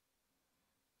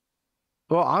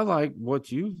 Well, I like what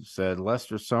you said,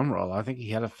 Lester Sumrall. I think he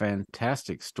had a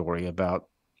fantastic story about,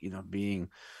 being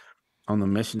on the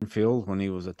mission field when he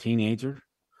was a teenager.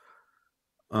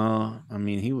 I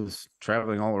mean, he was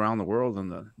traveling all around the world in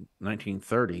the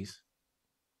 1930s,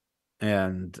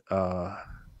 and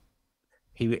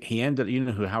he ended. You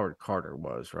know who Howard Carter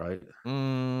was, right?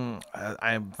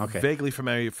 I'm Okay. vaguely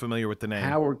familiar with the name.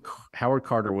 Howard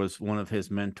Carter was one of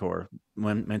his mentors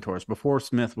before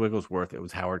Smith Wigglesworth. It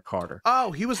was Howard Carter.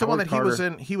 Oh, he was the one that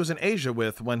Carter, he was in Asia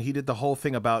with when he did the whole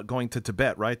thing about going to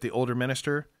Tibet, right? The older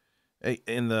minister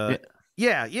in the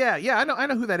yeah. I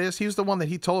know who that is. He was the one that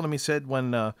he told him. He said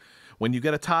when you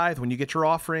get a tithe, when you get your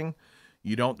offering,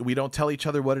 we don't tell each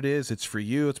other what it is. It's for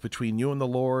you. It's between you and the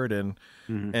Lord. And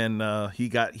he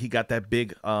got that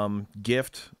big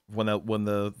gift when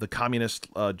the communist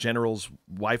general's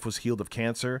wife was healed of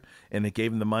cancer, and they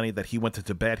gave him the money that he went to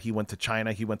Tibet, he went to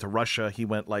China, he went to Russia, he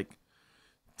went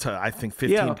to I think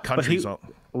 15 countries.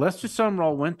 Lester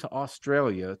Sumrall went to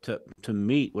Australia to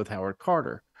meet with Howard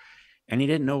Carter, and he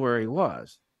didn't know where he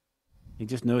was. He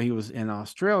just knew he was in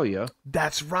Australia.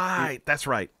 That's right. That's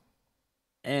right.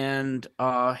 And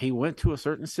he went to a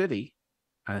certain city.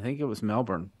 I think it was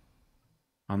Melbourne.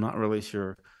 I'm not really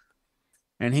sure.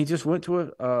 And he just went to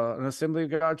an Assembly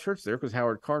of God church there because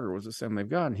Howard Carter was Assembly of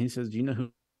God. And he says, "Do you know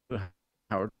who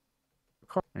Howard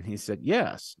Carter?" And he said,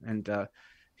 "Yes." And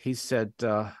he said,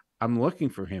 "I'm looking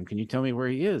for him. Can you tell me where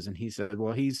he is?" And he said,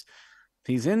 "Well, he's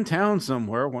in town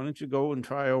somewhere. Why don't you go and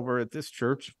try over at this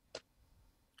church?"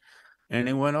 And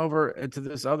he went over to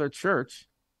this other church.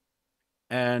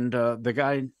 And the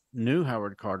guy knew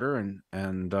Howard Carter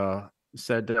and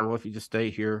said, "Well, if you just stay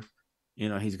here,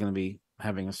 he's going to be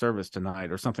having a service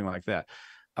tonight," or something like that.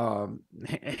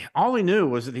 All he knew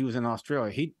was that he was in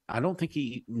Australia. I don't think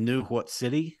he knew what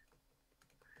city,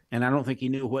 and I don't think he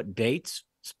knew what dates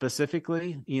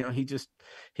specifically.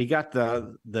 He got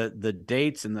the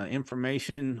dates and the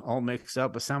information all mixed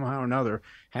up, but somehow or another,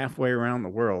 halfway around the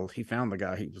world, he found the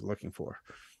guy he was looking for.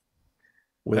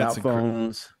 Without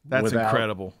phones, that's without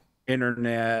incredible.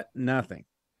 Internet, nothing.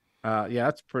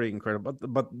 That's pretty incredible.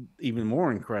 But even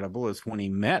more incredible is when he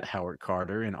met Howard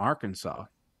Carter in Arkansas.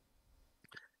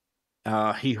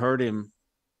 He heard him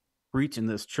preach in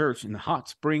this church in Hot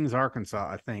Springs, Arkansas,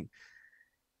 I think.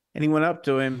 And he went up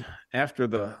to him after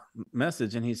the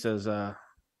message, and he says,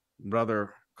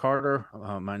 "Brother Carter,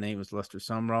 my name is Lester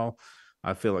Sumrall.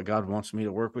 I feel like God wants me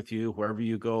to work with you. Wherever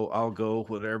you go, I'll go.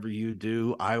 Whatever you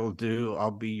do, I will do.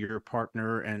 I'll be your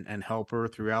partner and helper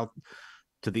throughout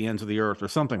to the ends of the earth," or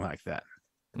something like that.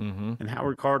 Mm-hmm. And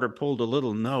Howard Carter pulled a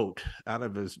little note out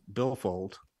of his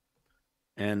billfold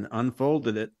and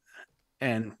unfolded it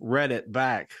and read it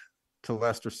back to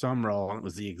Lester Sumrall. And it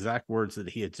was the exact words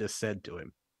that he had just said to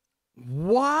him.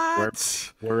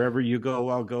 What? Wherever you go,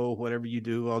 I'll go. Whatever you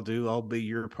do, I'll do. I'll be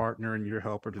your partner and your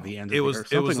helper to the end of the earth.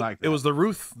 Something like that. It was the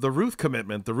Ruth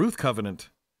commitment, the Ruth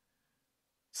covenant.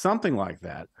 Something like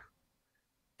that.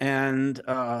 And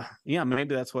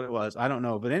maybe that's what it was. I don't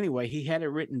know. But anyway, he had it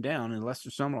written down, and Lester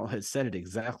Sumrall had said it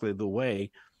exactly the way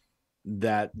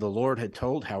that the Lord had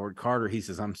told Howard Carter. He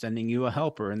says, "I'm sending you a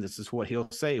helper, and this is what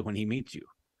he'll say when he meets you."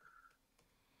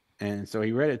 And so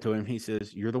he read it to him. He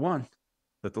says, "You're the one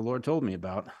that the Lord told me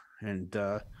about." And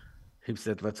he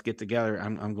said, "Let's get together.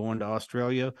 I'm going to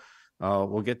Australia.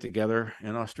 We'll get together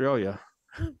in Australia."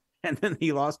 And then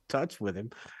he lost touch with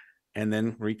him and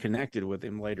then reconnected with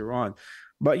him later on.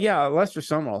 But yeah, Lester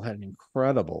Sumrall had an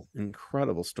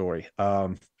incredible story.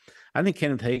 I think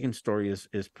Kenneth Hagin's story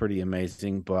is pretty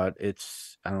amazing, but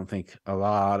I don't think a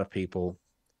lot of people,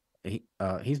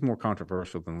 he's more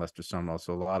controversial than Lester Sumrall,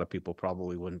 so a lot of people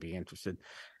probably wouldn't be interested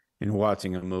in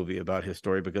watching a movie about his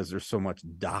story because there's so much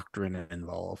doctrine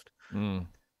involved.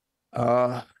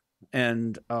 I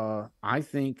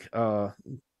think a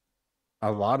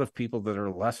lot of people that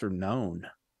are lesser known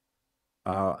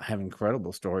have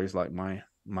incredible stories, like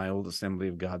my old Assembly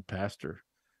of God pastor.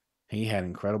 He had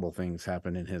incredible things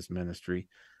happen in his ministry.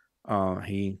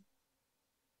 He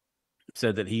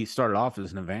said that he started off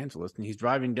as an evangelist, and he's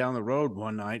driving down the road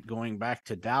one night going back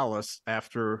to Dallas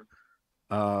after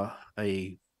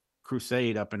a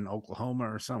crusade up in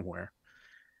Oklahoma or somewhere.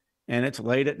 And it's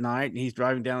late at night, and he's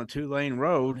driving down a 2-lane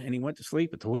road, and he went to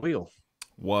sleep at the wheel.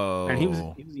 Whoa. And he was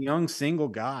a young single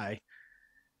guy,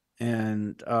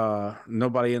 and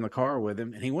nobody in the car with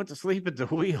him. And he went to sleep at the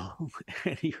wheel,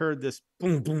 and he heard this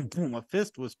boom, boom, boom. A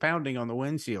fist was pounding on the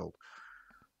windshield.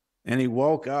 And he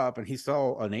woke up, and he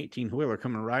saw an 18-wheeler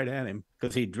coming right at him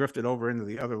because he drifted over into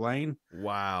the other lane.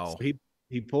 Wow. So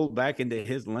he pulled back into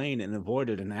his lane and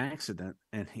avoided an accident.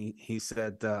 And he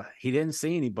said he didn't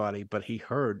see anybody, but he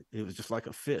heard it was just like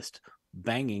a fist.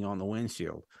 banging on the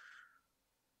windshield.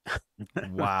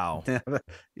 Wow.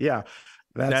 Yeah,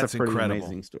 that's a pretty incredible.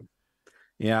 amazing story.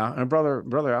 Yeah, and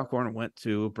brother Alcorn went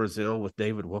to Brazil with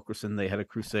David Wilkerson. They had a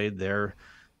crusade there,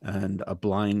 and a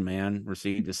blind man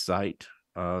received his sight.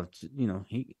 You know,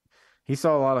 he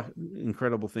saw a lot of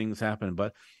incredible things happen,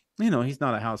 but you know, he's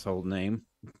not a household name.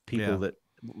 People that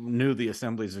knew the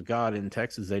Assemblies of God in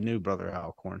Texas, they knew Brother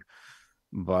Alcorn.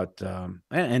 But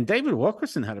and David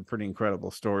Wilkerson had a pretty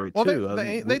incredible story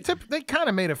too. They kind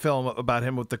of made a film about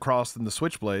him with the cross and the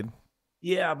switchblade.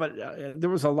 Yeah, but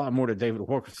there was a lot more to David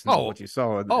Wilkerson than what you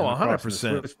saw.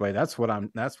 100%. Switchblade. That's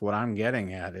what I'm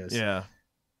getting at is,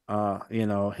 you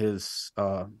know, his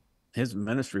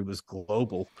ministry was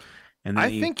global, and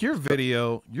I think your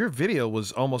video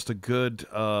was almost a good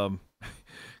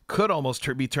could almost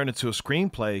be turned into a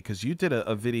screenplay, because you did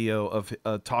a video of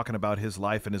talking about his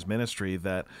life and his ministry,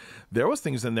 that there was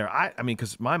things in there. I mean,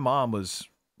 because my mom was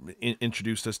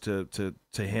introduced us to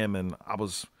him, and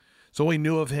so we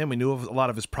knew of him. We knew of a lot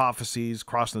of his prophecies,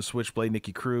 crossing the switchblade,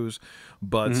 Nicky Cruz,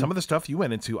 but some of the stuff you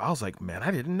went into, I was like, man,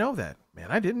 I didn't know that. Man,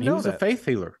 I didn't know that. He was a faith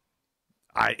healer.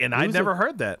 I never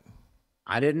heard that.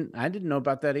 I didn't know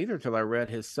about that either till I read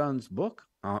his son's book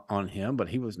on him. But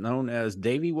he was known as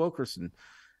Davy Wilkerson,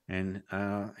 and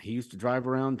he used to drive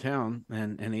around town,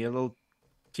 and he had a little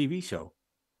TV show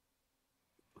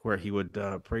where he would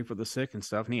pray for the sick and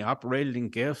stuff, and he operated in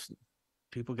gifts.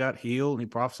 People got healed, and he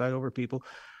prophesied over people.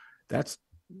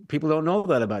 People don't know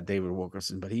that about David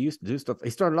Wilkerson, but he used to do stuff. He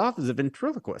started off as a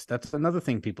ventriloquist. That's another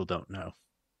thing people don't know.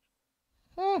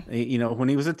 You know, when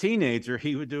he was a teenager,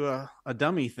 he would do a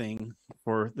dummy thing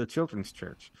for the children's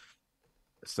church.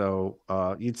 So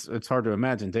it's hard to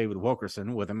imagine David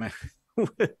Wilkerson with a man,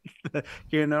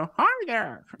 you know, hi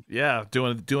there. Yeah,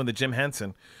 doing the Jim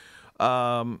Henson.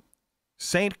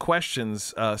 Saint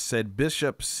Questions said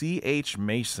Bishop C.H.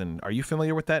 Mason. Are you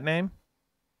familiar with that name?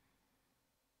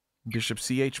 Bishop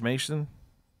C.H. Mason?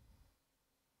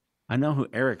 I know who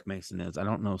Eric Mason is. I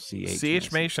don't know C.H.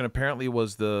 C.H. Mason apparently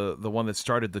was the one that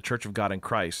started the Church of God in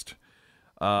Christ.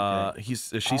 She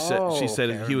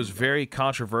said he was very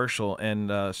controversial,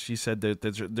 and she said that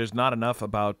there's not enough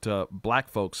about black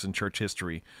folks in church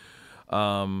history.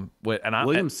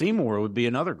 William Seymour would be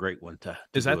another great one to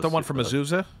is that the one from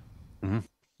Azusa? Mm-hmm.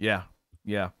 Yeah.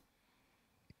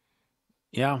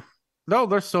 No,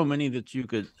 there's so many that you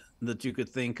could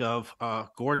think of.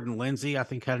 Gordon Lindsay, I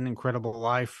think, had an incredible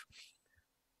life.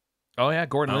 Oh yeah,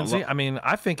 Gordon Lindsay. I mean,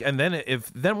 I think, and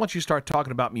then once you start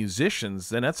talking about musicians,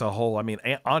 then that's a whole. I mean,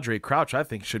 Andre Crouch, I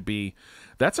think,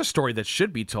 that's a story that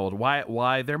should be told.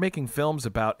 Why they're making films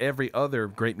about every other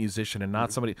great musician and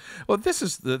not somebody. Well, this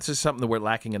is something that we're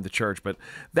lacking in the church. But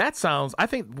that sounds. I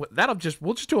think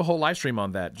we'll just do a whole live stream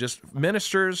on that. Just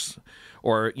ministers,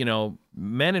 or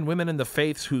men and women in the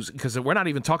faiths because we're not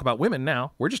even talking about women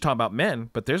now. We're just talking about men.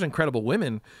 But there's incredible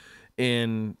women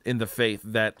in the faith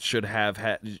that should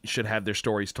have their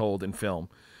stories told in film.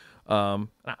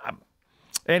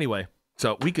 Anyway,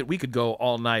 so we could go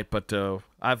all night, but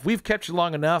we've kept you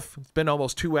long enough. It's been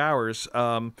almost 2 hours.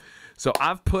 So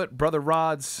I've put Brother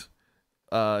Rod's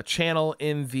channel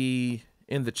in the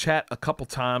chat a couple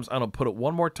times. I'm gonna put it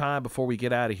one more time before we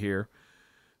get out of here.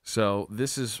 So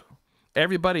this is.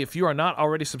 Everybody, if you are not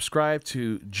already subscribed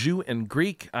to Jew and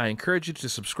Greek, I encourage you to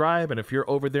subscribe. And if you're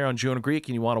over there on Jew and Greek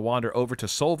and you want to wander over to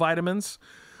Soul Vitamins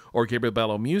or Gabriel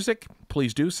Bello Music,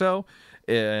 please do so.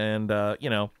 And,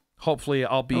 hopefully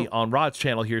I'll be on Rod's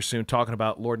channel here soon talking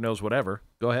about Lord knows whatever.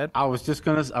 Go ahead. I was just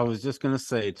gonna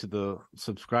say to the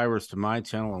subscribers to my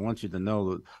channel, I want you to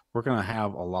know that we're gonna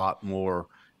have a lot more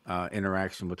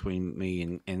interaction between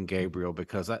me and Gabriel,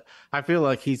 because I feel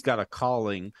like he's got a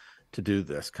calling to do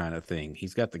this kind of thing.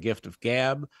 He's got the gift of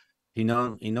gab. He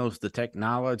knows the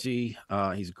technology.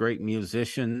 He's a great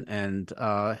musician, and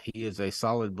he is a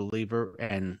solid believer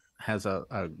and has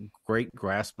a great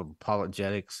grasp of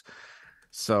apologetics.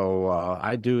 So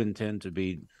I do intend to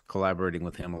be collaborating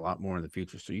with him a lot more in the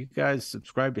future. So you guys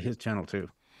subscribe to his channel too.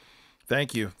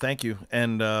 Thank you,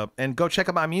 and go check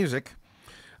out my music.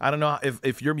 I don't know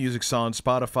if your music's on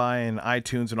Spotify and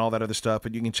iTunes and all that other stuff,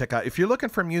 but you can check out, if you're looking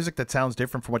for music that sounds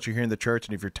different from what you hear in the church,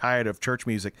 and if you're tired of church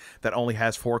music that only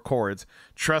has 4 chords,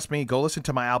 trust me, go listen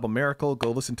to my album Miracle, go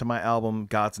listen to my album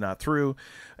God's Not Through,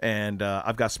 and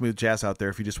I've got smooth jazz out there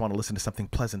if you just want to listen to something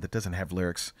pleasant that doesn't have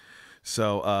lyrics.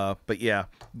 So, but yeah,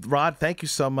 Rod, thank you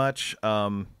so much.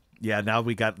 Yeah, now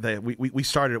we got we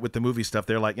started it with the movie stuff.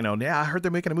 They're like, yeah, I heard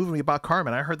they're making a movie about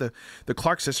Carmen. I heard the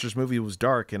Clark sisters movie was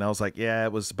dark, and I was like, yeah,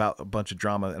 it was about a bunch of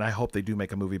drama, and I hope they do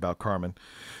make a movie about Carmen.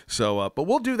 So, but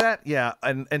we'll do that, yeah.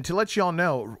 And to let you all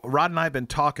know, Rod and I have been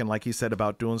talking, like he said,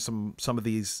 about doing some of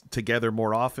these together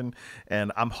more often,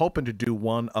 and I'm hoping to do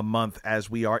one a month as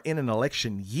we are in an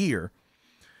election year.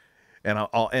 And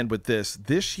I'll end with this.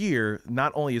 This year,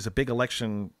 not only is a big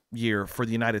election year for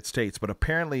the United States, but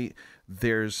apparently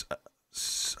there's,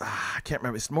 I can't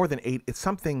remember, it's more than 8, it's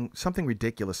something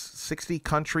ridiculous, 60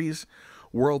 countries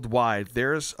worldwide.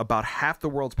 There's about half the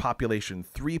world's population,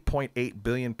 3.8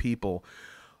 billion people,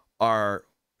 are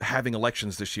having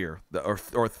elections this year, or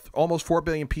almost 4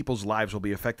 billion people's lives will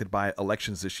be affected by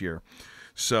elections this year.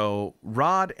 So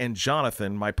Rod and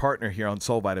Jonathan, my partner here on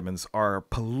Soul Vitamins, are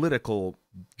political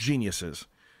geniuses.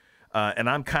 And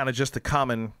I'm kind of just a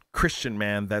common Christian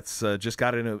man that's just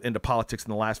got into politics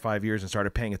in the last 5 years and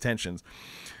started paying attention.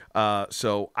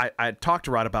 So I talked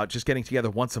to Rod about just getting together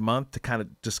once a month to kind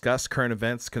of discuss current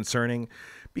events concerning,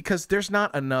 because there's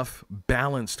not enough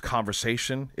balanced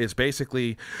conversation. It's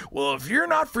basically, well, if you're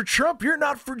not for Trump, you're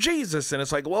not for Jesus. And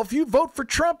it's like, well, if you vote for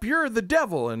Trump, you're the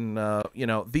devil. And,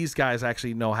 these guys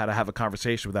actually know how to have a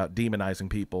conversation without demonizing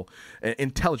people,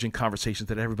 intelligent conversations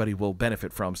that everybody will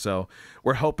benefit from. So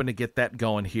we're hoping to get that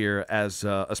going here, as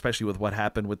especially with what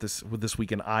happened with this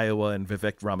week in Iowa and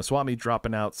Vivek Ramaswamy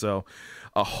dropping out. So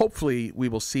hopefully we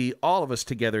will see all of us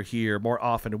together here more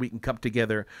often, and we can come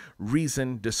together,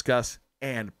 reason, discuss,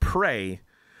 and pray.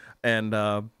 And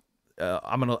I'm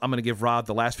gonna give Rod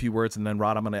the last few words, and then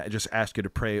Rod, I'm gonna just ask you to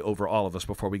pray over all of us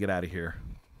before we get out of here.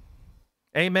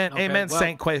 Amen. Okay, amen. Well,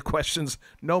 Saint questions.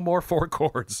 No more 4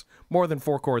 chords. More than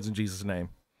 4 chords in Jesus' name.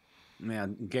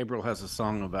 Man, Gabriel has a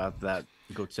song about that.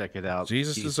 Go check it out.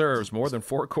 Jesus deserves more than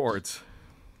 4 chords.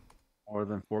 More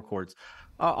than 4 chords.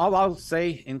 All I'll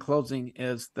say in closing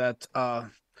is that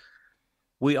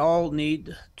we all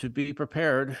need to be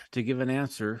prepared to give an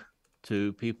answer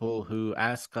to people who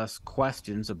ask us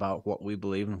questions about what we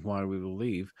believe and why we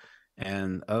believe.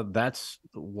 And that's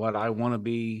what I want to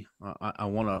be. I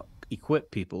want to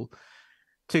equip people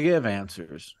to give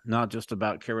answers, not just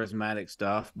about charismatic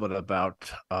stuff, but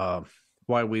about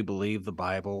why we believe the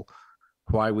Bible,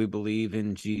 why we believe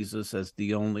in Jesus as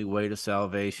the only way to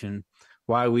salvation,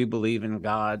 why we believe in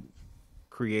God,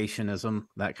 creationism,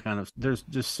 that kind of. There's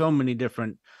just so many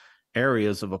different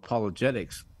areas of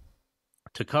apologetics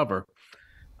to cover.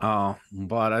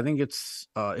 But I think it's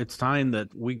time that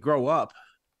we grow up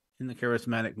in the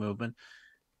charismatic movement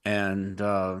and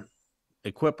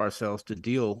equip ourselves to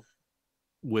deal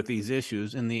with these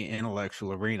issues in the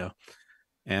intellectual arena.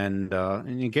 And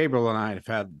Gabriel and I have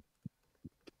had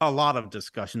a lot of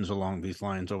discussions along these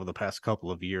lines over the past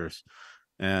couple of years.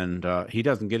 And he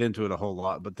doesn't get into it a whole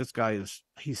lot, but this guy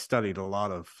he's studied a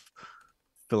lot of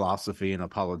philosophy and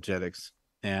apologetics.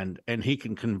 And he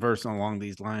can converse along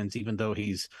these lines, even though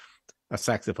he's a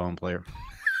saxophone player.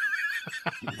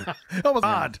 That was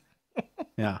odd.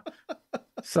 Yeah.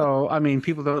 So, I mean,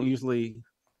 people don't usually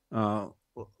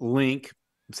link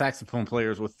saxophone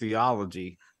players with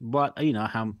theology, but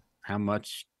how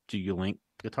much do you link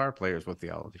guitar players with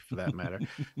theology, for that matter?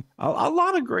 a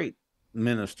lot of great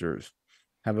ministers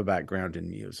have a background in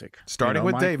music, starting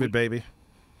with David, baby.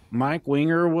 Mike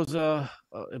Winger was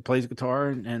plays guitar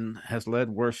and has led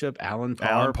worship. Alan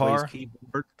Parr plays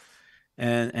keyboard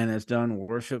and has done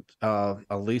worship.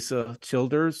 Elisa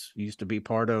Childers used to be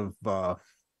part of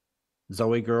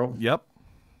Zoe Girl. Yep.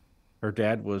 Her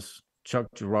dad was Chuck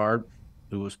Girard,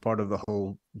 who was part of the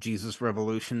whole Jesus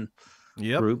Revolution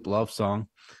group, Love Song.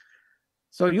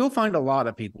 So you'll find a lot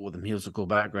of people with a musical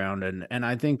background, and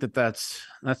I think that's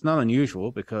not unusual,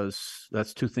 because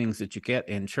that's 2 things that you get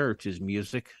in church, is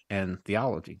music and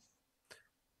theology.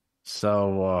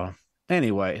 So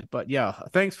anyway, but yeah,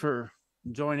 thanks for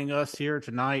joining us here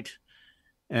tonight,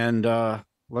 and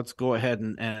let's go ahead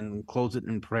and close it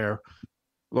in prayer.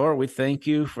 Lord, we thank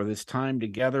you for this time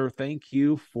together. Thank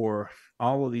you for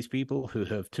all of these people who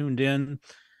have tuned in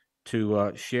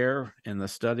to share in the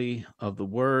study of the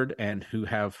Word, and who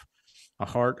have a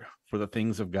heart for the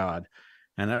things of God.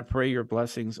 And I pray your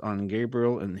blessings on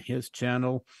Gabriel and his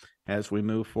channel as we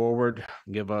move forward.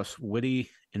 Give us witty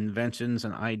inventions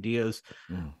and ideas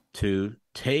to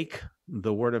take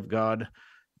the Word of God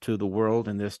to the world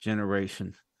in this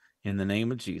generation. In the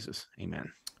name of Jesus,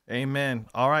 amen. Amen.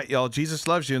 All right, y'all. Jesus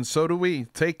loves you, and so do we.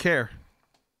 Take care.